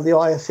the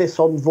ISS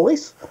on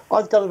voice?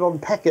 I've done it on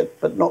packet,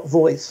 but not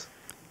voice.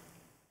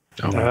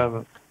 I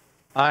haven't.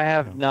 I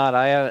have not.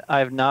 I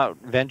have not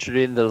ventured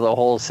into the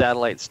whole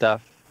satellite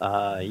stuff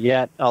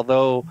yet.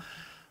 Although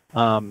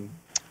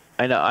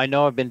I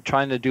know I've been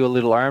trying to do a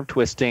little arm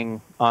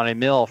twisting on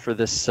Emile for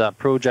this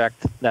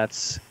project.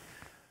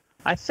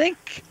 I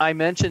think I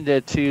mentioned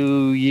it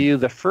to you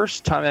the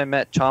first time I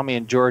met Tommy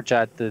and George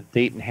at the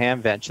Dayton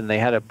Hamvention. They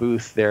had a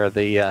booth there,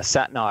 the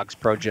Satnogs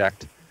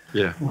project.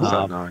 Yeah,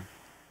 Satnog.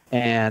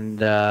 And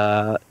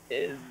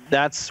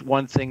that's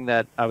one thing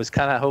that I was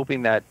kind of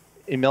hoping that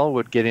Emile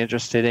would get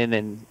interested in,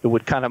 and it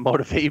would kind of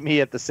motivate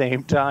me at the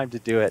same time to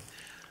do it.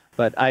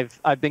 But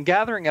I've been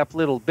gathering up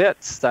little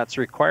bits that's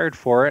required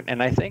for it,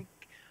 and I think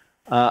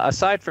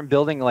aside from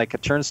building like a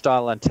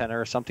turnstile antenna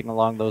or something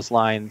along those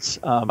lines,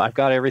 I've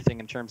got everything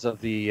in terms of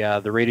the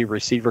radio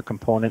receiver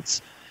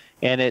components,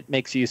 and it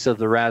makes use of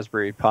the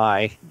Raspberry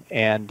Pi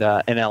and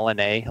an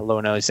LNA, a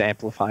low noise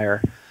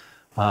amplifier.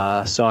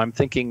 So I'm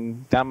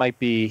thinking that might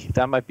be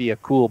a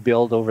cool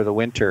build over the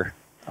winter,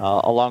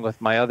 along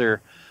with my other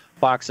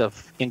box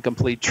of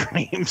incomplete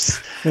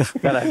dreams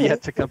that I've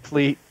yet to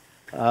complete.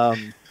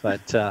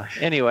 But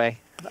anyway,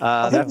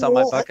 that's on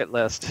my bucket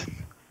list.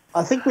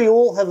 I think we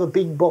all have a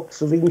big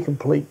box of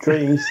incomplete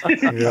dreams.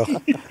 Yeah.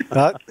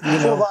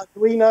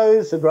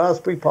 Arduinos and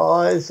Raspberry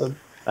Pis. And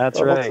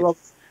that's right.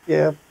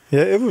 Yeah.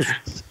 Yeah, it was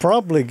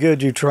probably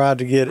good you tried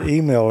to get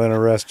Emile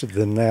interested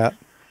than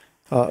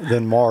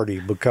Marty,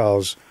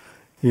 because,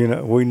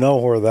 we know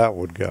where that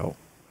would go.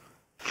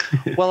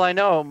 Well, I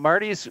know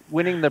Marty's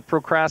winning the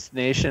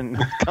procrastination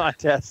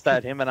contest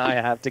that him and I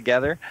have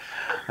together.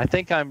 I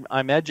think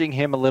I'm edging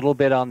him a little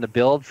bit on the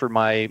build for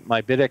my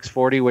BitX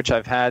 40, which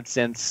I've had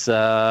since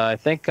I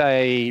think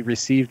I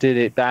received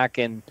it back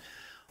in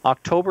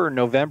October,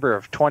 November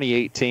of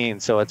 2018.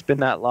 So it's been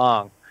that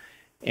long.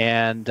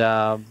 And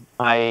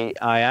I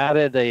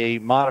added a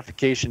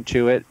modification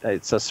to it.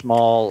 It's a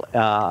small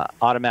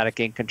automatic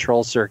ink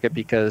control circuit,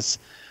 because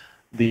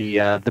the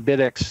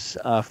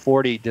BitX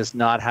 40 does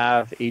not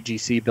have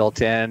AGC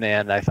built in,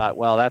 and I thought,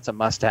 well, that's a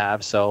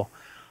must-have. So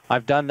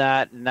I've done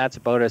that, and that's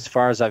about as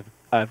far as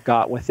I've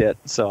got with it.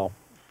 So,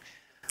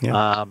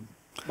 yeah.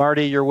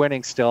 Marty, you're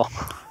winning still.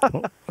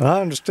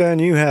 I understand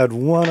you had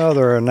one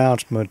other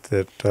announcement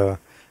that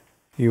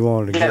you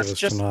wanted to give us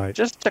tonight.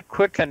 Just a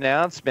quick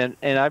announcement,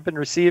 and I've been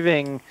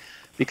receiving,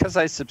 because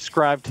I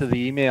subscribe to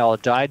the email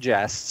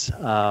digests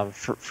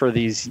for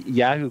these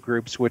Yahoo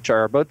groups, which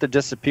are about to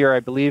disappear, I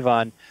believe,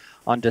 on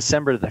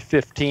December the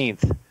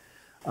 15th.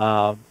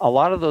 A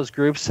lot of those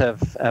groups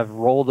have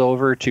rolled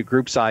over to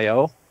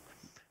Groups.io.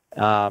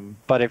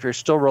 But if you're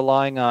still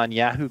relying on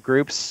Yahoo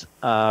groups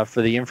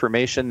for the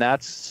information,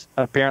 that's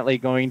apparently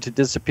going to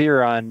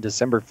disappear on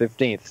December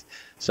 15th.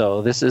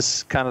 So this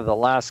is kind of the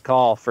last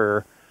call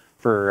for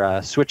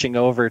switching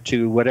over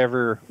to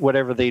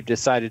whatever they've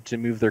decided to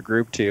move their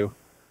group to.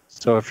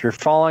 So if you're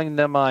following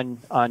them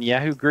on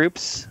Yahoo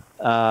groups,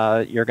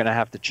 you're going to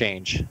have to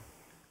change.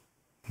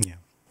 Yeah.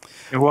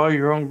 And while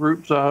you're on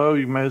Groups.io,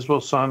 you may as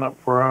well sign up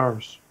for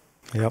ours.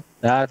 Yep.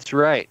 That's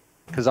right.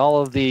 Because all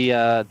of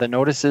the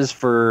notices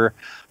for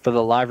the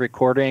live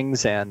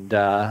recordings, and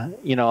a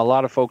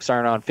lot of folks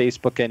aren't on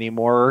Facebook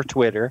anymore or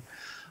Twitter.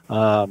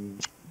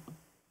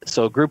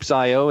 So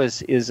Groups.io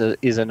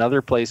is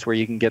another place where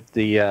you can get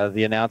the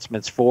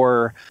announcements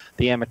for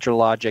the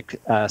AmateurLogic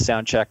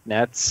soundcheck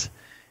nets,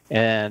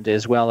 and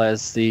as well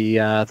as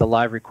the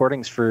live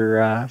recordings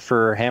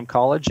for Ham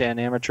College and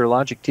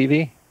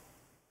AmateurLogic.TV.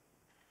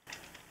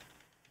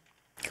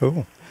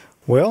 Cool.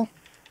 Well,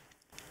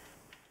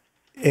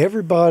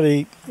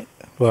 everybody,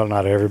 well,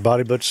 not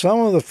everybody, but some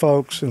of the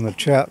folks in the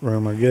chat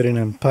room are getting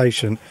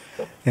impatient,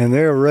 and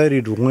they're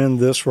ready to win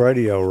this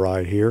radio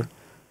right here.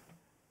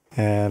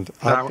 And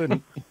I've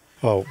been,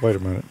 oh, wait a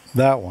minute.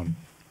 That one.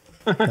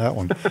 That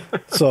one.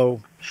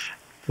 So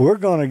we're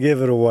going to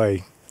give it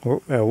away.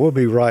 We'll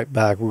be right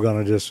back. We're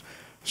going to just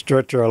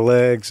stretch our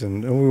legs,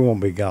 and we won't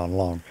be gone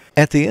long.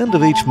 At the end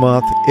of each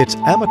month, it's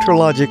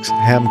AmateurLogic's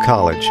Ham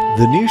College,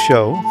 the new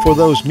show for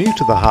those new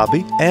to the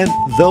hobby and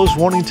those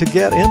wanting to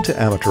get into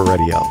amateur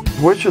radio.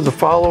 Which of the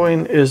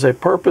following is a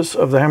purpose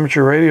of the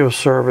amateur radio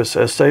service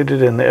as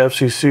stated in the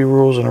FCC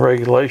rules and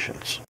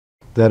regulations?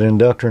 That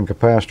inductor and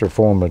capacitor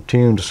form a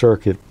tuned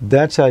circuit.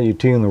 That's how you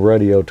tune the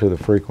radio to the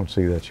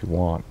frequency that you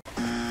want.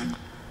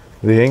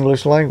 The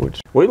English language.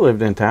 We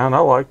lived in town. I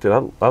liked it.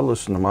 I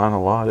listened to mine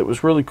a lot. It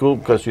was really cool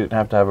because you didn't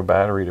have to have a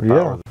battery to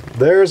power it.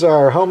 There's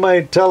our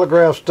homemade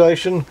telegraph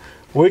station.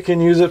 We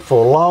can use it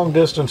for long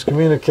distance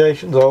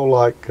communications. Oh,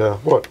 like,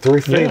 what, 3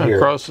 feet here?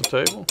 Across the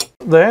table.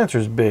 The answer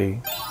is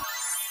B.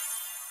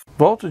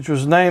 Voltage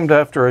was named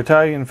after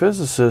Italian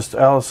physicist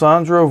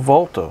Alessandro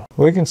Volta.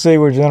 We can see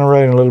we're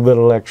generating a little bit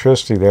of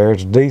electricity there.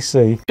 It's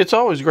DC. It's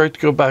always great to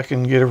go back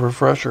and get a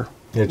refresher.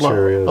 It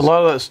sure is. A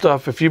lot of that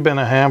stuff, if you've been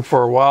a ham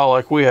for a while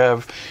like we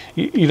have,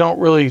 you don't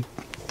really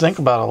think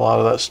about a lot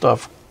of that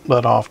stuff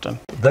that often.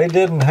 They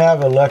didn't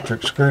have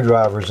electric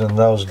screwdrivers in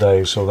those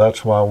days, so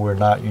that's why we're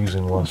not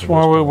using ones. That's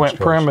why we went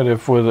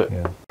primitive with it.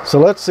 Yeah. So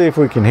let's see if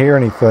we can hear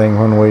anything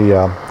when we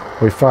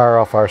fire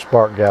off our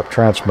spark gap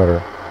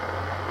transmitter.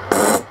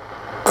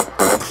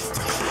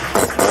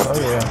 Oh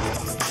yeah.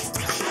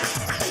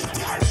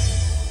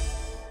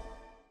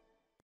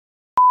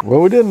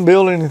 Well, we didn't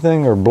build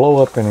anything or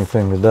blow up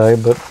anything today,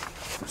 but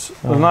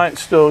the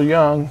night's still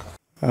young.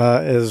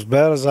 As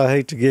bad as I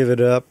hate to give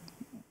it up,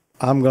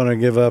 I'm going to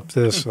give up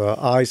this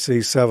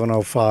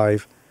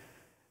IC-705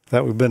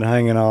 that we've been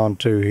hanging on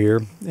to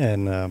here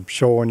and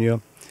showing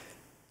you.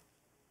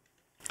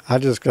 I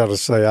just got to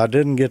say, I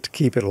didn't get to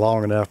keep it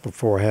long enough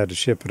before I had to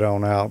ship it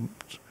on out.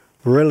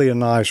 Really a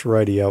nice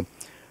radio,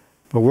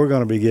 but we're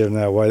going to be giving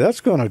that away.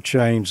 That's going to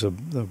change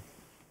the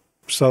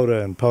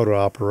SOTA and POTA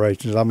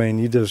operations. I mean,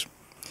 you just,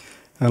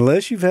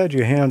 unless you've had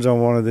your hands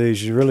on one of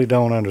these, you really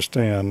don't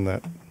understand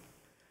that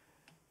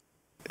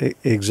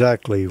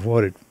exactly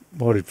what it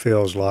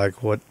feels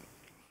like, what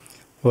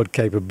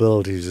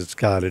capabilities it's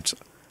got. It's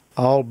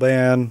all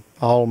band,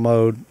 all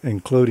mode,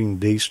 including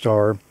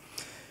D-Star.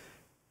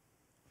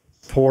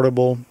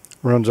 Portable,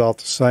 runs off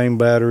the same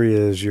battery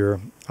as your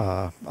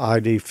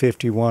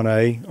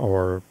ID51A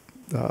or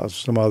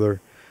some other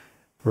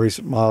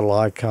recent model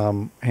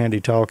Icom handy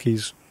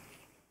talkies.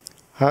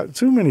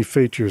 Too many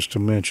features to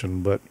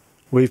mention, but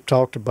we've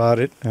talked about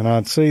it, and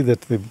I'd see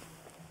that the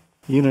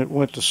unit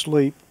went to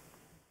sleep.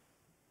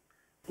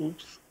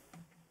 Oops.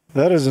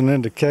 That is an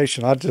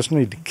indication. I just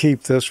need to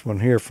keep this one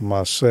here for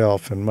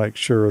myself and make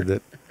sure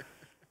that,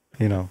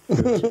 you know,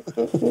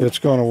 it's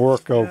going to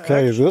work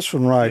okay. Actually, this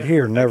one right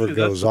here never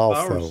goes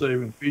off, though. That's the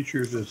power-saving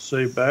feature to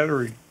save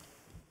battery.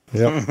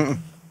 Yep.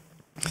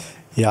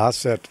 Yeah, I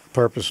set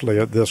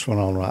purposely this one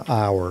on an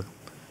hour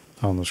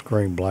on the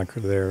screen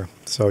blinker there.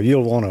 So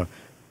you'll want to,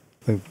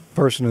 the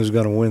person who's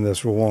going to win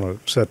this will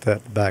want to set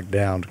that back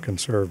down to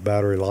conserve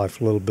battery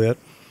life a little bit.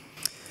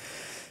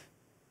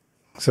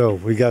 So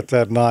we got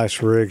that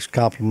nice rigs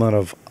complement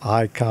of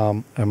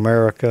Icom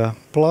America.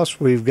 Plus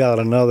we've got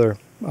another,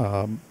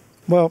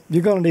 well,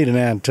 you're going to need an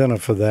antenna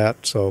for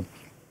that. So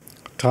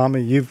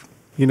Tommy, you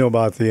know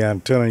about the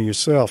antenna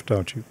yourself,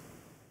 don't you?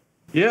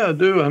 Yeah, I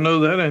do. I know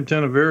that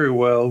antenna very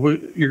well.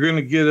 You're going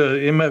to get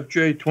a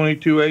MFJ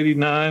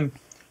 2289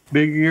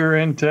 big ear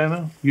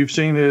antenna. You've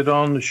seen it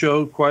on the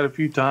show quite a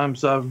few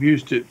times. I've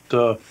used it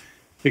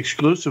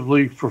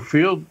exclusively for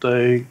field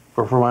day,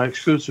 or for my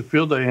exclusive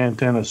field day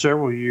antenna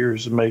several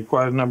years, and made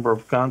quite a number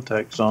of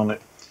contacts on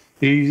it.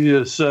 Easy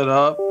to set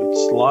up.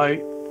 It's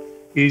light,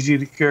 easy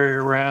to carry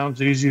around,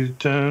 it's easy to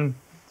tune.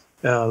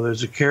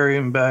 There's a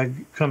carrying bag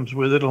that comes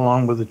with it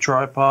along with a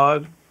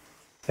tripod.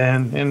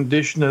 And in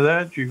addition to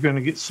that, you're going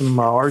to get some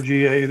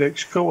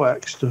RG8X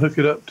coax to hook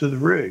it up to the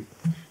rig.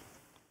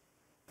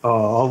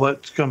 All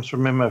that comes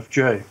from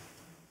MFJ.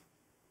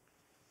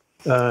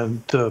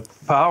 And to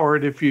power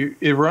it,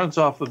 it runs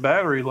off the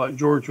battery, like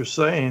George was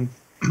saying,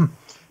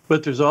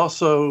 but there's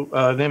also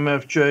an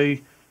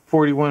MFJ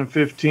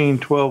 4115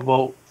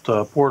 12-volt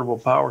portable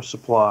power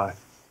supply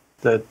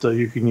that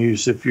you can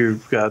use if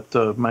you've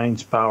got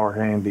mains power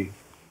handy.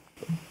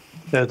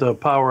 That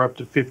power up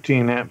to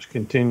 15 amps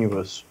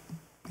continuous.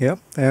 Yep,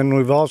 and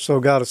we've also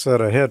got a set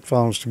of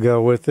headphones to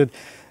go with it.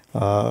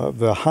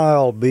 The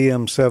Heil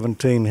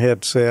BM17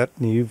 headset,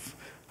 and you've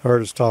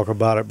heard us talk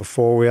about it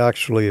before. We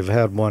actually have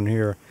had one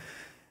here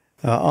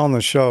on the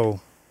show,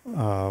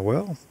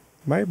 well,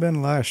 may have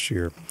been last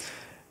year.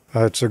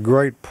 It's a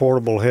great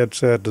portable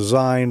headset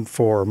designed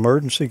for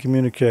emergency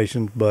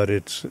communications, but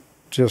it's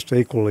just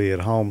equally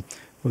at home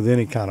with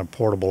any kind of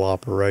portable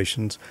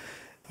operations.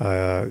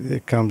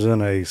 It comes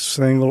in a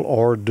single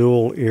or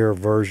dual ear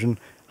version.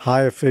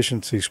 High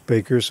efficiency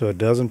speaker, so it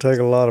doesn't take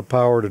a lot of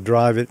power to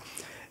drive it,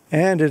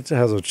 and it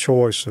has a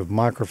choice of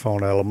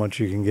microphone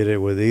elements. You can get it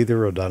with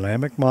either a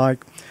dynamic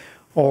mic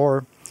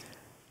or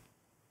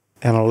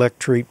an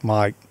electric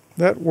mic.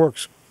 That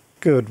works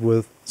good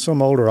with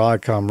some older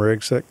Icom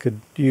rigs that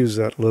could use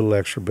that little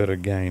extra bit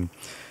of gain.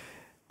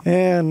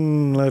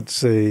 And let's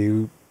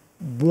see,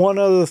 one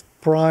other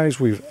prize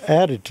we've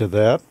added to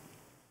that.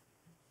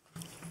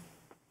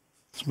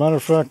 As a matter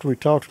of fact, we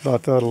talked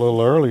about that a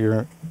little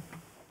earlier,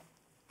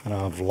 and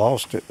I've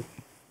lost it.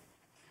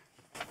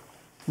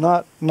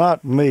 Not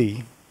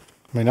me.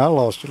 I mean, I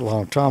lost it a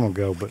long time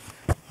ago, but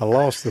I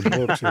lost the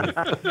book here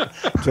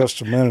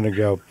just a minute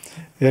ago.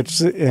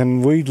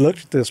 And we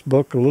looked at this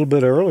book a little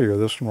bit earlier,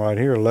 this one right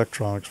here,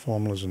 Electronics,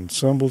 Formulas, and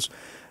Symbols.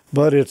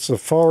 But it's the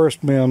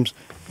Forrest Mims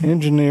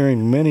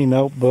Engineering Mini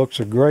Notebooks,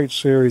 a great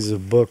series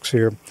of books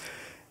here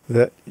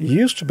that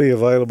used to be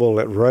available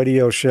at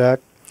Radio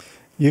Shack.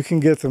 You can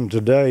get them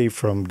today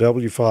from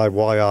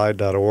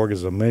w5yi.org.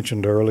 As I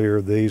mentioned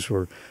earlier, these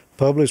were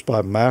published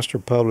by Master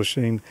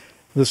Publishing,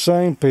 the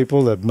same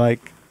people that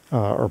make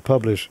or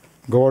publish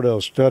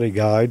Gordo's study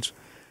guides.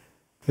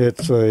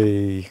 It's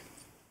a,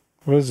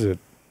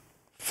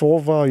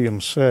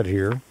 4-volume set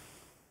here.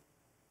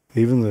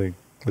 Even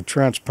the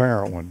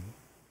transparent one.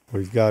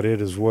 We've got it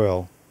as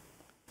well.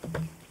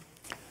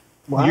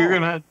 Wow. You're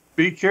going to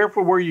be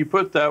careful where you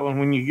put that one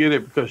when you get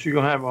it, because you're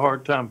going to have a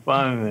hard time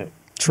finding it.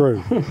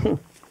 True.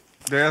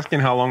 They're asking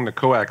how long the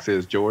coax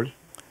is, George.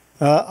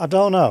 I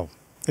don't know.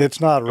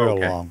 It's not real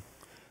long.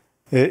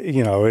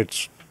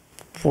 It's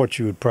what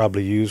you would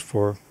probably use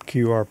for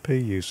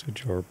QRP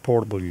usage or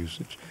portable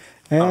usage.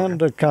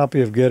 And a copy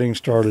of Getting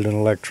Started in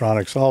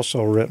Electronics,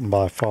 also written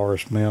by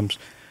Forrest Mims.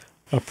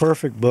 A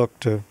perfect book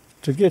to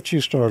get you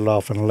started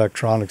off in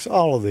electronics.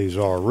 All of these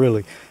are,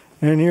 really.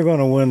 And you're going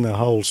to win the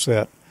whole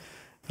set.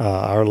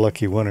 Our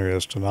lucky winner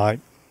is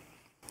tonight.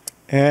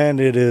 And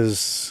it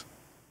is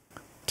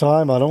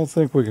time. I don't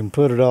think we can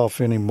put it off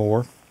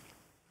anymore.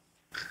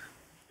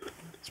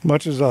 As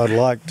much as I'd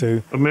like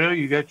to. Emile,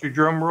 you got your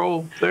drum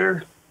roll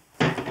there?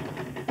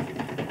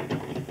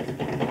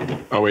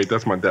 Oh, wait,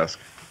 that's my desk.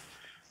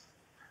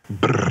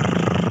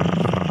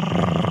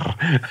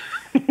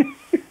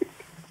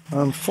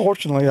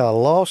 Unfortunately, I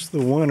lost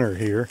the winner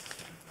here.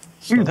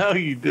 So no,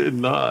 you did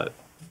not.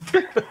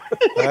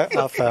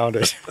 I found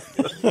it.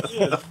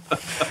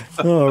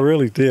 No, I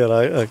really did.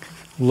 I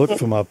looked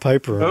for my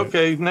paper.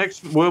 Okay,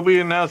 we'll be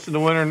announcing the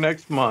winner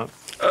next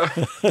month.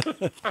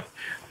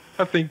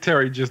 I think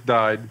Terry just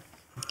died.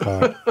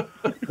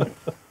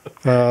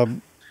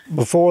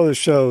 Before the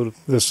show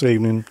this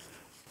evening,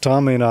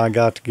 Tommy and I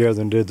got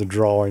together and did the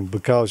drawing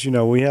because,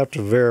 we have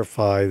to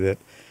verify that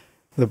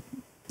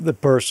the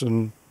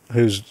person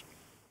whose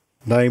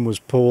name was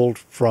pulled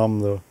from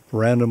the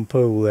random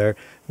pool there,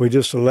 we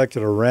just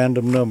selected a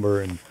random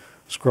number and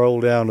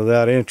scrolled down to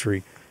that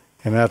entry,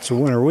 and that's the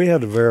winner. We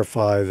had to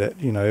verify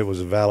that, it was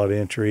a valid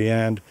entry,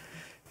 and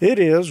it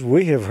is.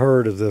 We have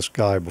heard of this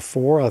guy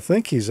before. I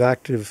think he's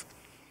active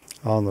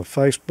on the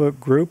Facebook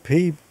group.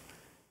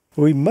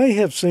 We may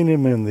have seen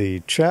him in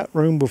the chat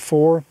room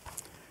before.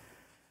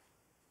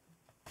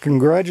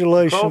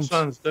 Congratulations. Call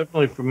sign's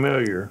definitely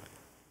familiar.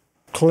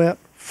 Clint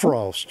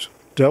Frost,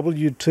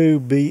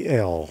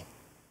 W2BL.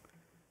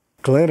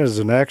 Clint is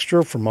an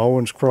extra from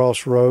Owens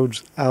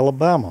Crossroads,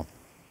 Alabama.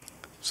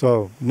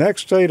 So,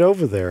 next state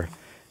over there.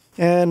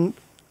 And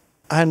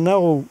I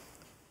know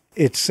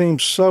it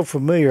seems so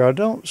familiar. I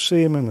don't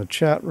see him in the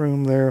chat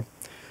room there,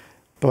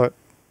 but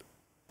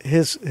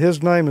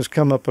his name has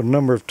come up a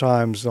number of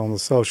times on the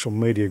social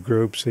media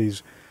groups.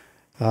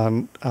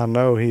 I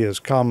know he has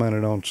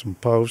commented on some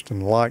posts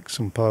and liked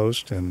some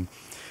posts and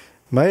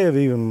may have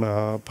even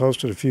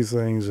posted a few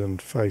things on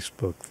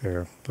Facebook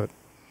there. But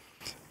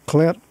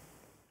Clint,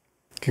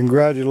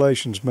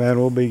 congratulations, man.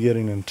 We'll be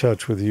getting in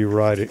touch with you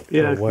away.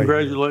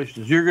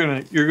 Congratulations. You're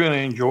gonna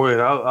enjoy it.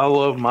 I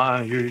love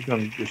mine. You're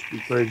gonna just be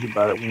crazy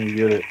about it when you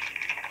get it.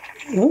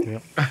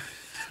 Yep.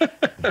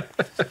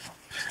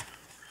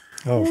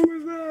 Oh. What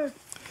was that?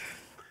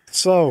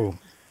 So,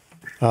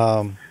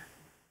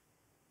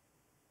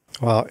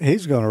 well,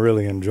 he's going to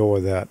really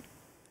enjoy that.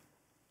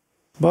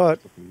 But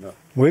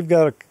we've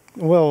got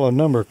a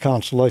number of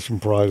consolation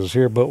prizes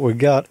here, but we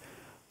got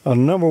a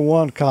number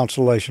one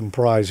consolation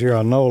prize here.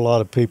 I know a lot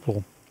of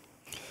people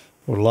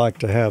would like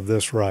to have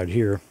this right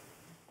here.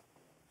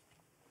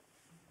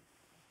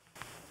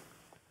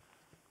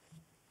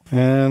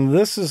 And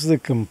this is the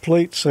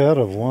complete set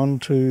of 1,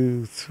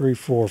 2, 3,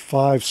 4,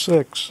 5,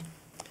 6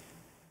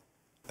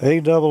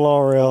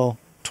 ARRL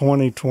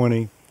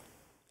 2020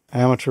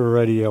 Amateur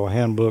Radio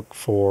Handbook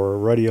for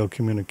Radio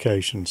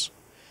Communications.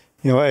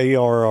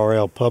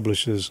 ARRL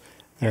publishes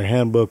their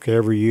handbook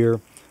every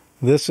year.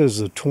 This is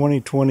the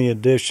 2020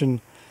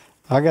 edition.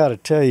 I got to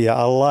tell you,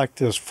 I like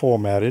this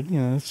formatted.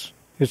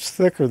 It's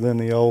thicker than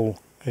the old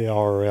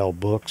ARRL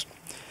books.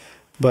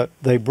 But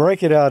they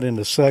break it out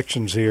into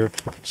sections here,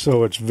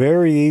 so it's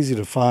very easy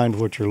to find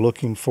what you're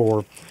looking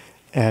for,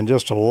 and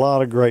just a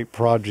lot of great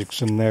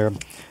projects in there.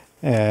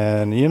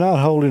 And you're not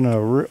holding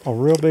a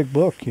real big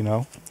book,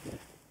 Yeah,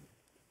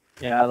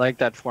 I like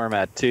that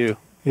format too.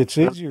 It's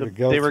easier to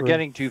go through. They were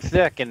getting too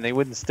thick and they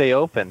wouldn't stay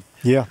open.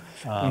 Yeah.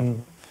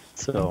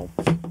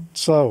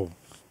 So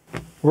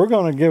we're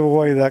going to give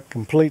away that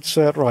complete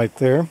set right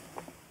there.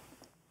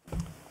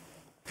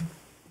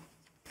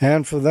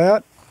 And for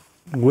that,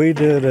 we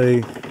did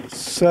a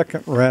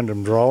second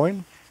random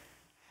drawing.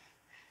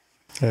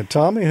 And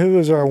Tommy, who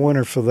is our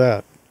winner for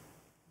that?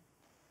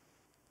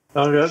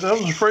 I was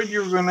afraid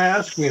you were going to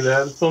ask me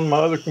that. It's on my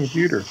other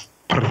computer.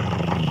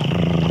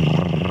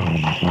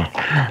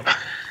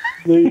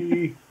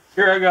 Here,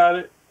 I got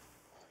it.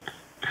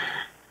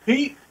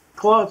 Pete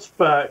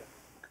Klotzbach,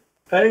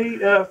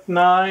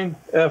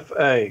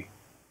 AF9FA.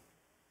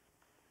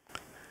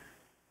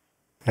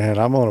 And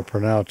I'm going to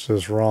pronounce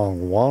this wrong.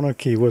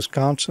 Waunakee,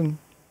 Wisconsin.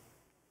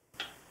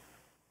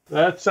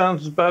 That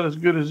sounds about as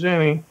good as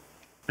any.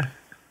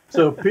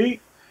 So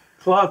Pete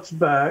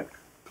Klotzbach,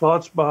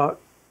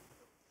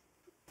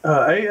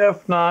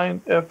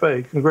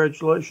 AF9FA.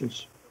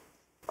 Congratulations.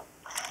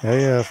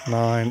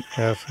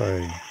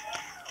 AF9FA.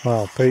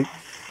 Wow, Pete.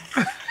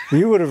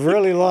 You would have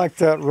really liked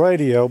that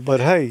radio, but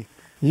hey,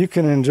 you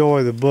can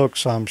enjoy the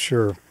books, I'm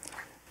sure.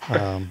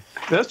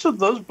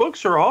 Those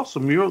books are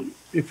awesome.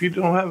 If you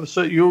don't have a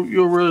set, you'll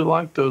really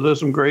like those. There's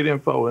some great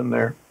info in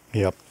there.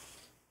 Yep.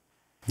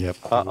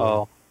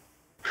 Uh-oh.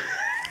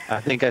 I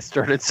think I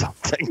started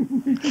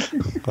something.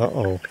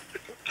 Uh-oh.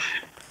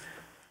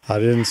 I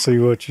didn't see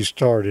what you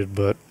started,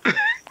 but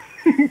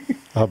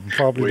I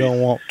probably don't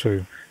want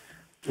to.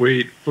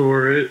 Wait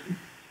for it.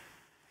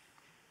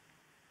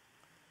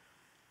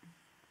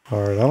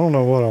 All right, I don't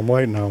know what I'm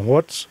waiting on.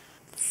 What's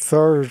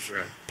third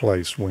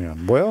place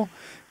win? Well,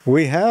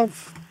 we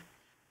have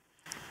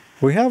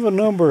a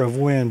number of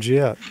wins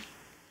yet.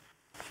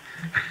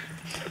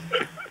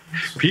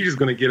 Peter's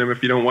going to get him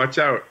if you don't watch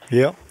out.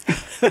 Yep.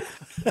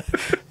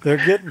 They're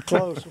getting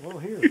close. Well,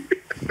 here.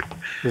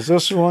 Is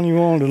this the one you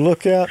wanted to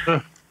look at?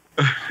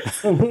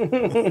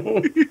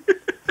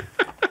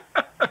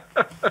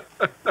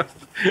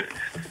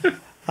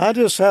 I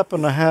just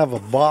happen to have a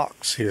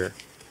box here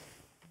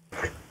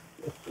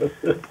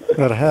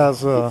that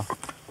has a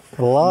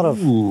lot of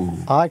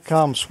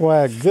Icom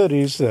swag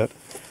goodies that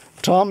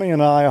Tommy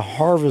and I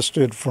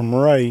harvested from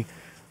Ray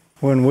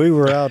when we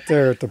were out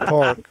there at the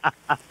park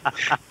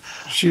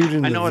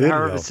shooting the video. I know what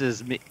harvest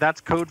is. That's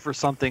code for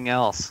something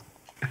else.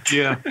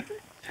 Yeah.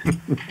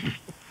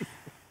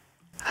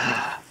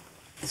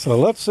 So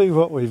let's see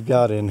what we've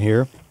got in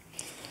here.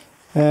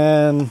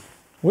 And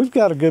we've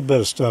got a good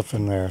bit of stuff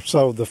in there.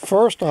 So the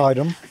first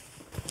item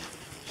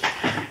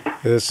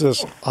is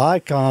this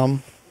Icom.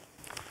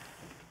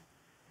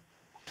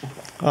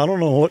 I don't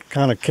know what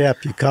kind of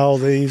cap you call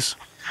these,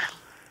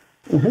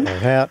 or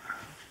hat,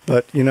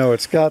 but you know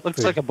it's got.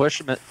 Looks like a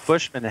bushman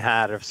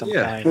hat of some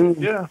kind.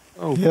 Mm-hmm. Yeah.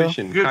 Oh, Yeah.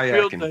 fishing, Good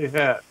field kayaking. day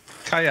hat.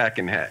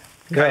 Kayaking hat.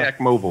 Yeah. Kayak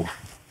mobile.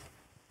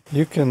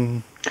 You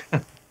can.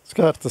 It's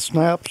got the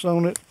snaps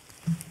on it,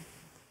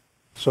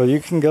 so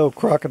you can go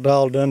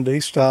Crocodile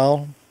Dundee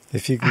style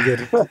if you can get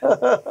it.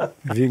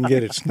 If you can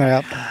get it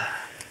snapped.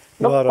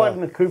 Not quite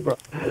in a Cobra.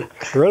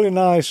 Really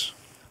nice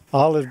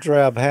olive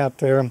drab hat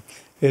there.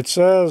 It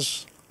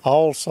says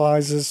all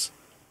sizes.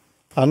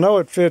 I know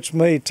it fits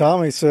me.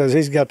 Tommy says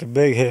he's got the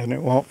big head and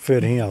it won't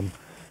fit him.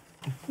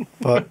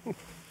 But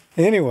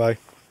anyway,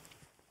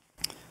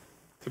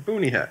 It's a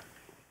boonie hat.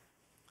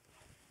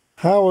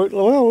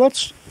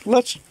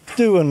 let's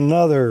do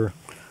another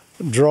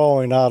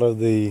drawing out of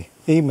the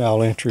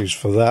email entries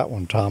for that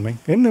one, Tommy.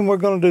 And then we're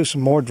going to do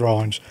some more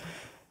drawings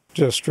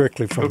just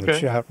strictly from the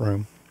chat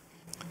room.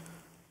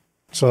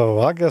 So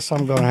I guess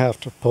I'm going to have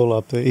to pull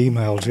up the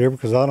emails here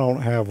because I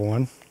don't have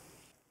one.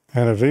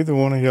 And if either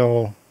one of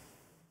y'all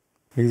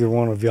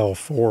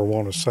four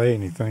want to say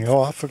anything,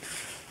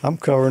 I'm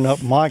covering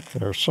up Mike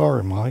there.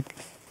 Sorry, Mike.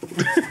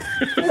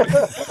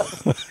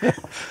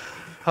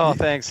 Oh,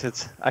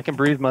 thanks. I can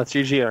breathe much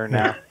easier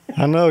now.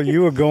 I know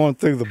you were going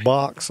through the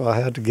box, so I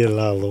had to get it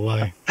out of the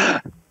way.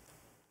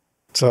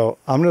 So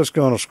I'm just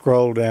going to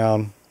scroll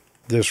down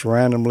just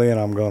randomly, and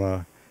I'm going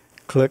to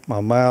click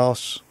my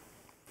mouse.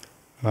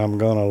 I'm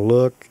going to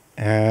look,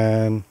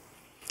 and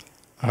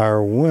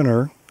our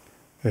winner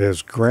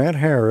is Grant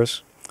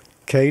Harris,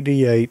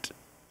 KD8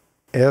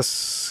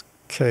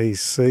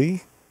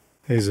 SKC.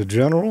 He's a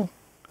general,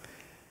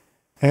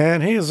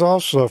 and he is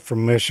also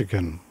from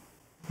Michigan.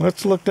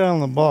 Let's look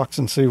down the box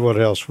and see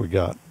what else we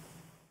got.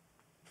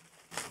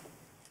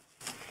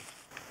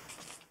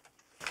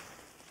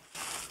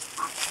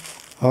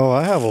 Oh,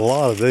 I have a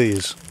lot of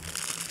these.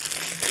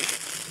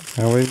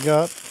 And we've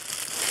got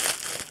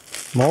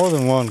more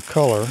than one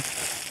color.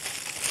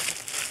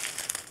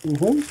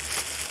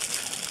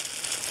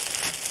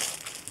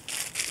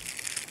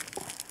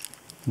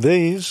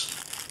 These,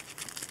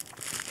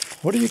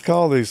 what do you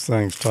call these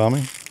things,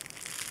 Tommy?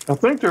 I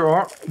think they're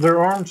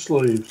arm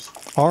sleeves.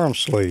 Arm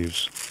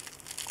sleeves.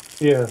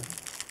 Yeah.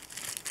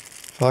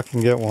 If I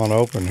can get one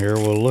open here,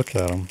 we'll look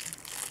at them.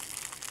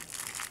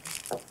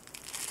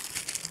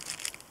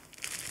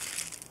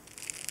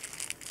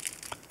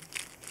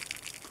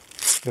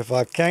 If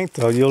I can't,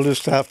 though, you'll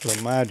just have to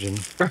imagine.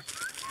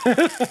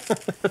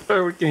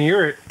 We can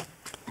hear it.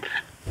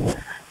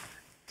 There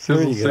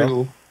Sizzle, you go.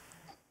 sizzle.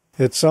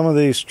 It's some of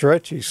these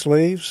stretchy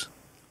sleeves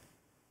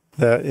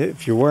that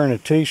if you're wearing a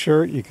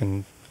t-shirt, you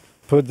can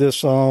put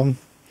this on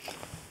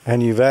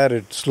And you've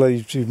added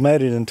sleeves. You've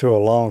made it into a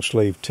long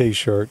sleeve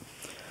T-shirt.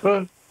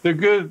 Well, they're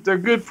good. They're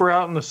good for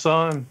out in the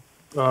sun.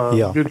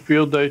 Good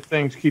field day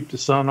things, keep the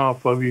sun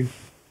off of you.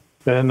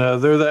 And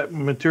they're that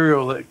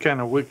material that kind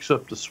of wicks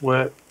up the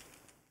sweat.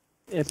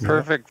 It's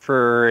perfect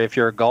for if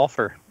you're a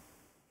golfer.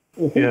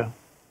 Yeah.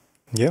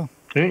 Yeah.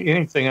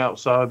 Anything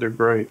outside, they're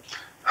great.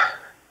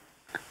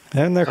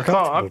 And they're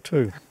comfortable,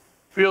 too.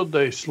 Field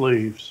day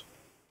sleeves.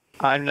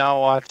 I'm now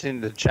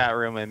watching the chat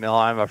room, Emile.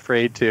 I'm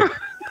afraid to.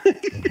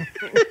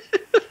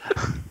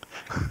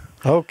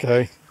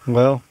 Okay.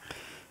 Well,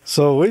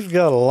 so we've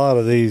got a lot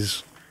of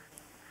these.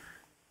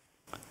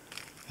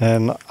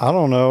 And I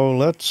don't know,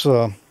 let's...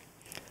 I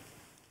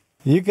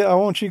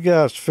want you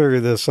guys to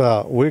figure this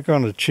out. We're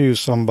going to choose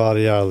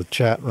somebody out of the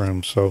chat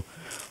room. So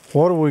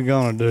what are we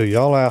going to do?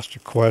 Y'all asked a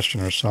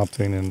question or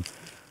something, and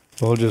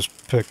we'll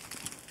just pick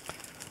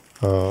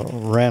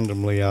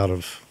randomly out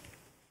of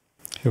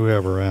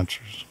whoever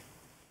answers.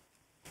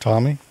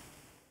 Tommy?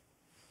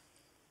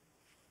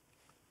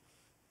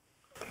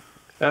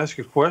 Ask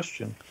a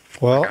question.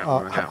 Well,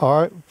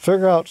 all right.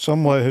 Figure out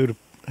some way who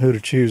to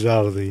choose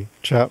out of the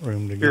chat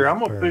room to Here, I'm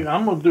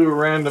gonna do a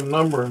random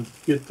number and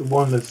get the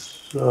one that's.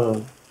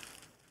 All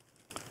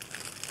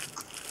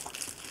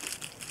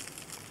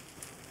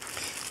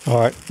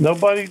right.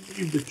 Nobody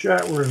leave the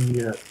chat room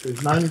yet.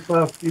 There's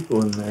 95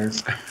 people in there.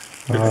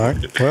 All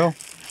right. Well,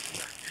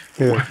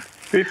 here.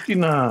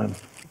 59.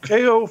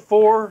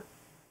 KO4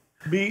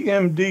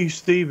 BMD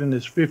Steven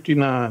is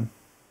 59.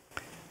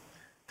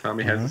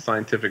 Tommy has a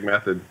scientific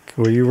method.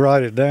 Will you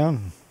write it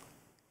down?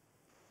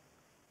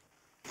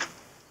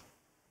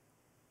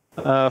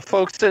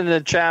 Folks in the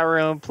chat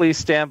room, please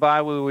stand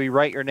by while we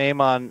write your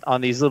name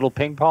on these little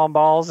ping pong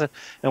balls, and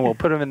we'll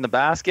put them in the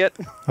basket.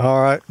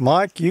 All right.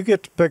 Mike, you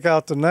get to pick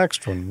out the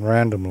next one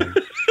randomly.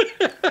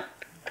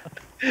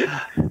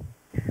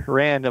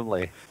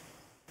 Randomly.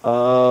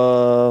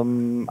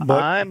 I'm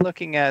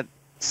looking at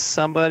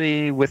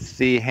somebody with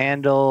the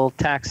handle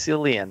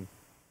Taxillian.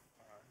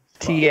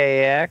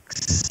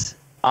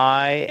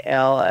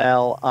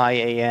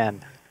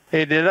 TAXILLIAN.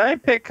 Hey, did I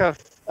pick a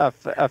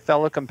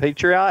fellow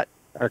compatriot?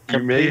 Or You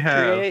may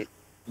have.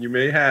 You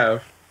may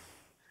have.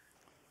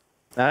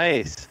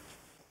 Nice.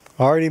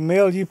 All right,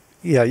 Emile, you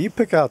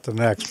pick out the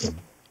next one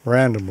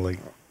randomly.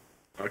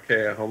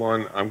 Okay, hold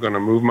on. I'm going to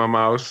move my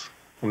mouse.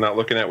 I'm not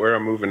looking at where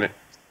I'm moving it.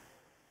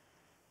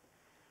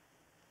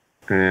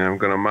 And I'm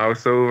going to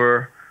mouse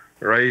over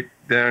right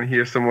down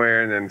here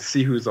somewhere and then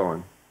see who's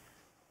on.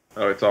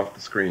 Oh, it's off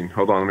the screen.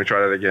 Hold on, let me try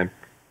that again.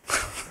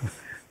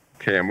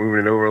 Okay, I'm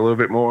moving it over a little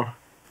bit more.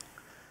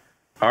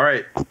 All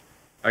right,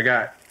 I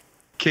got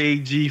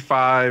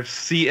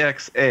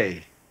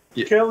KG5CXA.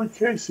 Yeah. Kelly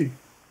Casey.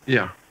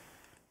 Yeah.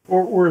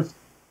 Fort Worth,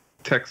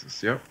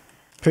 Texas, yep.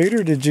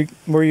 Peter,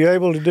 were you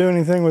able to do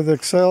anything with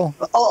Excel?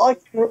 I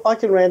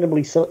can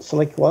randomly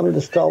select one. I'll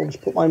just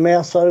put my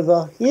mouse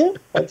over here,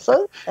 like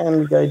so,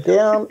 and go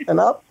down and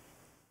up.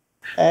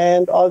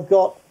 And I've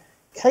got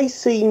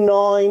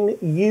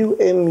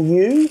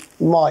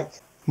KC9UMU Mike.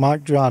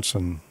 Mike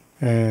Johnson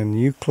in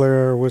Eau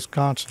Claire,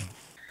 Wisconsin.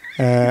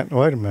 And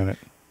wait a minute.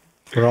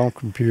 Wrong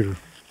computer.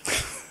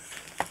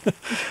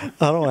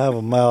 I don't have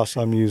a mouse.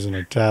 I'm using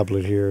a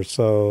tablet here.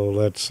 So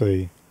let's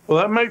see. Well,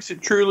 that makes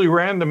it truly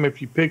random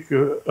if you pick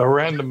a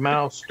random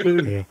mouse,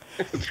 too.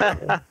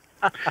 Yeah.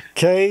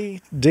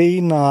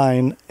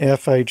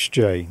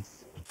 KD9FHJ.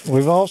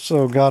 We've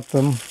also got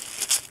them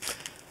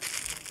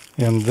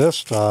in this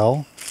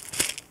style.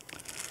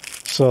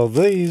 So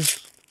these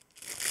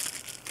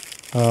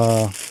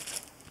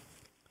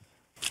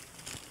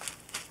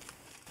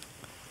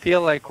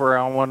Feel like we're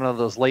on one of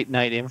those late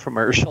night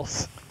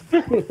infomercials.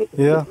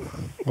 yeah.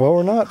 Well,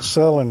 we're not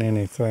selling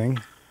anything.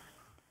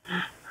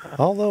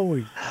 Although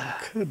we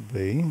could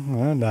be.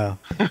 No.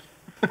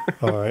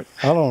 All right.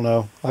 I don't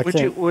know.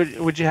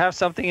 Would you have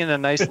something in a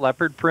nice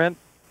leopard print?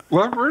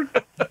 Leopard?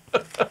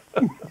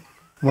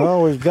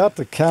 Well, we've got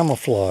the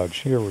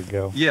camouflage. Here we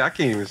go. Yeah, I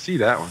can't even see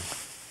that one.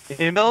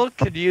 Emile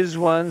could use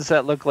ones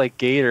that look like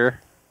gator.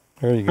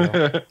 There you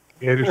go.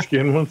 Gator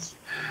skin ones.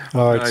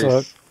 All right. Nice.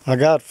 So I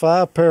got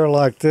 5 pair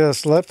like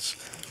this. Let's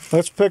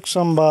pick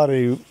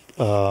somebody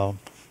who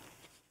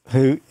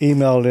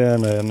emailed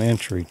in an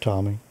entry,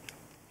 Tommy.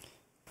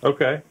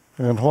 Okay.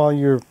 And while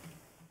you're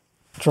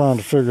trying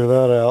to figure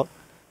that out,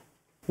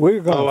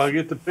 we're going. Oh, I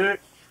get the pick.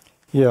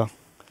 Yeah,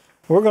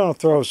 we're going to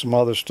throw some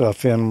other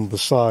stuff in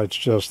besides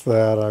just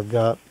that. I've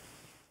got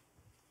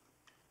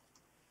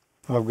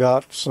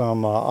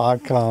some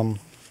Icom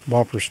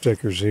bumper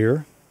stickers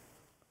here.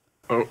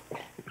 Oh,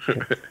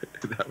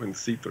 that one's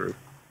see-through.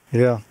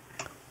 Yeah,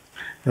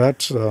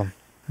 that's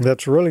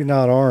really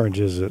not orange,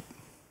 is it?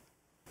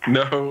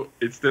 No,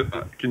 it's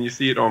the. Can you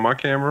see it on my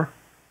camera?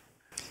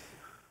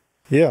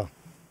 Yeah,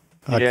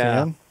 I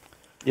can.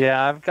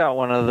 Yeah, I've got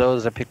one of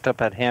those I picked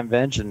up at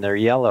Hamvention. They're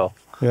yellow.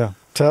 Yeah,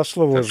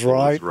 Tesla was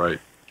right.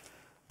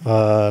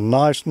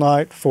 Nice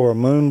night for a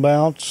moon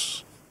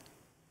bounce.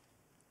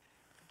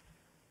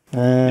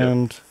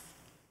 And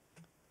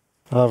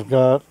I've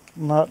got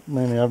not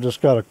many. I've just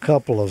got a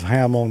couple of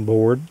ham on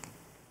board.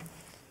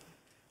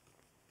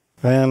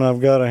 And I've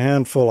got a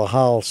handful of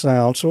Howl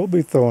Sound, so we'll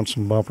be throwing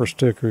some bumper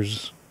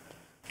stickers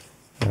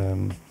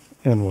and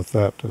in with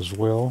that as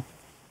well.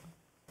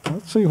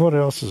 Let's see what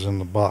else is in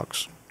the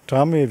box.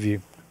 Tommy, have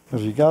you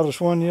got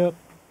us one yet?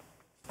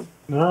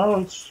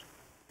 No,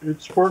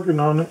 it's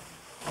working on it.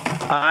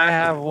 I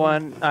have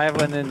one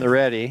in the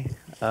ready.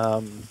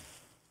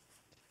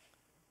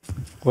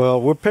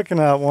 Well, we're picking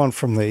out one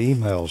from the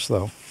emails,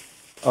 though.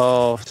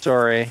 Oh,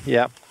 sorry.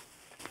 Yep.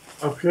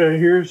 Okay,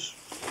 here's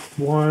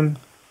one.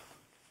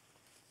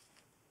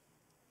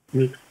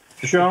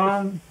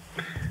 Sean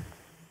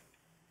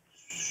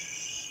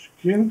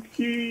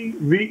Skinke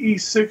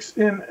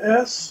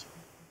VE6NS.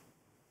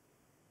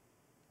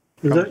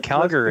 Is From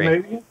Calgary.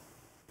 Canadian?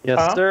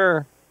 Yes,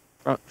 sir.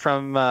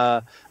 From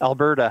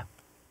Alberta.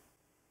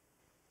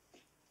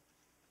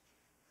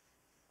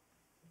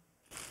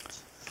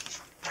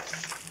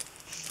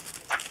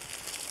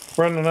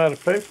 Running out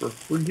of paper.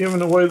 We're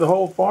giving away the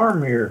whole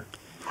farm here.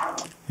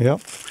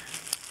 Yep.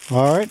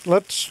 All right,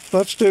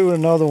 let's do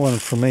another one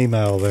from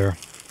Emile there.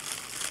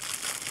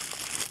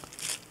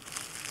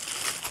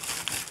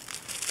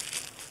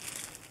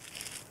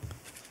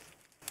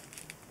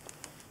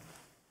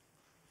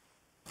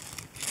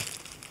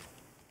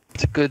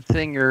 It's a good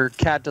thing your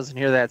cat doesn't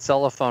hear that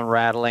cellophane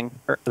rattling,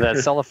 or that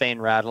cellophane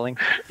rattling.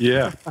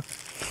 Yeah.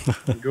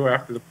 Go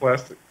after the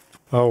plastic.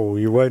 Oh,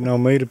 you waiting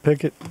on me to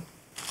pick it?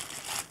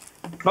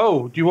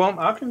 Oh, do you want?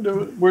 I can do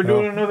it. We're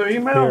doing another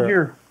email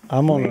here.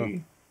 I'm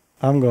gonna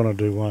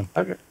do one.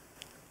 Okay.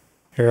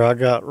 Here I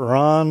got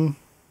Ron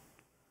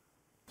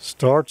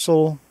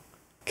Startzel,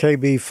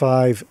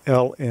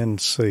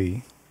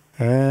 KB5LNC,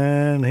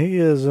 and he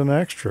is an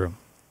extra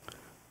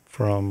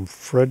from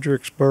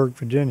Fredericksburg,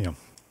 Virginia.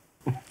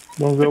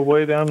 We'll go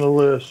way down the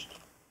list.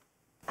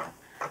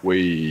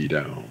 Way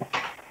down.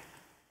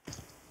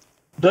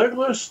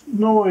 Douglas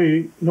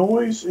Noyes,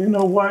 Noyes,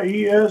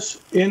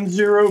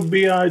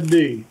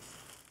 N0BID.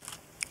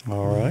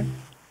 All right.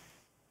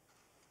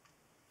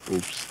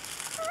 Oops.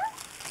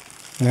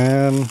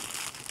 And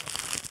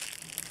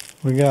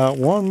we got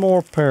one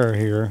more pair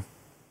here.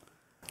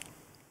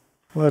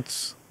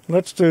 Let's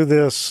do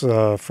this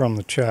from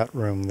the chat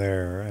room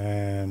there.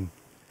 And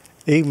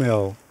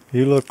Emile,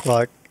 you look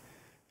like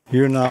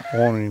you're not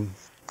wanting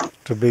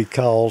to be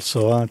called,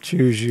 so I'll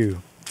choose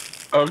you.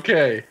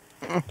 Okay.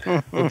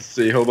 Let's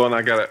see. Hold on.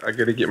 I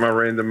gotta get my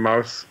random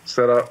mouse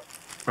set up.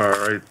 All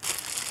right.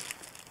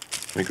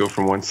 Let me go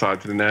from one side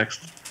to the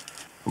next.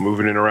 I'm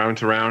moving it around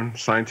to round.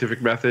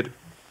 Scientific method.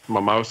 My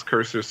mouse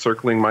cursor is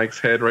circling Mike's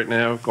head right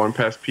now, going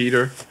past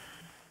Peter,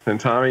 then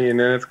Tommy, and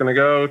then it's gonna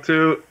go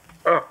to.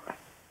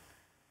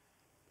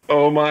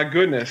 Oh my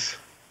goodness.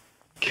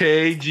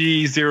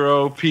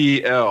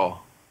 KG0PL.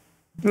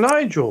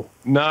 Nigel.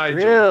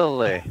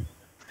 Really?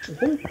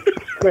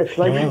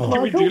 Congratulations,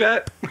 Can we do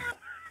that?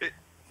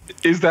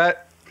 Is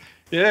that?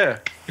 Yeah.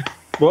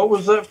 What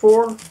was that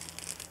for?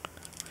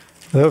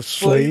 The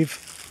sleeve.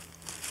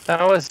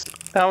 That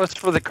was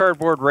for the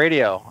cardboard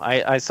radio.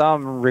 I saw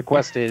him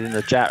requested in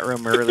the chat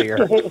room earlier.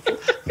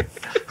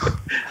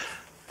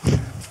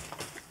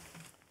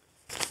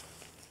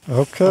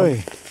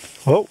 Okay.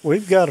 Well,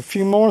 we've got a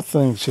few more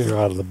things here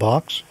out of the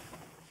box.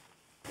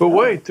 But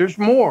wait, there's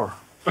more.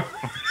 See,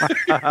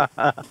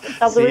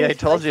 I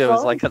told you it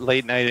was like a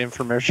late night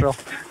infomercial.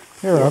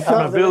 Here, I've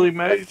got Billy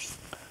Mays.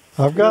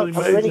 I've got Are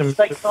there any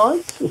steak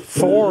knives?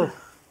 4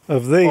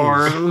 of these.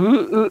 Or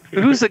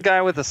who's the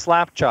guy with the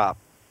slap chop?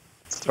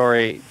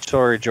 Sorry,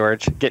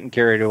 George, getting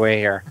carried away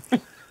here.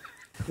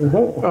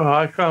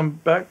 Icom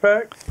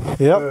backpack.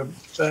 Yep.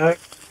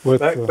 With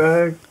back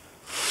bag.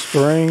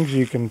 strings,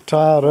 you can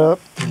tie it up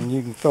and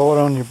you can throw it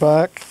on your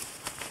back.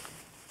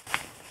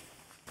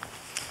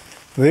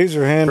 These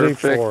are handy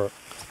for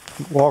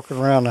walking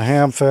around the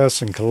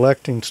Hamfest and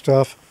collecting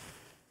stuff.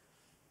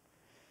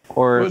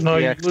 Or if the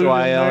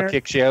XYL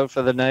kicks you out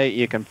for the night,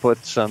 you can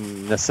put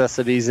some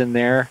necessities in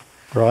there.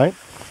 Right.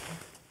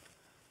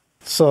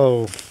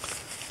 So,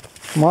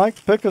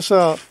 Mike, pick us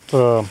out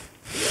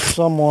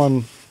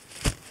someone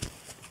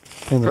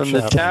in the From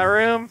the chat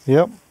room?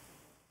 Yep.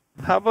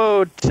 How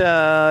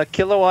about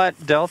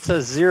Kilowatt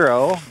Delta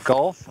Zero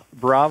Golf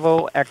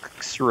Bravo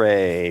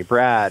X-Ray,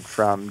 Brad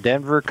from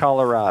Denver,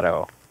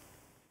 Colorado.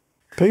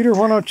 Peter,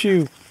 why don't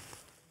you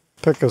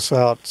pick us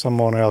out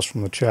someone else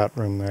from the chat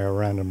room there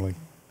randomly?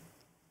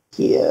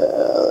 Yeah,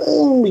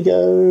 there we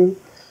go.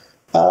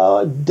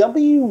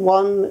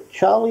 W1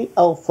 Charlie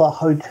Alpha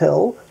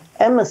Hotel,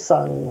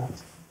 Amasang,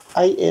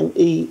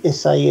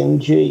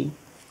 AMESANG,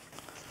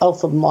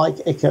 Alpha Mike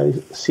Echo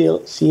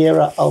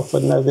Sierra Alpha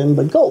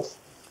November Golf.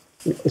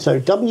 So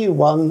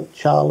W1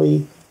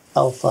 Charlie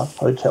Alpha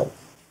Hotel.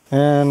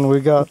 And we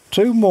got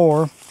 2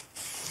 more.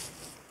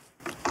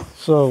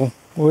 So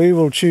we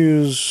will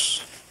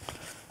choose,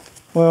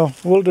 well,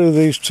 we'll do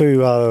these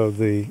 2 out of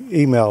the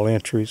email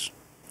entries.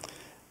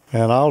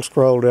 And I'll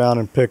scroll down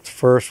and pick the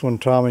first one.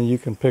 Tommy, you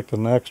can pick the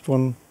next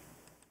one.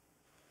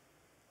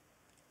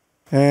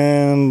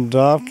 And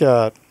I've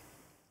got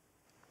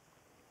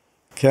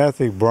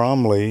Kathy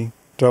Bromley,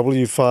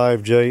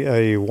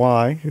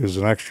 W5JAY, who's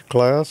an extra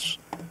class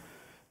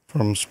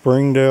from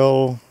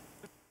Springdale,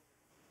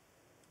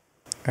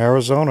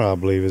 Arizona, I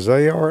believe. Is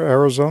AR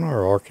Arizona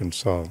or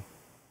Arkansas?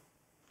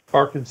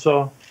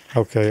 Arkansas.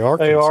 Okay,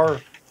 Arkansas. AR,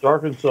 it's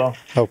Arkansas.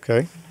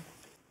 Okay.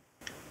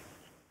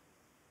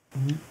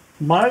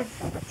 Mike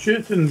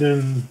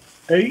Chittenden,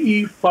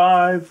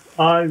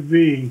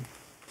 AE5IV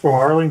from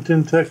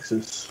Arlington,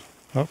 Texas.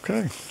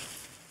 Okay.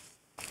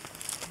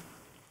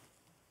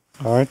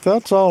 All right,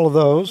 that's all of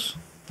those.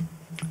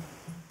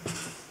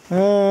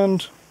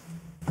 And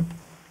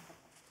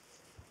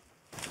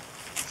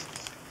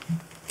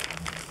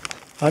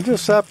I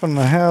just happen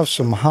to have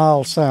some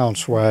Heil sound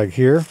swag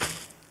here.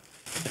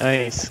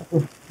 Nice.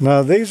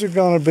 Now, these are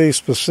going to be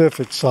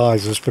specific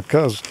sizes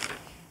because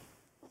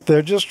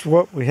they're just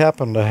what we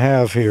happen to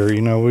have here. You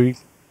know, we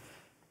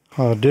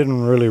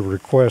didn't really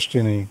request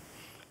any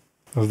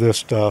of this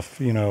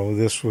stuff. You know,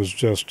 this was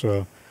just,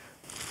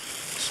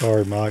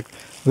 sorry, Mike.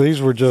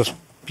 These were just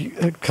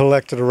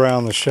collected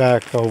around the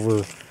shack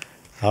over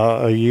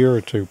a year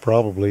or two,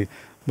 probably.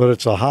 But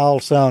it's a Heil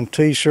Sound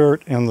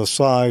t-shirt in the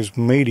size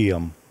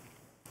medium.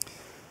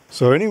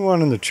 So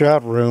anyone in the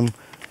chat room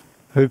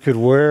who could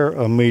wear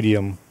a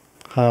medium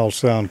Heil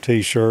Sound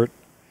t-shirt.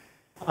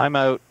 I'm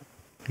out.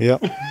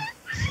 Yep.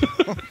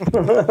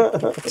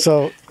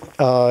 So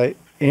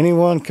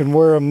anyone can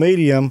wear a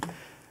medium.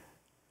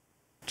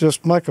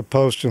 Just make a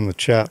post in the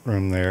chat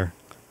room there.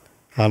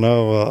 I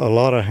know a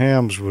lot of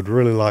hams would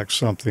really like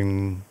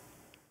something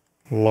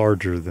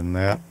larger than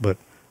that, but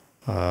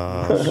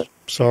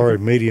sorry,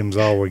 medium's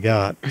all we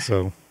got.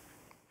 So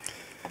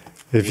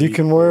if you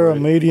can wear a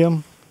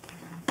medium.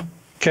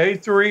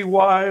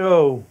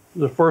 K3YO,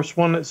 the first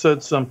one that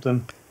said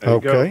something.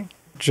 Okay.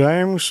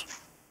 James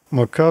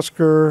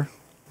McCusker,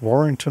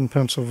 Warrenton,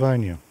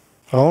 Pennsylvania.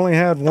 I only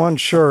had one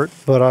shirt,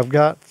 but I've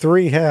got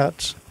 3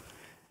 hats,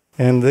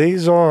 and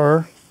these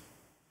are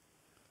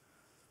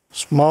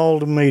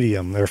small to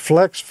medium. They're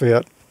flex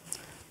fit,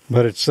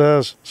 but it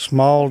says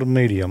small to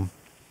medium.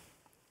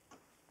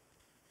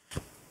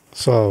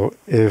 So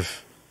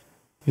if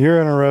you're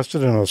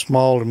interested in a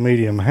small to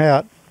medium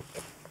hat,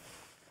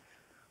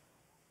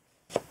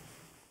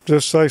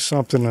 just say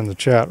something in the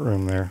chat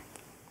room there.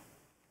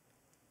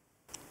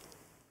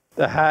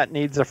 The hat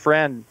needs a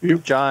friend,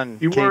 John.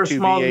 You wear a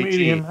small to K2BAG.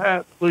 medium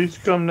hat. Please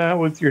come now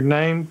with your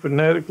name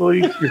phonetically,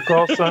 your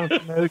call sign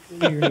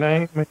phonetically, your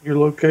name, and your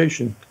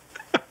location.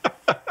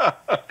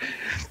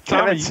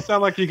 Tommy, you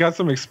sound like you got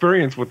some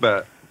experience with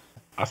that.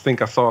 I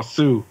think I saw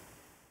Sue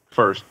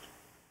first.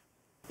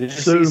 Did you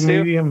Sue see Sue?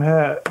 medium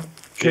hat.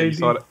 Yeah, you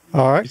saw that?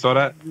 All right. You saw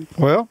that?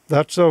 Well,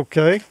 that's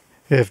okay.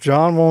 If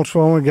John wants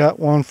one, we got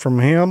one from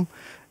him.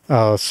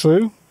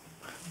 Sue,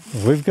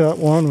 we've got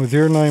one with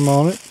your name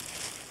on it.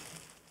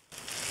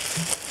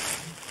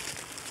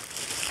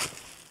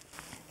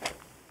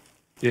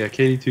 Yeah,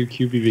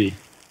 KD2QBV.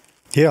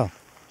 Yeah.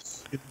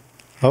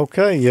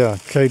 Okay, yeah.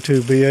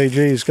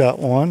 K2BAG's got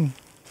one,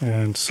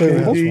 and Sue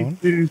has one.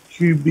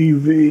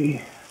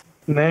 KD2QBV.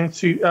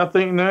 Nancy, I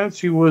think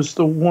Nancy was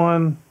the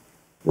one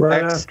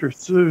right after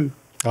Sue.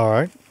 All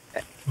right.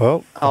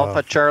 Well,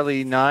 Alpha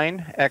Charlie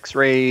 9,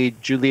 X-Ray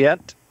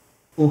Juliet.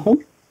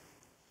 Mm-hmm.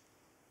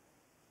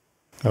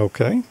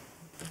 okay.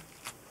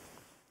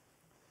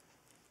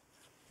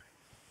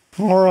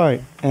 All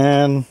right,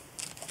 and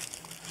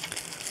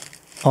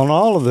on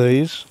all of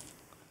these,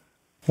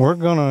 we're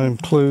going to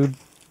include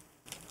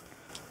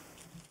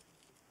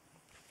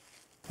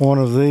one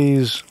of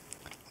these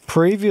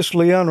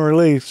previously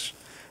unreleased.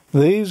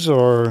 These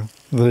are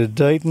the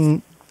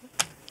Dayton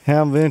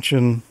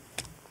Hamvention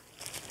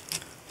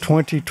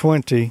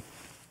 2020,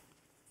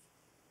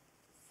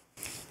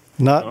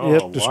 not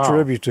yet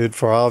distributed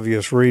for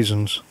obvious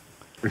reasons.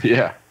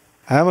 Yeah.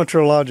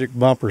 AmateurLogic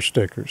bumper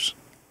stickers.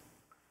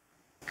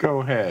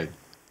 Go ahead.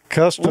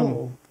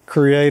 Custom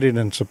created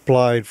and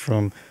supplied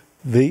from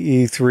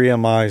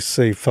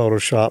VE3MIC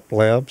Photoshop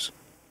Labs.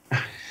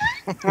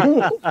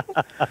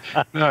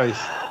 Nice.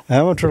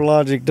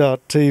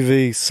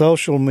 AmateurLogic.TV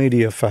social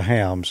media for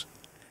hams.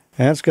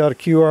 And it's got a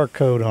QR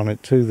code on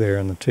it too there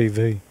in the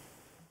TV.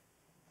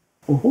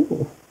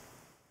 Ooh.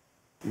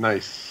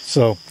 Nice.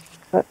 So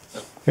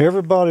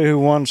everybody who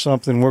won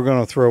something, we're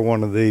going to throw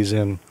one of these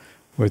in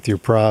with your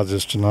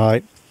prizes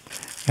tonight.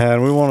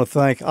 And we want to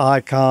thank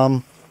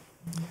Icom,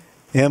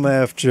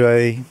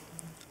 MFJ,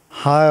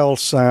 Heil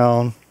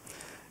Sound,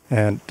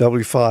 and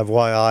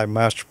W5YI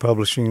Master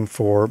Publishing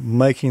for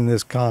making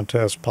this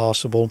contest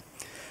possible.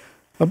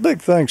 A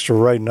big thanks to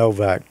Ray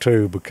Novak,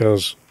 too,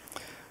 because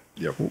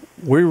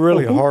we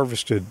really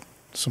harvested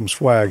some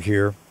swag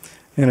here,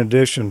 in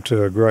addition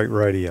to a great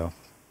radio.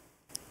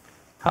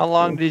 How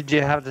long did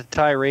you have to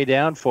tie Ray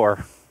down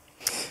for?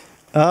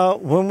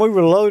 When we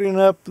were loading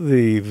up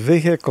the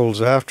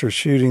vehicles after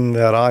shooting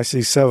that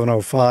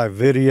IC-705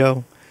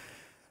 video,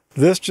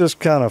 this just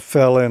kind of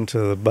fell into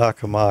the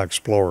back of my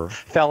Explorer.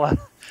 Fell off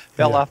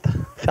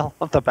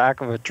the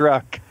back of a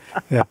truck.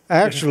 Yeah,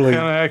 actually,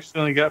 Kind of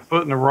accidentally got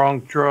put in the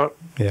wrong truck.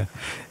 yeah,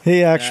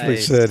 he actually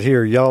Nice. said,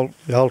 "Here, y'all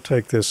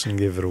take this and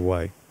give it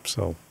away."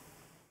 So,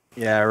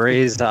 Yeah,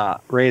 Ray's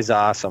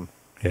awesome.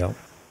 yeah.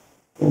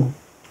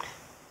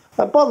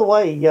 By the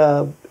way,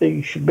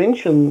 you should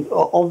mention,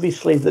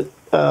 obviously, that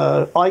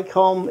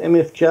Icom,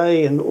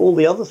 MFJ, and all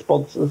the other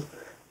sponsors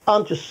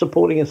aren't just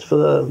supporting us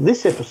for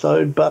this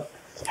episode, but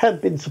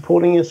have been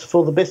supporting us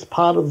for the best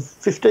part of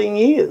 15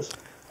 years.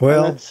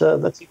 Well,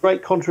 and that's a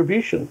great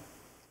contribution.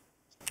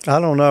 I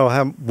don't know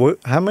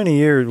how many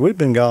years we've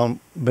been going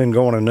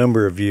a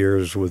number of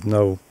years with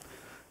no,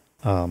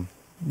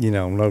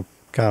 no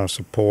kind of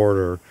support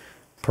or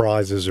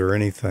prizes or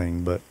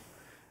anything, but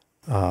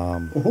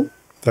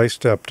they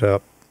stepped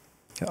up.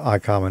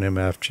 Icom and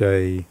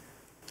MFJ.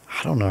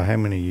 I don't know how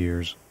many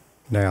years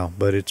now,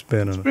 but it's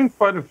been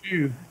quite a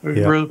few.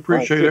 We really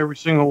appreciate every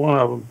single one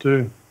of them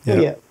too.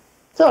 Yeah.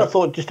 So I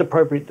thought just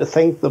appropriate to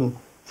thank them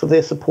for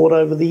their support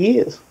over the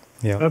years.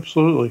 Yeah,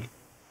 absolutely.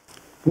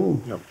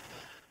 Yep.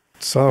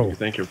 So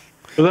thank you.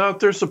 Without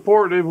their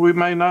support, we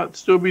may not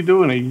still be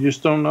doing it. You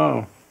just don't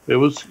know. It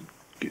was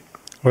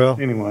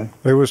anyway.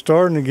 They were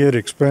starting to get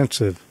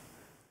expensive,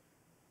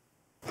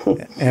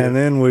 and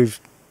then we've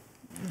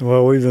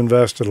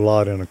invested a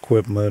lot in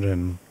equipment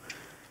and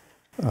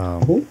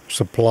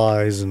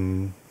supplies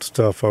and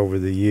stuff over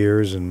the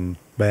years and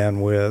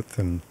bandwidth,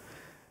 and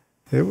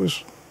it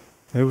was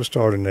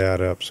starting to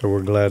add up. So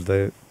we're glad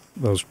that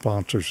those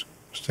sponsors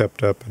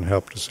stepped up and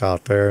helped us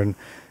out there, and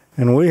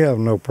we have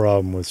no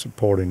problem with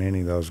supporting any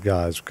of those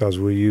guys because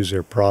we use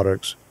their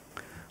products.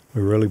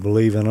 We really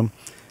believe in them,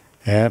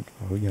 and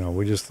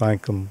we just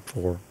thank them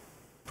for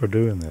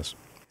doing this.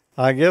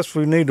 I guess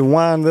we need to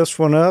wind this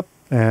one up,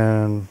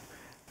 and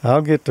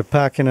I'll get to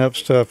packing up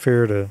stuff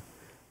here to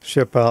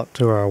ship out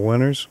to our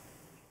winners.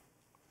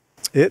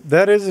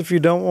 That is if you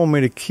don't want me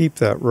to keep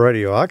that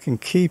radio. I can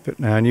keep it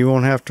now, and you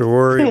won't have to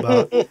worry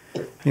about,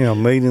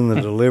 meeting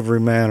the delivery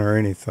man or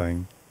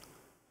anything.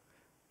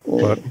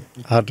 But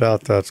I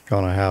doubt that's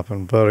going to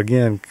happen. But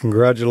again,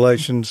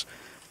 congratulations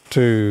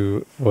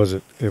to,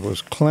 it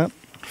was Clint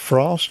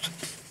Frost?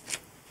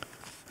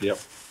 Yep.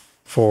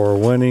 For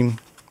winning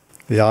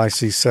the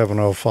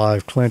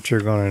IC-705. Clint, you're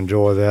going to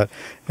enjoy that.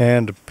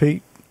 And to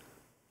Pete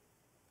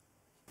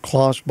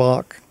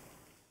Klossbach,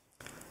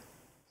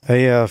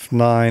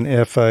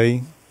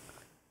 AF9FA,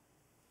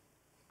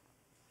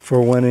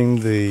 for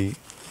winning the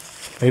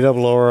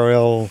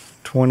ARRL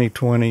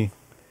 2020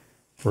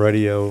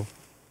 Radio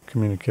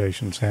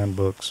Communications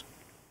Handbooks.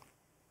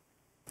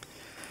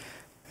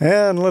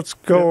 And let's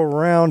go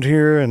around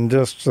here and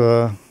just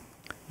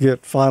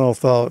get final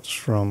thoughts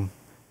from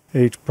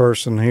each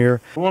person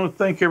here. I want to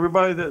thank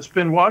everybody that's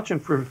been watching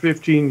for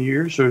 15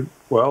 years,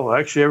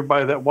 actually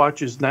everybody that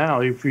watches now,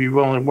 if you've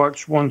only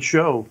watched one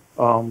show.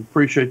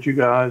 Appreciate you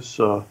guys.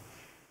 We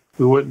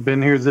wouldn't have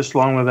been here this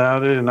long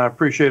without it, and I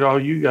appreciate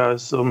all you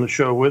guys on the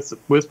show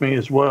with me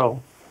as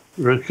well.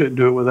 We really couldn't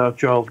do it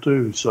without y'all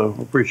too, so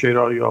appreciate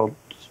all y'all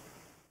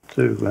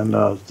too. And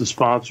the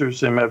sponsors,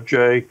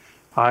 MFJ,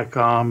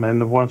 Icom, and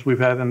the ones we've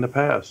had in the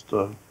past,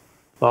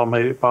 all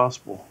made it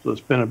possible. So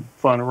it's been a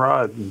fun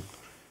ride, and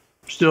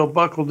still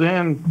buckled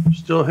in,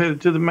 still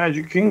headed to the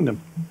Magic Kingdom.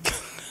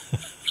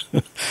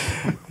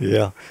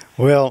 Yeah.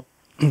 Well,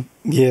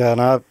 yeah,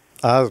 and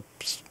I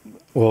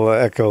will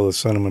echo the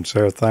sentiments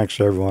there. Thanks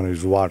to everyone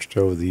who's watched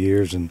over the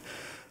years, and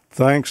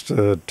thanks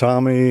to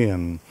Tommy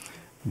and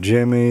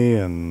Jimmy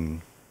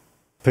and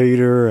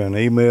Peter and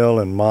Emile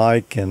and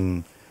Mike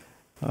and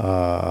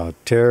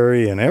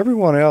Terry and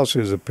everyone else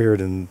who's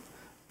appeared in,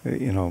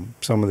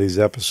 some of these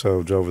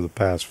episodes over the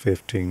past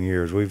 15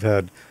 years. We've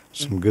had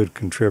some good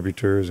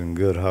contributors and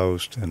good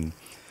hosts, and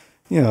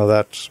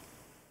that's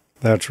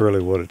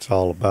really what it's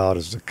all about,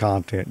 is the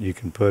content you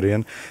can put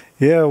in.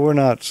 Yeah, we're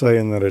not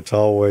saying that it's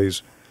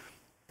always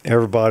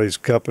everybody's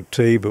cup of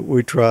tea, but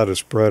we try to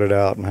spread it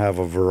out and have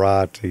a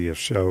variety of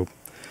show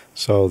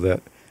so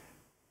that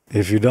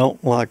if you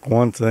don't like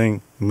one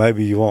thing,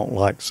 maybe you won't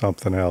like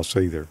something else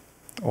either,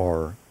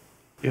 or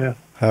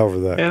however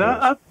that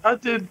goes.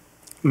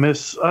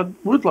 I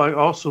would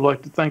also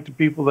like to thank the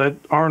people that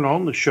aren't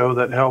on the show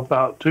that help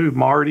out too.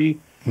 Marty,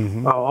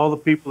 all the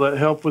people that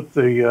help with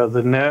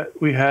the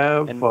net we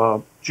have,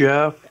 and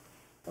Jeff,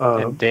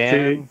 and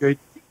Dan, Brad,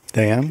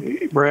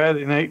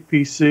 and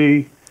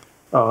 8PC.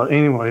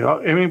 Anyway,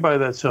 anybody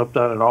that's helped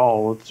out at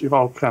all, you've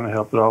all kind of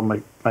helped it all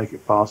make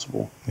it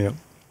possible. Yep.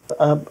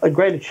 A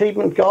great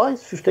achievement,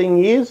 guys. 15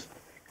 years.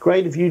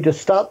 Great of you to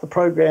start the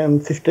program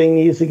 15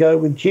 years ago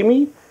with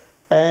Jimmy.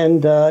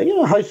 And,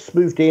 hosts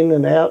moved in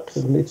and out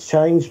and it's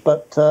changed.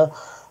 But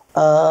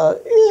I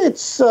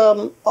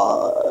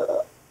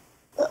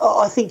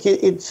think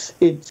it's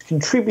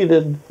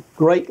contributed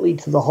greatly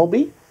to the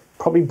hobby,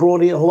 probably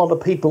brought in a lot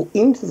of people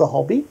into the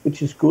hobby,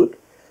 which is good.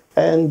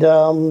 And,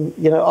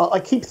 I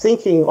keep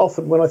thinking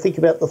often when I think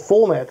about the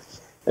format,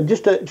 and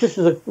just as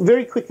a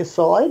very quick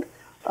aside,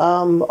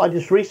 I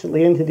just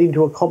recently entered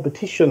into a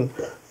competition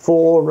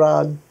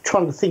for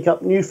trying to think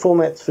up new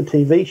formats for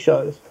TV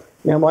shows.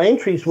 Now, my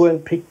entries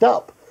weren't picked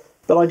up,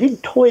 but I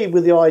did toy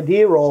with the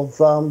idea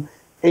of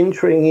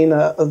entering in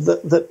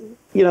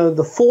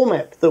the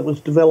format that was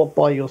developed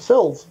by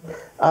yourselves.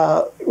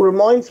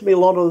 Reminds me a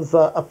lot of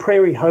a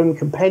Prairie Home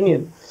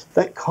Companion,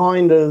 that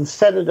kind of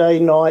Saturday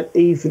night,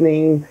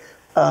 evening,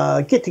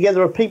 get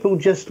together of people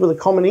just with a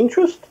common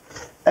interest,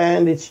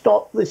 and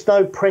there's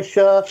no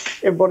pressure.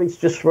 Everybody's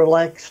just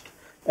relaxed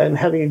and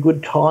having a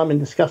good time and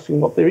discussing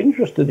what they're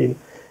interested in.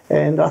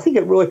 And I think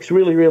it works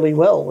really, really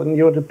well, and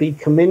you ought to be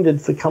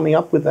commended for coming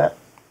up with that.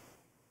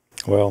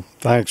 Well,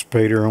 thanks,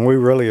 Peter, and we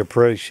really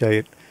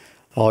appreciate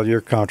all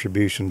your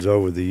contributions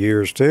over the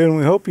years, too, and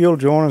we hope you'll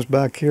join us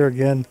back here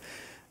again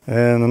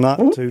in the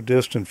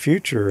not-too-distant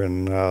future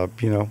and,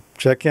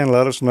 check in,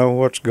 let us know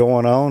what's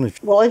going on.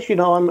 Well, as you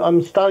know,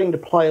 I'm starting to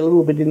play a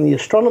little bit in the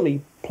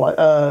astronomy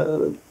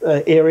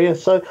area,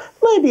 so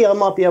maybe I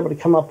might be able to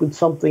come up with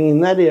something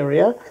in that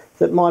area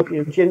that might be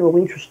of general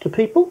interest to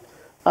people.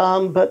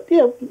 But,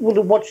 yeah,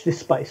 we'll watch this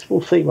space.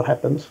 We'll see what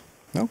happens.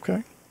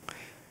 Okay.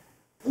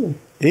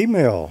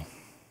 Emile.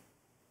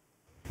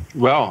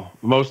 Well,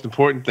 most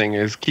important thing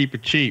is keep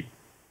it cheap.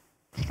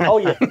 Oh,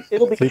 yeah.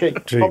 It'll be cheap. I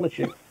promise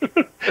you.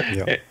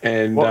 Yeah.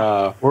 And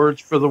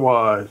words for the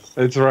wise.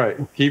 That's right.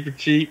 Keep it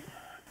cheap.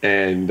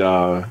 And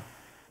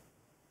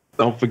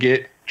don't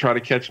forget, try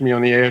to catch me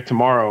on the air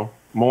tomorrow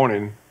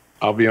morning.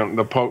 I'll be on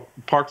the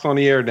Parks on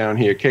the Air down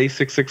here,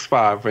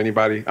 K665, if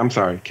anybody, I'm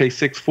sorry,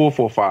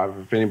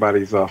 K6445, if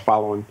anybody's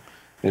following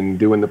and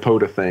doing the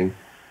POTA thing.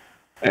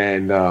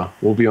 And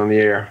we'll be on the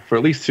air for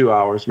at least 2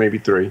 hours, maybe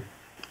 3.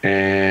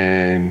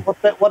 And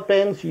what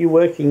bands are you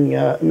working,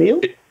 Emile?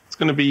 It's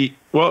going to be,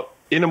 well,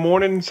 in the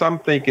mornings, I'm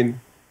thinking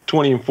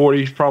 20 and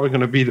 40 is probably going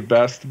to be the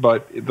best,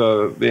 but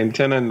the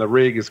antenna and the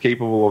rig is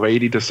capable of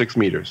 80 to 6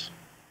 meters.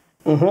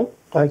 Mm-hmm. Okay.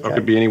 So it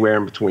could be anywhere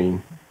in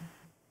between.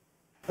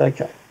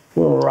 Okay.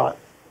 All right.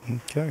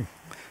 Okay.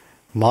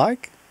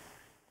 Mike?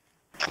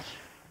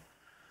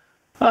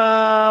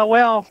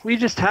 Well, we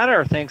just had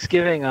our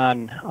Thanksgiving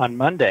on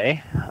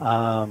Monday,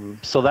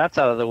 so that's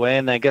out of the way.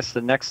 And I guess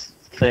the next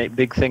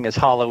big thing is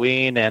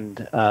Halloween, and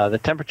the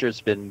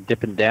temperature's been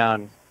dipping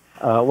down.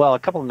 Well, a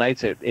couple of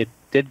nights it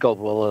did go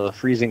below the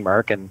freezing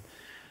mark, and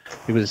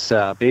it was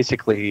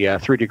basically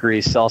 3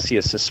 degrees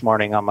Celsius this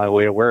morning on my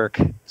way to work.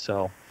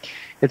 So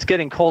it's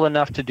getting cold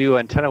enough to do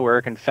antenna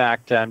work. In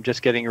fact, I'm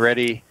just getting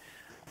ready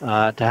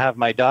to have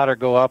my daughter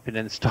go up and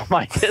install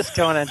my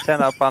discone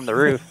antenna up on the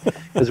roof,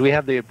 because we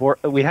had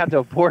to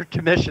abort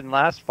commission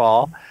last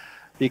fall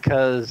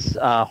because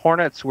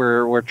hornets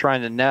were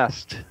trying to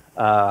nest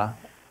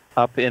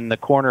up in the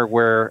corner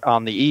where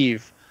on the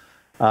eave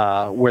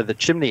where the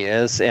chimney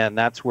is, and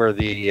that's where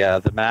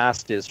the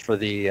mast is for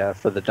the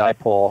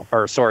dipole,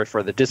 or sorry,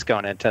 for the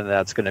discone antenna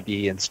that's going to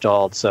be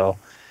installed. So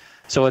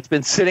it's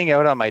been sitting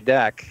out on my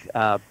deck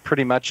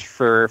pretty much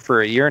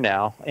for a year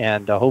now,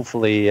 and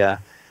hopefully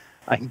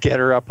I can get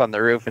her up on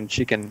the roof and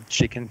she can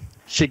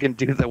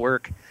do the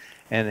work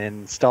and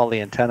install the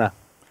antenna.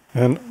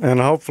 And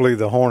hopefully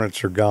the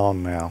hornets are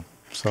gone now.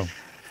 So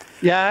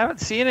yeah, I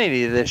haven't seen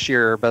any this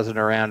year buzzing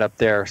around up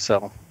there.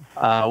 So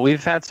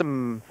we've had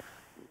some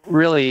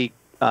really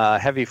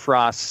heavy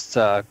frosts,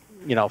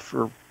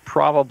 for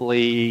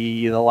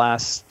probably the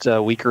last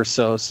week or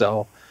so.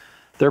 So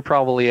they're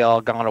probably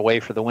all gone away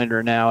for the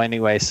winter now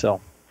anyway. So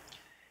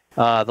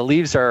the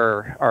leaves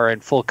are in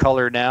full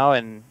color now,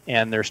 and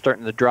they're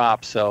starting to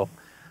drop. So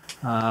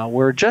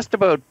we're just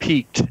about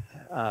peaked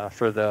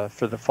for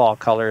the fall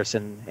colors,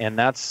 and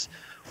that's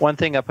one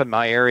thing up in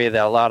my area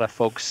that a lot of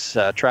folks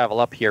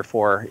travel up here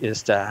for,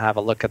 is to have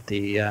a look at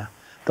the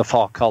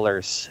fall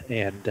colors,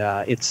 and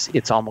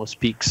it's almost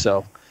peaked.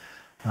 So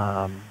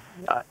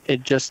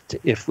it just,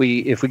 if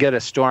we get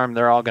a storm,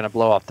 they're all going to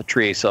blow off the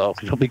tree, so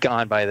it'll be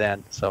gone by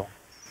then. So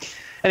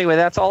anyway,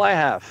 that's all I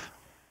have.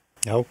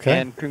 Okay.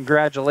 And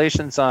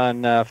congratulations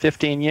on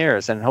 15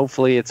 years, and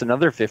hopefully it's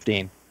another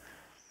 15.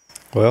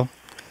 Well,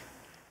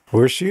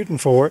 we're shooting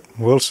for it.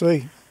 We'll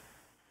see.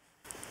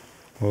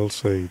 We'll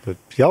see. But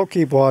y'all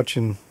keep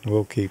watching.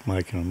 We'll keep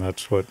making them.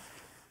 That's what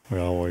we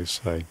always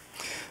say.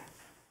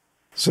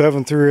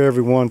 7-3,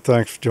 everyone.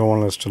 Thanks for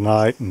joining us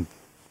tonight. And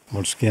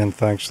once again,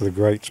 thanks to the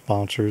great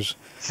sponsors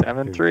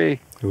 7-3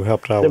 who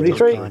helped out with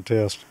this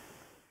contest.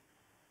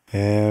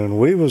 And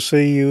we will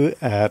see you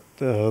at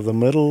the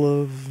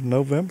middle of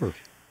November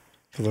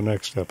for the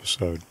next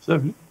episode.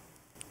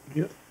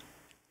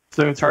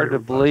 It's hard to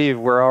believe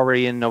we're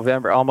already in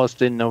November,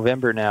 almost in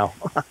November now.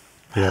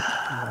 Yep.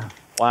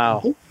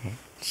 Wow.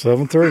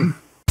 7-3.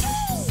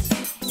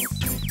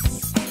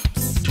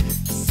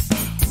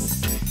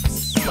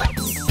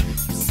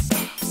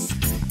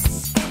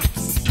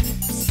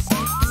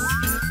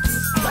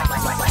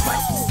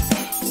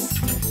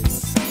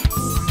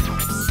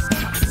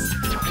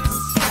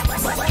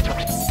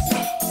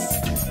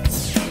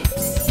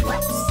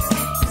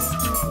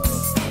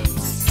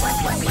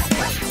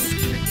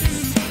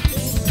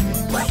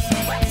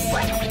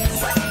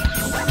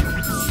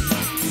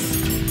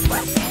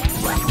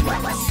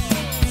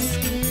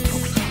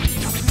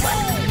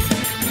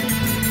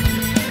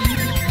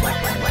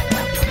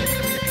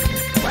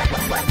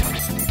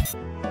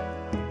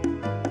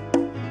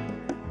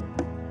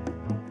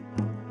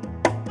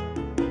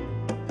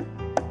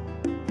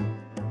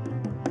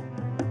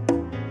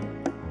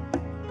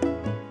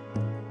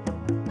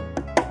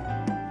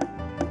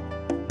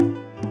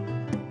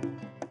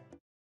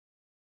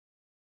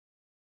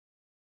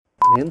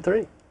 in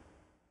 3.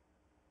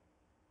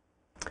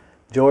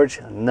 George,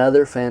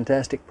 another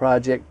fantastic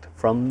project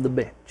from the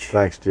bench.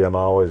 Thanks, Jim. I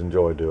always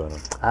enjoy doing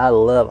them. I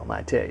love them,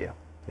 I tell you.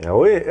 Yeah,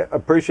 we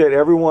appreciate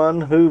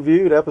everyone who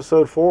viewed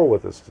episode 4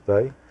 with us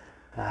today.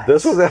 Nice.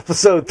 This was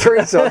episode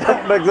 3, so I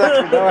don't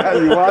exactly know how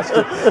you watched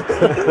it.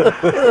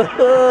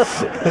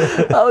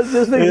 I was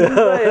just thinking,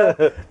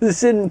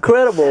 this is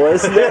incredible,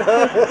 isn't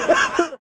it?